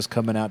people have us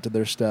coming out to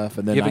their stuff.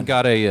 And then You haven't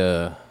got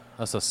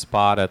us a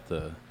spot at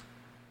the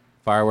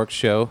fireworks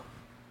show.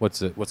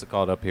 What's it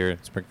called up here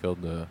in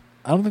Springfield?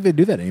 I don't think they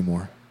do that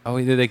anymore.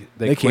 Oh, they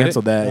They quit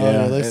canceled it? that. Oh, yeah,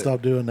 yeah, they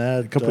stopped doing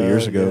that a couple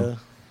years ago.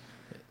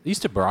 They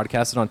used to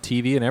broadcast it on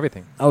TV and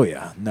everything. Oh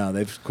yeah, no,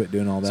 they've quit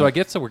doing all that. So I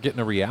guess we're getting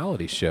a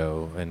reality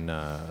show in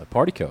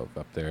Party Cove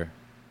up there.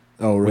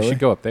 oh really? We should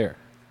go up there.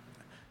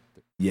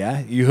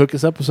 Yeah, you hook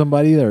us up with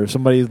somebody, or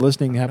somebody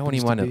listening I don't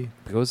happens even to want be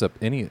to goes up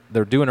any.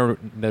 They're doing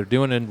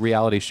a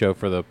reality show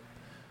for the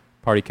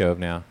Party Cove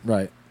now,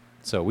 right.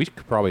 so we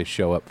could probably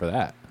show up for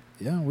that.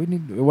 Yeah, we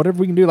need whatever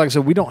we can do. Like I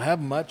said, we don't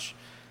have much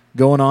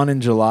going on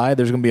in July.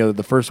 There's going to be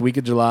the first week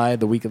of July,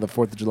 the week of the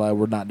 4th of July.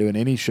 We're not doing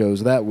any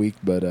shows that week,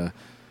 but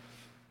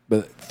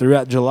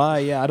throughout July,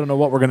 yeah, I don't know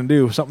what we're going to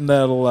do. Something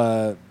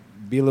that'll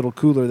be a little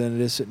cooler than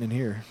it is sitting in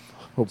here,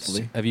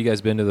 hopefully. Have you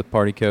guys been to the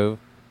Party Cove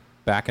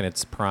back in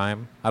its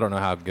prime? I don't know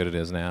how good it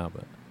is now,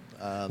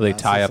 but They Not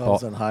tie since up I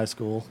was all- in high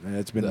school. And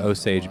it's been the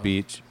Osage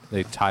Beach,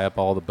 they tie up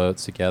all the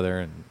boats together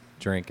and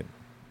drink, and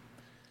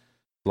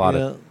a lot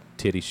of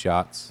titty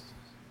shots.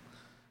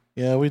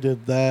 Yeah, we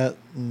did that.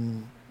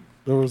 And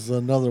there was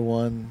another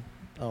one.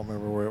 I don't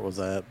remember where it was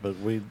at, but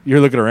we.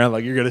 You're looking around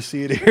like you're going to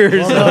see it here.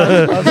 Well,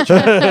 no, I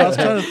was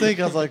trying to think.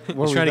 I was like,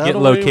 were we trying to that get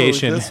way? Were we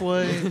location. this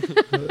way?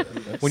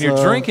 When you're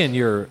So- drinking,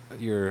 your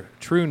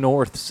true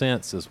north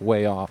sense is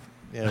way off.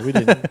 Yeah, we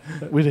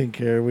didn't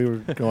care. We were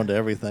going to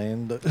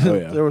everything. Oh,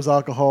 yeah. There was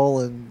alcohol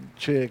and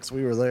chicks.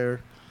 We were there.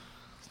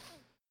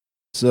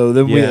 So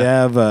then we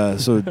Yeah.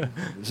 have so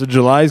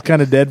July's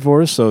kind of dead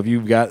for us. So if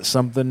you've got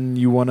something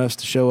you want us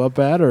to show up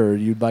at, or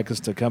you'd like us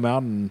to come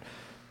out and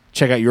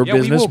check out your Yeah, we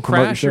business, will and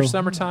promote crash your show,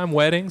 summertime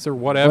weddings or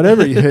whatever.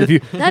 whatever. If you,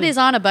 That is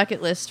on a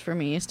bucket list for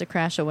me, is to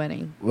crash a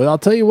wedding. well, I'll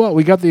tell you what,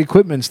 we got the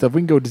equipment and stuff.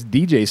 We can go just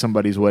DJ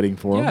somebody's wedding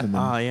for Yeah. them. And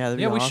then, Oh yeah, that'd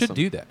be Yeah, we awesome. should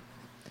do that.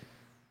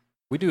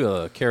 We do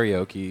a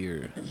karaoke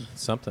or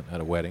something at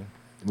a wedding.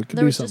 we could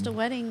There do was just a something.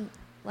 wedding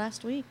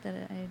last week that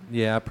I.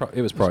 Yeah,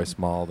 it was probably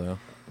small though.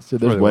 So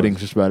there's Really weddings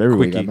was. just about every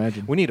week, I Quickie.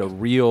 imagine. We need a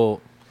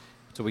real.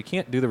 So we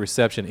can't do the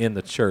reception in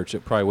the church.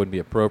 It probably wouldn't be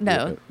appropriate.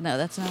 No, but no,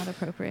 that's not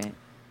appropriate.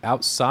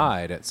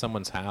 outside at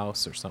someone's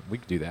house or something, we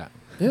could do that.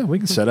 Yeah, we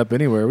can set up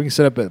anywhere. We can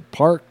set up at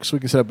parks. We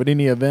can set up at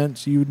any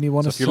events you need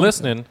want So us if you're to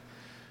listening,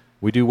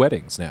 we do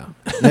weddings now.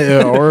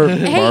 Yeah, or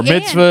Hey, bar and-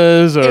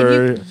 mitzvahs and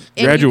or you can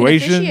officiate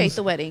graduations.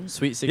 the wedding.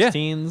 Sweet Yeah.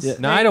 16s. No,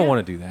 There I you don't go.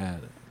 want to do that. I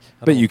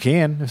But don't- you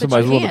can if But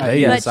somebody's you willing to can. pay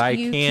you. Yes, But I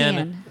you can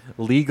can.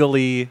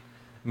 legally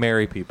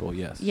marry people.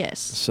 Yes. Yes.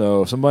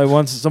 So if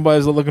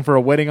somebody's looking for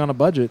a wedding on a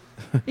budget,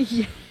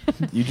 Yeah.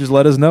 you just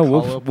let us know. Call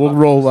We'll up we'll Pop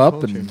roll Goes up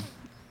Culture. and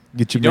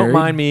get you You don't married.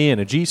 mind me and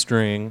a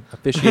G-string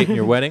officiating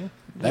your wedding?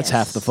 That's Yes.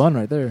 half the fun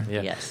right there.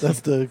 Yeah. Yes. That's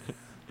the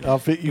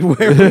outfit you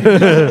wear.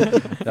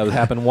 That would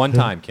happen one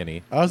time,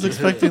 Kenny. I was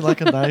expecting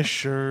like a nice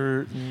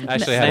shirt. And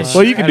Actually, I had a Nice.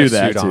 Well, suit- you can I had do a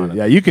that suit too. on.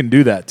 Yeah, you can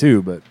do that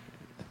too, but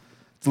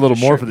it's a little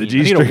more for the I need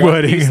a G-string one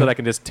wedding. piece that I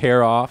can just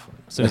tear off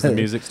as soon as the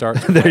music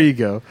starts. There you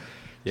go.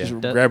 Yeah.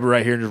 Just That- grab it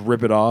right here and just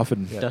rip it off,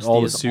 and Dusty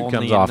all the is suit only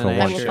comes in off the in I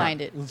one will shot.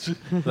 find it.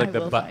 Like I the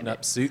will button-up find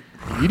it. suit.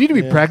 you need to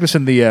be Yeah.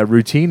 practicing the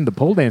routine, the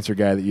pole dancer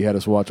guy that you had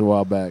us watch a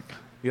while back.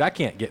 Dude, I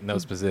can't get in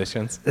those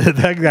positions.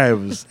 That guy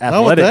was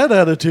Not with athletic.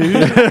 that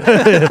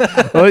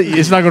attitude. Well,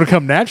 it's not going to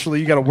come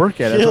naturally. You got to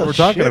work at it. That's what we're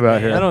talking about I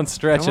here. don't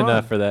stretch Come on.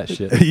 enough for that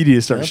shit. You need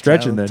to start That's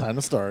stretching time, then. Time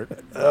to start.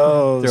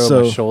 Oh, Throw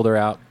so my shoulder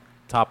out,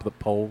 top of the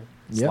pole,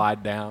 Yep.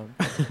 slide down.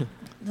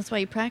 That's why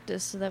you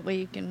practice, so that way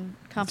you can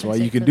compensate. why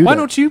you can for do that. Why that.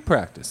 don't you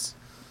practice?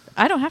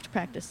 I don't have to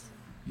practice.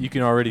 You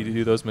can already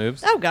do those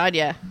moves. Oh God,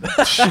 yeah.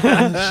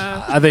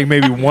 I think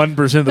maybe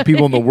 1% of the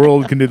people in the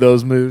world can do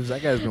those moves.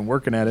 That guy's been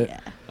working at it. Yeah.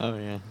 Oh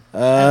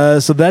yeah.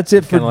 So that's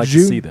it for Kind of like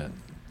June. to see that.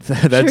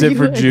 That's Sure it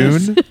for you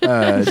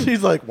would. June.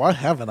 She's like, why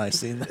haven't I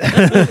seen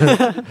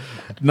that?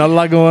 Not a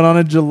lot going on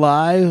in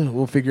July.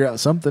 We'll figure out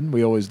something.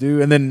 We always do.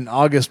 And then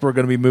August, we're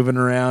going to be moving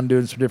around,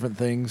 doing some different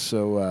things.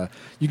 So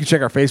you can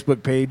check our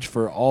Facebook page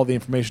for all the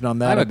information on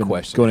that. I have I've a been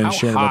question. Going in How and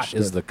sharing a bunch hot of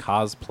is stuff. the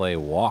cosplay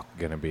walk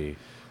going to be?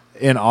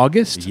 In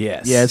August?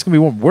 Yes. Yeah, it's going to be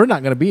warm. We're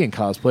not going to be in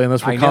cosplay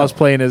unless we're I know.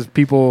 cosplaying as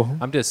people.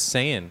 I'm just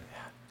saying,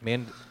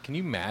 man, can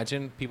you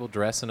imagine people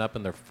dressing up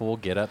in their full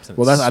get-ups? And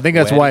Well, I think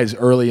that's why sweaty? it's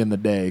early in the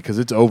day because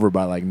it's over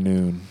by like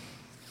noon.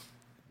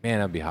 Man,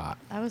 that'd be hot.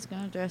 I was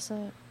gonna dress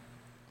up.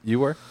 You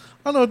were?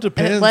 I know it And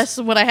depends. less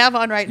than what I have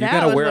on right You now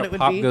got to is wear what a it would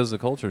Pop be. Goes the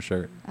Culture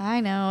shirt. I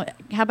know.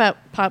 How about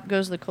Pop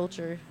Goes the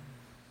Culture?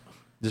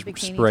 Just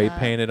Bikini spray top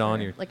paint it on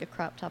or your... like a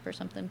crop top or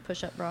something,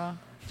 push-up bra.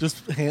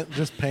 just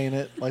paint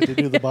it like they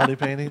do the body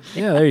painting.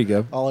 Yeah, there you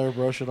go. I'll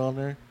airbrush it on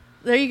there.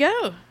 There you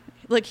go.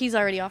 Look, he's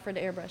already offered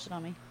to airbrush it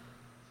on me.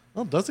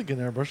 Oh, Dusty can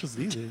airbrush. It's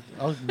easy.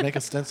 I'll make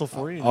a stencil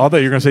for you. Oh, I thought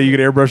you were going to say you could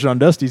airbrush it on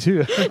Dusty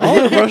too.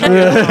 I'll airbrush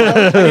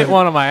it. I get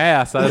one on my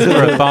ass. I just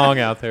wear a thong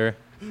out there.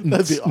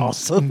 That'd be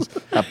awesome.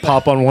 A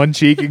pop on one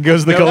cheek and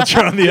goes the culture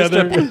on the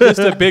other. Just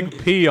a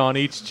big P on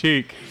each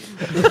cheek.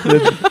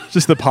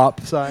 Just the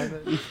pop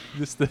sign.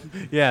 Just the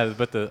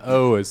but the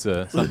O is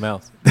something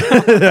else.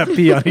 That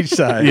P on each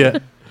side. Yeah.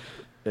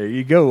 There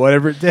you go.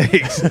 Whatever it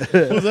takes. What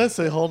does that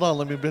say? Hold on.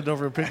 Let me bend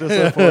over and pick this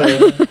up for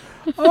you.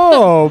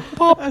 Oh,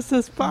 pop. That's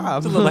just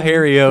Bob. There's a little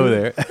hairy O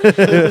there.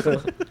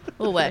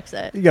 We'll wax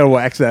that. You got to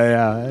wax that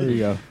out. There you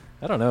go.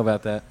 I don't know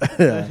about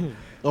that.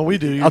 Oh, we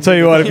do. I'll tell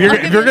you what. If you're I'll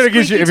if give you're you a gonna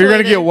get squeaky if you're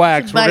gonna get toilet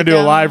waxed, to we're gonna bite do a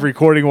down live on.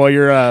 recording while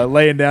you're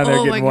laying down there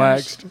Oh getting my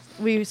gosh. waxed.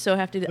 We so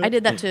have to do I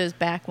did that to his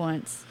back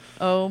once.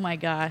 Oh my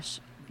gosh.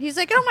 He's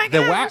like, oh my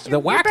gosh. The you're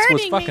wax was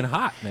burning me." fucking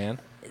hot, man.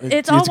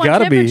 It's all It's one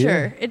gotta be,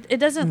 temperature. It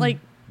doesn't like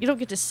you don't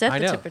get to set I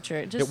the know. temperature.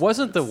 It just It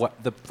wasn't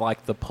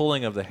the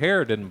pulling of the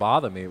hair didn't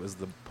bother me. It was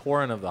the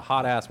pouring of the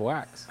hot ass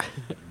wax.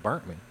 It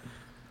burnt me.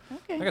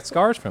 I okay. got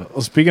scars from it.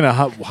 Well, speaking of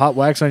hot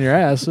wax on your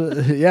ass,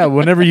 yeah.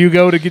 Whenever you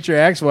go to get your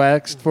axe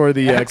waxed for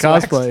the Axe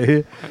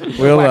cosplay,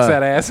 we'll Wax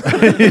that ass.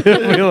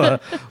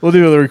 we'll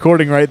do the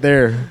recording right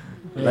there,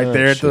 right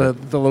there at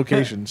the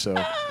location. So.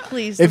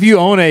 Please. If you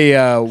own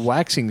a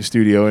waxing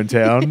studio in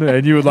town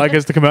and you would like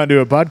us to come out and do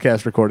a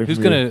podcast recording, Who's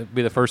from you- going to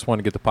be the first one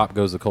to get the Pop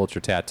Goes the Culture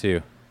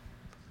tattoo?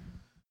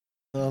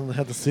 I'll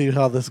have to see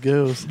how this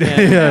goes.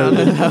 Yeah.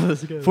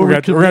 Before We're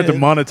going to have to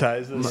commit.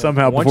 monetize this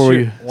somehow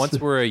before Once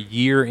we're a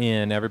year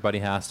in, everybody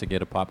has to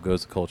get a Pop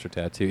Goes the Culture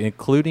tattoo,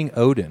 including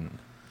Odin.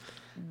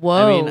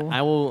 Whoa. I mean,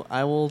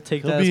 I will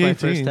take He'll that as be my 18.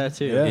 first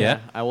tattoo. Yeah. Yeah.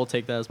 I will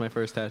take that as my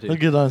first tattoo. He'll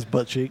get on his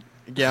butt cheek.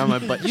 Yeah, on my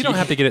butt. You don't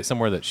have to get it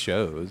somewhere that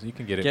shows. You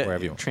can get it get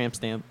wherever you want. tramp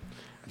stamp.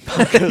 you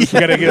got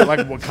to get it like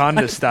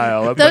Wakanda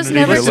style. Up those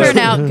underneath never your lip. turn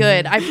out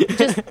good. I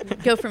just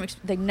go from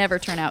they never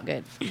turn out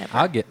good. Never.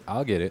 I'll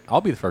get it.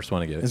 I'll be the first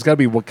one to get It's it. got to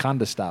be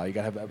Wakanda style. You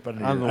got to have it up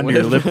under, On your, the under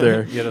your lip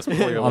there. Yeah, just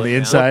pull your On lip the down.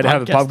 inside,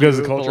 have the pop goes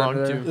the Podcast culture. belong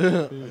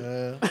under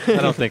to. Yeah.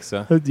 I don't think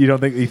so. there. You don't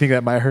think? You think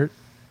that might hurt?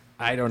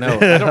 I don't know.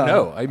 I don't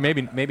know.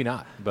 Maybe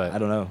not. But I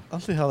don't know. I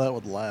don't see how that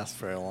would last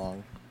very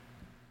long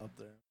up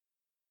there.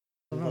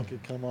 I don't know. It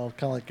could come off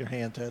kind of like your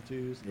hand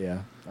tattoos. Yeah,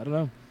 I don't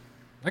know.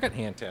 I got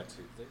hand tattoos.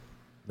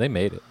 They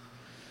made it.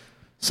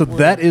 So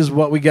that is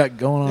what we got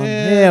going on.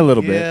 Yeah, a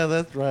little bit. Yeah,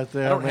 that's right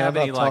there. I don't man. have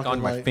I'm any not like talking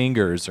on my like-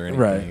 fingers or anything.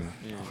 Right.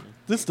 Yeah.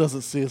 This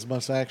doesn't see as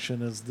much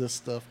action as this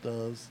stuff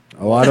does.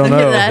 Oh, I don't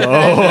know. That-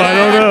 Oh, I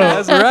don't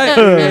know.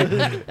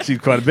 That's right. See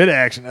quite a bit of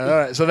action. All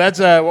right, so that's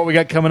what we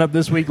got coming up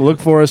this week. Look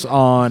for us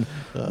on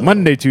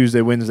Monday,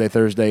 Tuesday, Wednesday,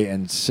 Thursday,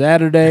 and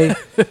Saturday,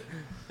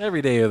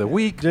 Every day of the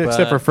week, except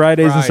but for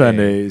Fridays and Friday,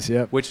 Sundays.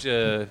 Yep. Which,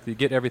 if you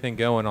get everything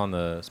going on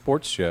the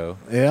sports show,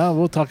 Yeah,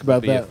 we'll talk it'll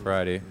about be a that.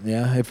 Friday.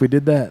 Yeah, if we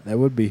did that, that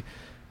would be.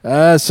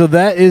 So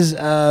that is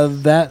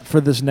that for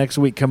this next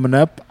week coming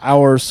up.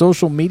 Our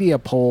social media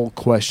poll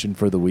question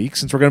for the week,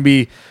 since we're going to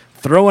be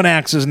throwing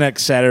axes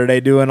next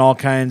Saturday, doing all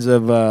kinds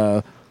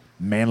of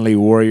manly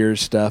warrior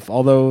stuff.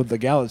 Although the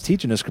gal that's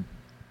teaching us could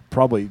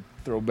probably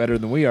throw better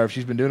than we are if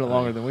she's been doing it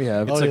longer than we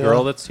have. It's Oh, a yeah.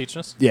 girl that's teaching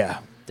us. Yeah.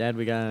 Dad,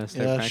 we gotta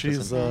start Yeah,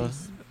 practicing.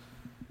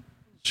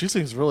 she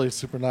seems really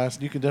super nice.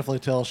 You can definitely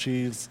tell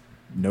she's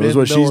Knows been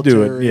what she's doing.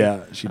 military.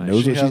 Yeah, she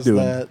knows she what has she's doing.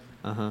 that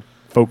Uh-huh.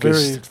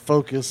 Focused. very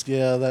focused.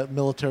 Yeah, that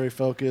military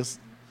focus.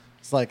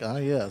 It's like,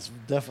 yes,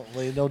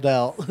 definitely, no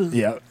doubt.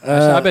 Yeah. Actually,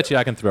 I bet you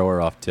I can throw her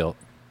off tilt.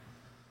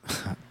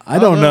 I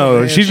don't Oh, know.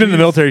 man, She's been in the she's-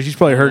 military. She's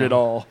probably heard it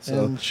all.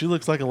 So And she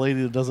looks like a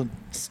lady that doesn't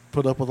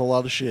put up with a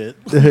lot of shit.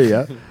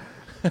 yeah.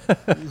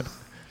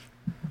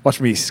 Watch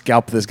me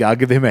scalp this guy. I'll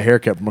give him a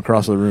haircut from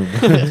across the room.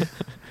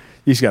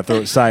 You just got to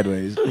throw it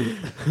sideways.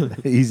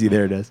 Easy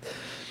there, Des.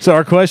 So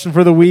our question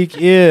for the week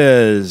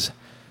is,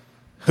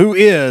 who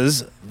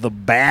is the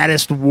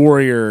baddest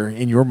warrior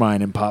in your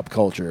mind in pop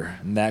culture?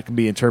 And that can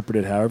be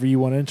interpreted however you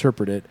want to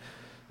interpret it.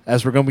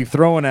 As we're going to be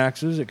throwing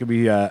axes, it could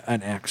be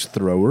an axe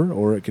thrower,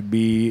 or it could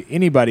be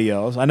anybody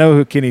else. I know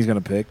who Kenny's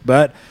going to pick,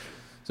 but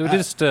So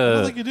just I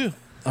don't think you do.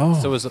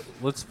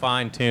 let's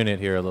fine tune it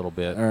here a little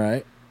bit. all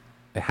right.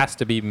 It has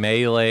to be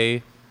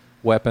melee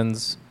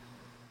weapons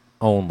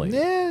only.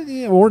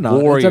 Yeah, or not.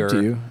 Warrior. It's up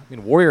to you. I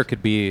mean, warrior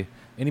could be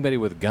anybody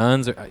with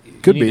guns. Or,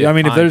 Could be. I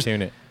mean, if there's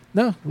tune it.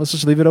 no, let's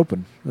just leave it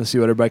open. Let's see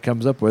what everybody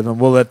comes up with, and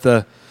we'll let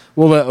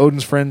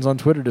Odin's friends on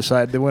Twitter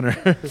decide the winner.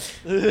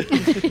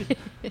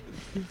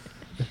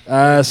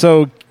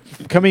 So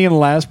coming in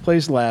last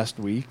place last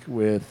week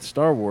with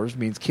Star Wars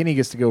means Kenny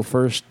gets to go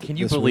first. Can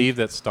you this believe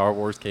week. that Star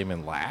Wars came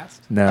in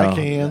last? No, I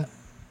can.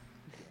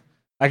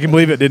 I can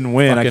believe it didn't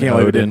win. I Fucking can't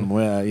believe it Odin. didn't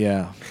win.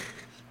 Yeah,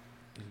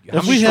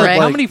 If we had, How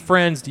like- many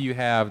friends do you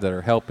have that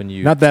are helping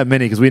you? not that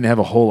many because we didn't have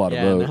a whole lot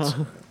Yeah, of votes.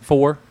 no.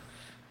 4?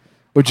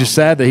 Which is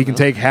sad that he can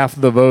take half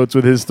of the votes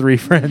with his 3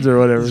 friends or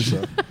whatever.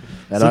 So,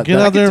 So get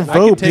out there and I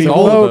can vote, take people.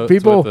 all the Vote, votes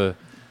people.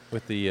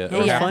 with the What's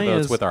half the funny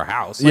votes is- with our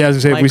house. yeah, I was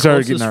gonna say if My we started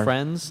closest getting our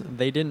friends,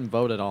 they didn't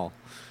vote at all.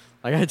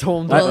 Like I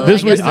told them, Well,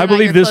 this I week- guess I they're not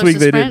believe your this week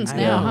they closest didn't. friends I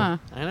now, know. huh?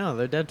 I know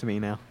they're dead to me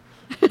now.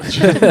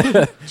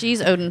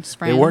 Jeez, Odin's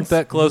friends. They weren't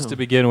that close No. to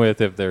begin with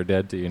if they're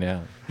dead to you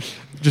now.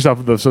 just off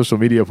of the social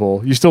media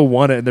poll. You still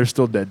won it, and they're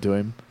still dead to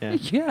him. Yeah.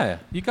 Yeah,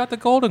 you got the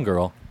golden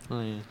girl.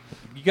 Oh, yeah.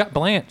 You got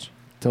Blanche.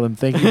 Tell him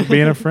thank you for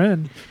being a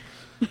friend.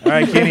 All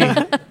right,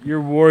 Kenny, your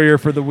warrior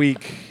for the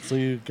week. So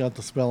you got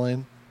the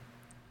spelling.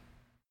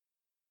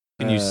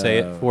 Can you say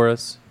it for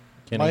us,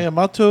 Kenny?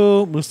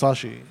 Miyamoto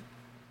Musashi.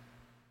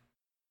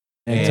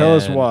 And tell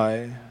us And-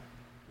 why.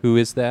 Who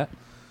is that?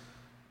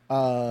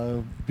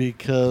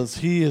 Because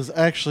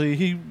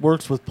he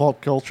works with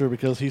pulp culture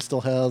because he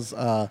still has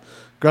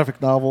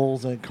graphic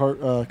novels and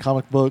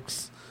comic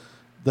books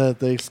that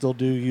they still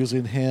do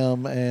using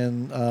him,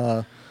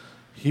 and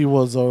he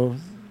was the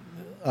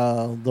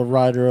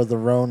writer of the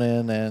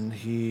Ronin, and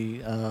he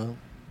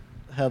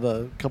had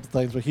a couple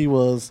things, but he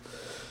was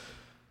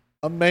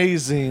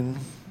amazing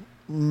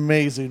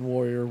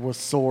warrior with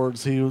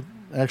swords. He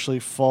actually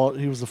fought.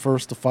 He was the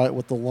first to fight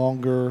with the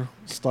longer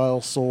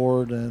style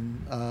sword,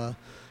 and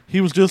he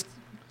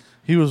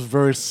was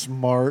very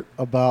smart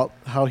about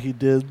how he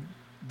did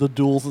the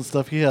duels and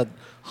stuff. He had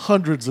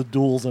hundreds of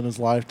duels in his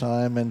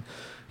lifetime, and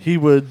he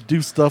would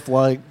do stuff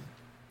like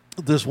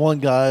this one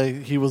guy.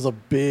 He was a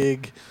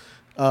big,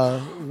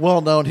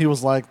 well known. He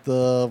was like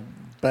the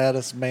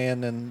baddest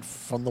man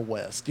from the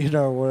West,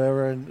 or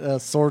whatever,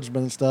 and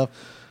swordsman and stuff.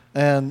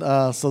 And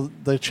so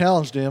they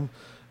challenged him,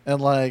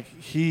 and like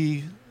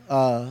he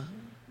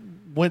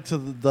went to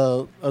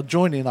the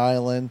adjoining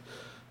island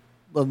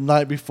the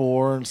night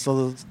before, and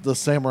so the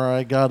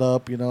samurai got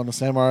up, and the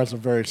samurais are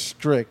very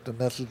strict, and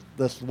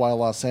that's why a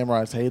lot of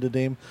samurais hated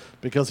him,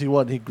 because he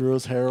grew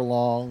his hair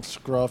long,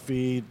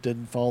 scruffy,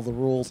 didn't follow the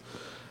rules,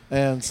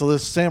 and so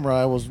this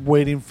samurai was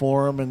waiting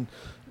for him, and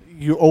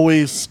you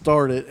always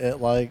start it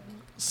at like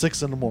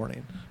 6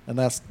 a.m, and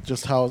that's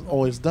just how it's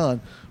always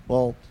done.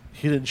 Well,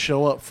 he didn't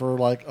show up for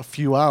like a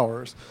few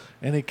hours,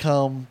 and he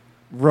come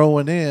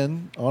rowing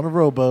in on a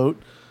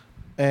rowboat,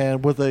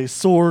 and with a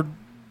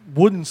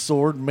wooden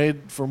sword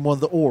made from one of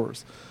the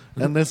oars.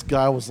 And this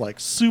guy was like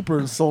super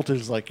insulted.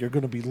 He's like, "You're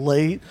going to be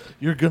late.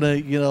 You're going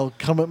to,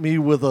 come at me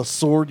with a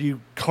sword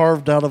you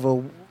carved out of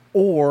a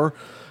oar."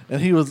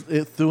 And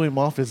it threw him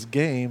off his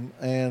game.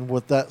 And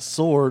with that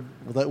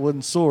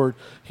wooden sword,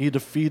 he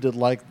defeated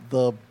like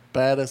the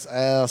baddest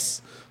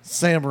ass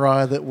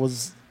samurai that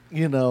was,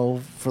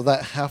 for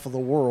that half of the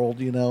world,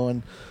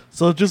 and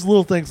so just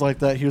little things like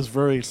that. He was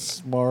very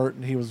smart,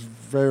 and he was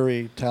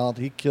very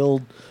talented. He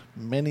killed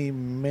many,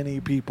 many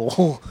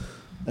people.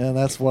 And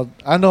that's what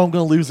I know I'm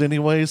going to lose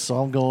anyways, so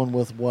I'm going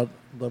with what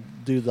the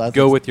dude that I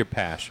Go think- with your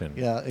passion.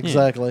 Yeah,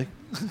 exactly.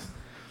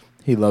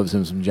 He loves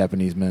him some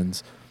Japanese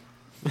men's.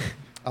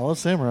 I love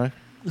samurai.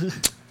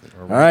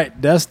 All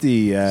right,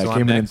 Dusty So I'm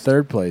came in next.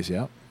 third place.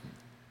 Yeah.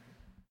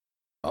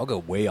 I'll go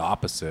way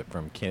opposite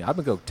from Kenny. I'm going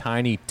to go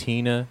Tiny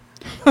Tina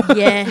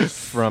Yes.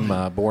 from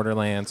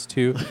Borderlands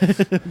 2.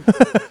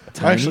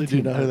 I actually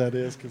do know who that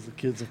is because the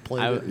kids have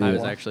played I it.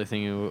 was actually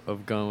thinking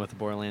of going with the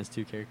Borderlands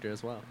 2 character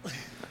as well.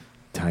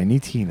 Tiny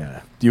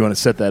Tina. Do you want to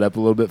set that up a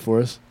little bit for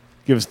us?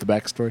 Give us the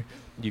backstory.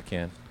 You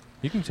can.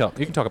 You can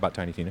talk about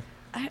Tiny Tina.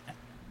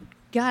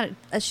 Got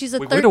it. She's a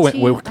We 13. would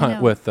have went I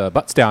know. with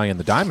Butt Stallion,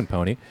 the Diamond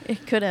Pony.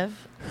 It could have.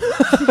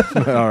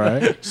 All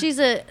right. She's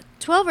a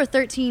 12 or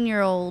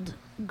 13-year-old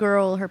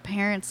girl. Her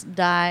parents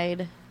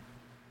died.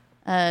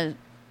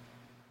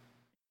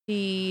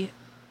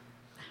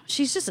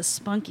 She's just a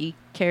spunky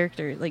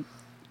character. Like,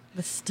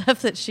 the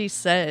stuff that she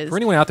says. For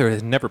anyone out there that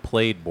has never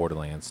played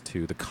Borderlands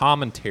 2, the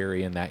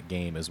commentary in that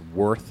game is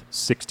worth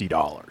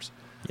 $60.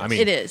 I mean,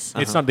 It is.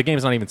 It's not the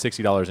game's not even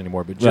 $60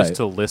 anymore, but just Right.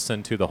 to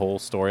listen to the whole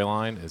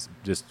storyline is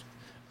just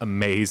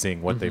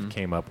amazing what they've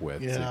came up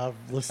with Yeah,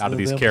 I've listened out of to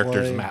these them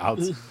characters' play.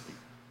 mouths.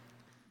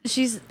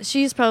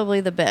 she's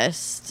probably the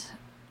best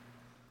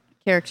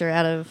character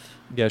out of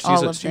Yeah,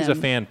 all of she's a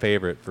them. fan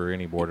favorite for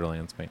any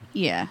Borderlands fan.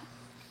 Yeah,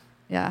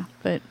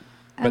 but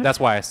But that's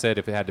why I said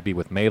if it had to be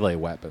with melee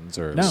weapons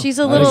or No. she's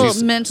a I think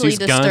little mentally she's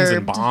disturbed. guns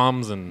and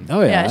bombs and Oh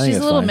yeah, I yeah, think she's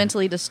it's a little fine.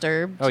 mentally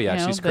disturbed. oh yeah,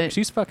 you know, but-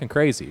 she's fucking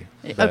crazy.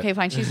 But- Okay,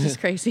 fine. She's just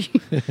crazy.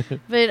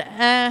 But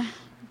I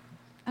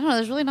don't know.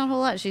 There's really not a whole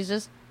lot. She's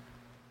just,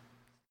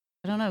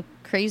 I don't know,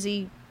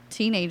 crazy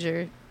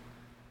teenager.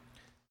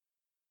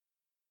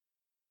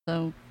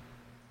 So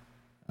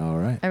All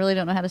right. I really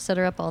don't know how to set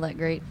her up all that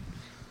great.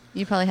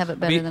 You probably have it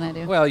better than I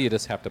do. Well, you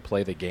just have to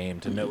play the game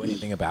to know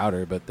anything about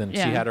her. But then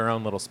Yeah. she had her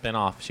own little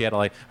spin-off. She had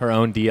like her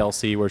own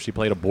DLC where she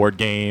played a board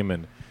game,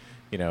 and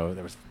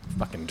there was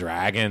fucking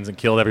dragons and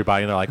killed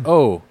everybody. And they're like,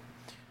 oh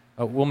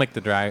we'll make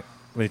the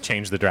we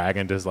change the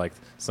dragon to like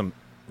some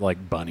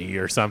like bunny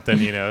or something,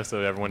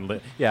 so everyone.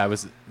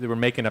 They were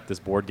making up this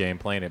board game,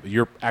 playing it, but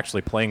you're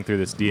actually playing through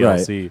this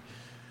DLC.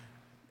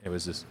 It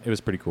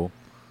was pretty cool.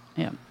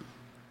 Yeah.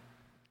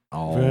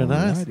 Very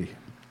nice. Alrighty.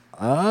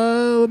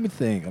 Let me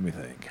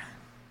think.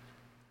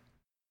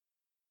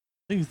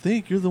 You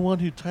think you're the one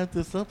who typed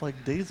this up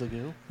like days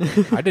ago?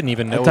 I didn't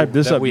even know typed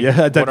this that up- we, yeah,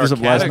 I typed what our this up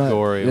last night.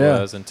 category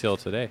Yeah. was until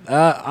today.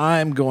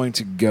 I'm going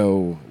to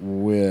go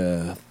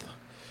with.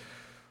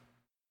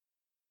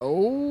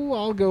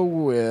 I'll go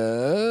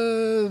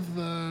with.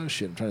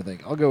 Shit, I'm trying to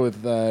think. I'll go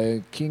with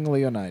King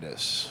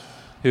Leonidas,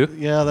 Who?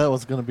 Yeah, that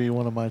was going to be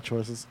one of my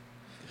choices.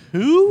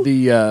 Who?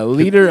 the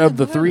leader of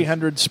the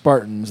 300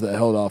 Spartans that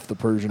held off the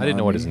Persian. I didn't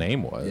know what his army.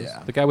 name was.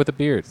 Yeah. The guy with the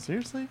beard.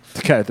 Seriously?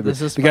 The guy at the,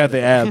 This is the guy at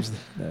the abs.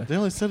 Yeah. They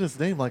only said his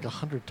name like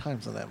 100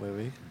 times in that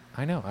movie.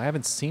 I know. I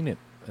haven't seen it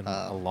in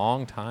a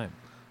long time.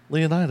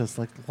 Leonidas,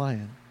 like the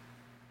lion,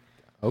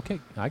 Okay,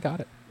 I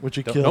got it. which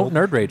you Don't killed.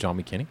 nerd rage on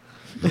me, Kenny.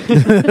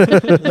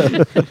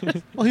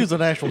 Well, he was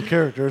an actual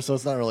character, so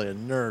it's not really a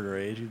nerd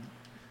rage.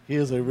 He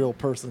is a real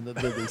person that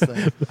did these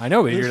things. I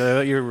know, but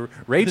you're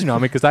raging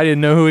on me because I didn't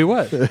know who he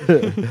was.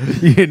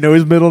 You didn't know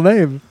his middle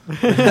name.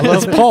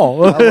 That's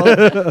Paul.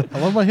 I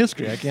love my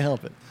history. I can't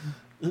help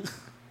it.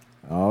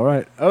 All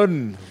right,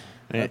 Odin.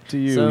 Okay, Up to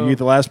you. so- You get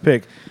the last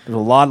pick. There's a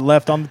lot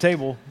left on the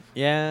table.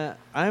 Yeah,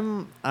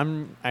 I'm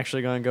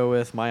actually going to go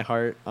with my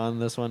heart on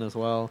this one as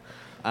well.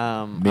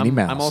 Minnie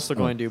Mouse. I'm also Oh.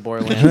 going to do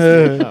Borderlands.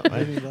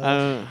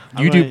 I'm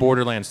You do going-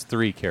 Borderlands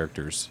 3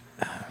 characters.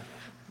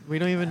 We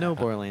don't even know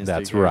Borderlands.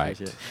 That's 3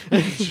 characters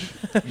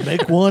yet.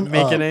 Make one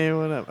Making up.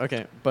 anyone up.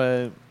 Okay,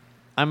 but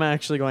I'm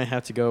actually going to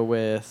have to go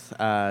with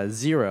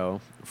Zero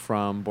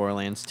from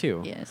Borderlands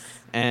 2. Yes.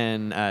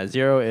 And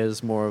Zero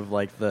is more of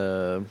like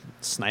the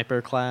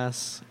sniper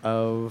class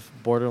of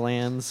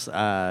Borderlands.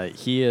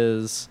 He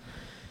is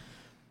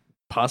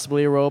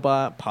possibly a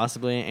robot,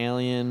 possibly an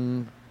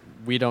alien.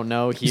 We don't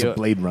know. He's a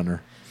Blade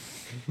Runner.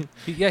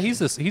 He's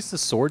the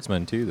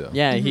swordsman too, though.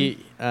 Yeah, he.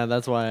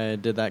 That's why I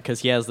did that, because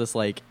he has this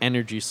like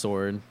energy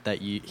sword that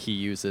he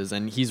uses,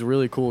 and he's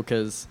really cool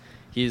because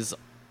he's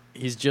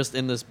just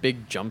in this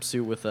big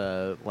jumpsuit with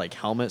a like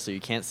helmet, so you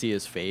can't see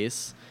his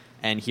face,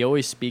 and he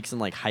always speaks in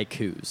like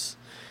haikus,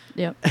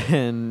 Yep.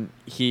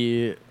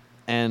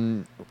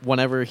 and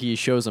whenever he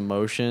shows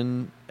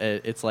emotion,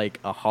 it's like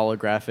a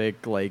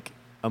holographic like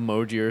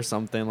emoji or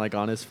something like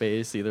on his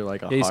face, either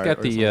like a Yeah, he's heart got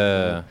or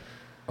the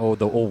something.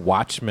 the old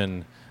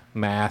Watchman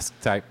mask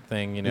type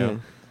thing, Yeah.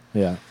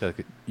 Yeah, So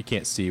you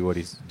can't see what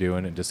he's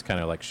doing. It just kind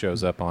of like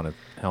shows up on a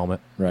helmet.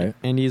 right.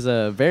 And he's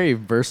a very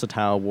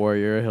versatile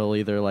warrior. He'll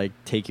either like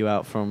take you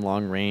out from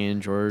long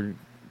range or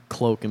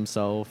cloak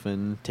himself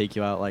and take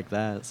you out like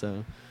that.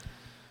 So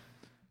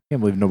Can't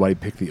believe nobody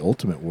picked the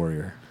Ultimate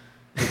Warrior.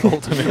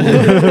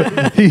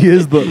 Ultimate.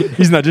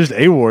 He's not just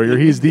a warrior,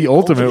 he's the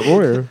Ultimate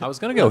Warrior. I was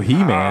gonna go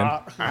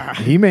He-Man.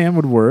 He-Man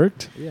would work.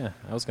 Yeah,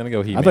 I was gonna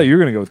go He-Man. I thought you were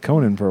going to go with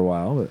Conan for a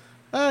while, but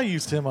I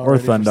used him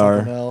already for Thundar.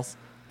 something else.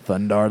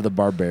 Thundar the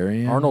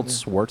Barbarian. Arnold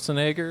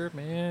Schwarzenegger,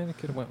 man,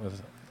 could have went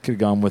with. Could have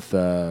gone with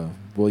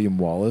William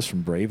Wallace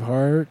from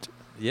Braveheart.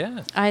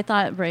 Yeah, I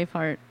thought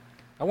Braveheart.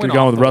 I Could have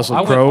gone with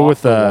Russell Crowe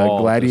with Gladiator.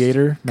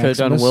 Gladiator. could have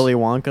done Maximus. Willy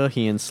Wonka.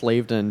 He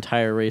enslaved an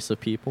entire race of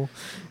people.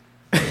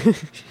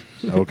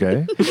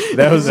 Okay,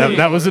 that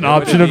was an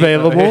option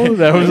available.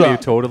 That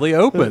was totally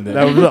open.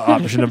 that was an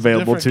option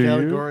available Different to you.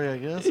 category, I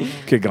guess.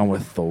 Could have gone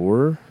with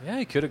Thor. Yeah,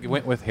 he could have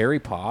went with Harry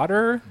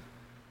Potter.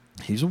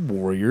 He's a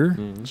warrior.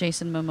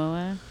 Jason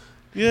Momoa.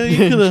 Yeah, you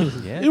could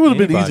have. Yeah, It would have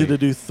been anybody. easy to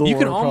do Thor. You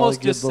can and almost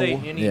probably just give say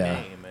the- any Yeah.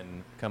 name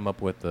and come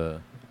up with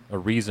a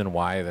reason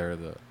why they're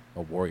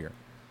a warrior.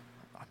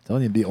 I'm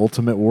telling you, the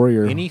Ultimate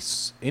Warrior.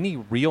 Any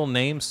real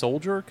name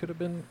soldier could have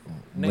been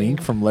named.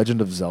 Link from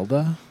Legend of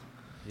Zelda.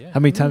 Yeah. How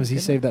many times has he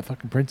saved that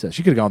fucking princess?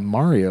 You could have gone with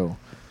Mario.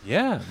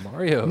 Yeah,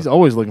 Mario. He's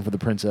always looking for the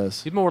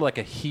princess. He's more like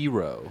a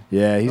hero.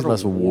 Yeah, he's Not a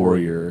less a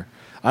warrior.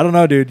 I don't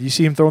know, dude. You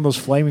see him throwing those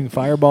flaming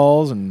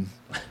fireballs and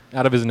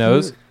Out of his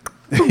nose,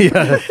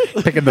 yeah,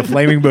 picking the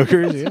flaming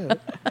bookers.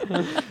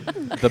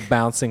 Yeah. the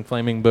bouncing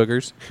flaming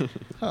boogers.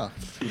 Huh.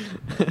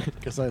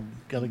 Guess I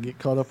got to get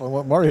caught up on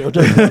what Mario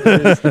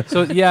does.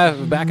 So yeah,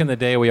 back in the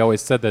day, we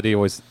always said that he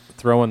was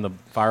throwing the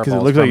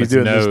fireballs looked from like his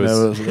he's doing this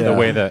nose, nose, yeah. the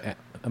way the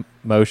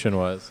motion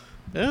was.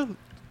 Yeah,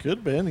 Could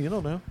have been. You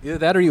don't know. Either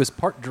that or he was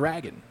part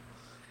dragon.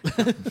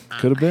 Could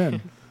have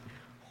been.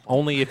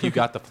 Only if you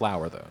got the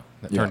flower, though,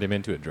 that Yeah. turned him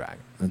into a dragon.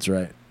 That's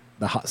right.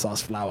 The hot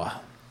sauce flour.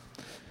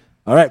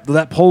 All right. Well,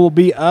 that poll will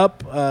be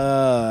up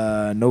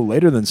no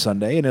later than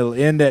Sunday, and it'll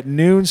end at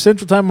noon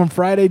Central Time on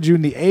Friday,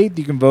 June the 8th.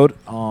 You can vote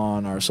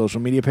on our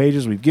social media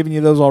pages. We've given you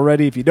those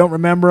already. If you don't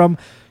remember them,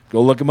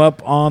 go look them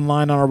up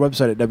online on our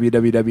website at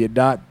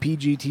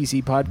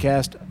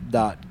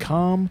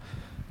www.pgtcpodcast.com.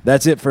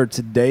 That's it for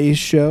today's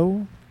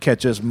show.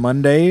 Catch us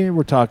Monday.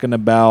 We're talking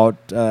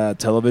about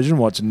television,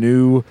 what's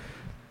new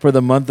for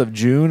the month of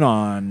June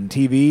on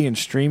TV and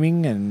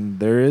streaming, and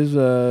there is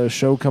a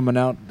show coming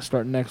out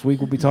starting next week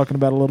we'll be talking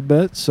about a little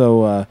bit.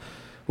 So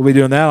we'll be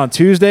doing that on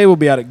Tuesday. We'll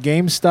be out at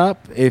GameStop.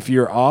 If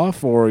you're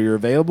off or you're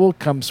available,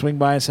 come swing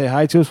by and say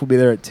hi to us. We'll be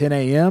there at 10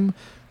 a.m.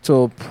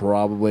 till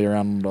probably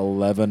around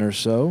 11 or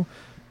so.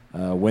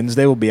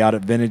 Wednesday we'll be out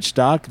at Vintage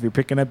Stock. If you're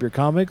picking up your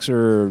comics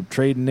or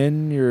trading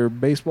in your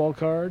baseball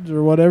cards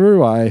or whatever,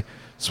 why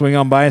swing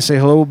on by and say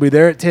hello. We'll be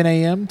there at 10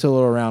 a.m.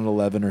 till around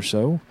 11 or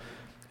so.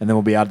 And then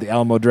we'll be out at the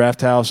Alamo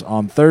Draft House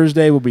on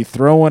Thursday. We'll be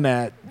throwing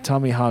at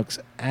Tommy Hawk's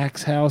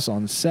Axe House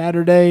on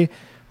Saturday.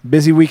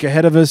 Busy week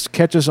ahead of us.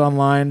 Catch us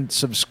online.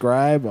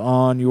 Subscribe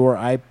on your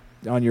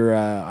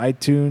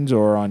iTunes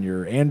or on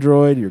your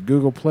Android, your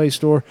Google Play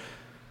Store,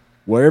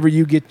 wherever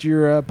you get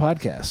your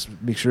podcasts.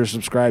 Make sure to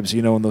subscribe so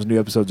you know when those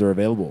new episodes are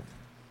available.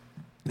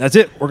 That's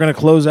it. We're going to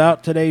close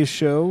out today's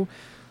show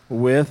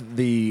with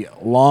the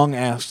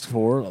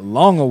long-asked-for,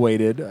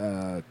 long-awaited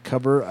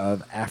cover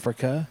of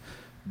Africa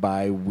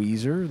by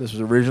Weezer. This was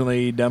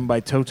originally done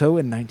by Toto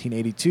in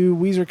 1982.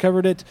 Weezer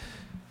covered it,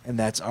 and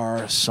that's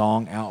our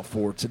song out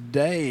for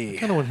today. I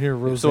kind of want to hear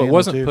Rosanna. So it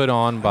wasn't too. put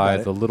on by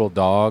got it. the little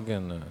dog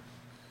and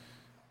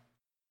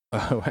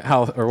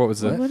or what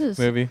was the What is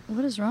movie?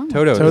 What is wrong?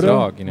 Toto, the Toto?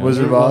 dog. You know,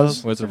 Wizard of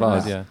Oz? Wizard of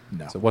Oz. No. Yeah.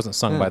 No. So it wasn't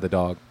sung by the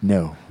dog.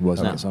 No, it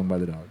wasn't No. a song by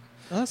the dog.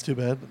 Oh, that's too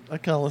bad. I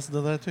kind of listened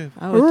to that too.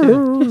 I would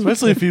too.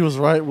 Especially if he was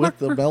right with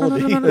the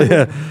melody.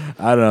 Yeah,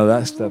 I don't know.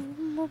 That stuff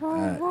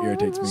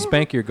irritates me.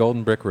 Spank your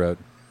golden brick road.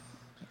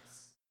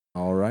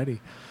 Alrighty.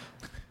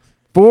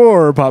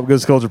 For Pop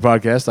Goods Culture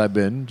Podcast, I've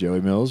been Joey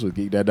Mills with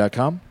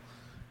GeekDad.com.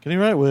 Kenny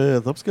Wright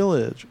with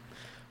Upscale Edge.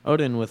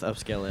 Odin with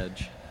Upscale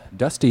Edge.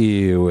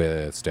 Dusty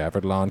with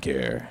Stafford Lawn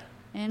Care.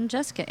 And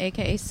Jessica,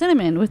 a.k.a.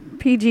 Cinnamon, with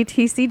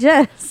PGTC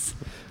Jess.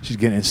 She's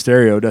getting in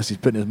stereo. Dusty's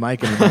putting his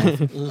mic in her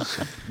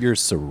mouth. Your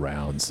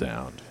surround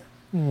sound.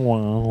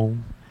 Wow.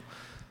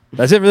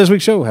 That's it for this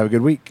week's show. Have a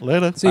good week.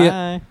 Later. See ya.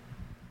 Bye.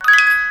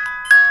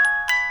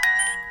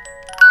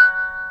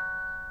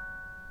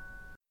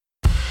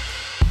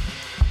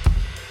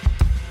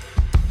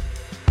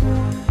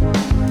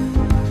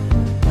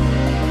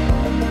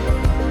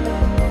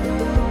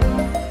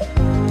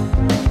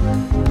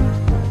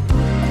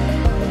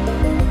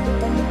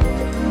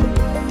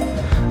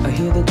 I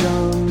hear the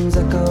drums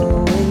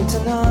echoing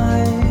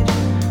tonight,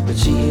 but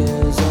she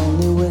hears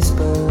only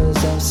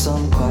whispers of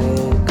some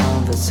quiet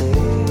conversation.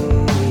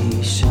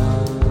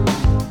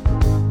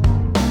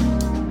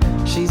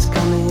 She's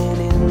coming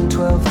in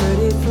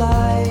 12:30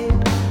 flight.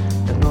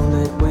 The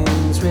moonlit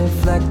wings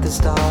reflect the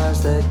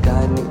stars that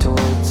guide me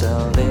towards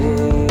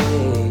salvation.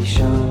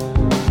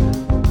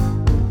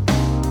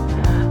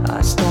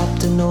 I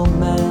stopped an old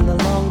man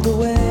along the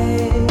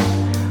way,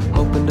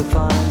 hoping to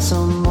find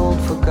some old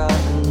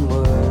forgotten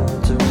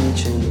words or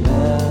ancient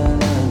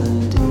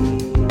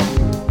melodies.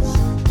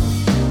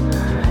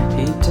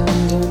 He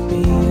turned to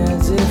me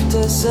as if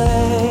to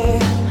say,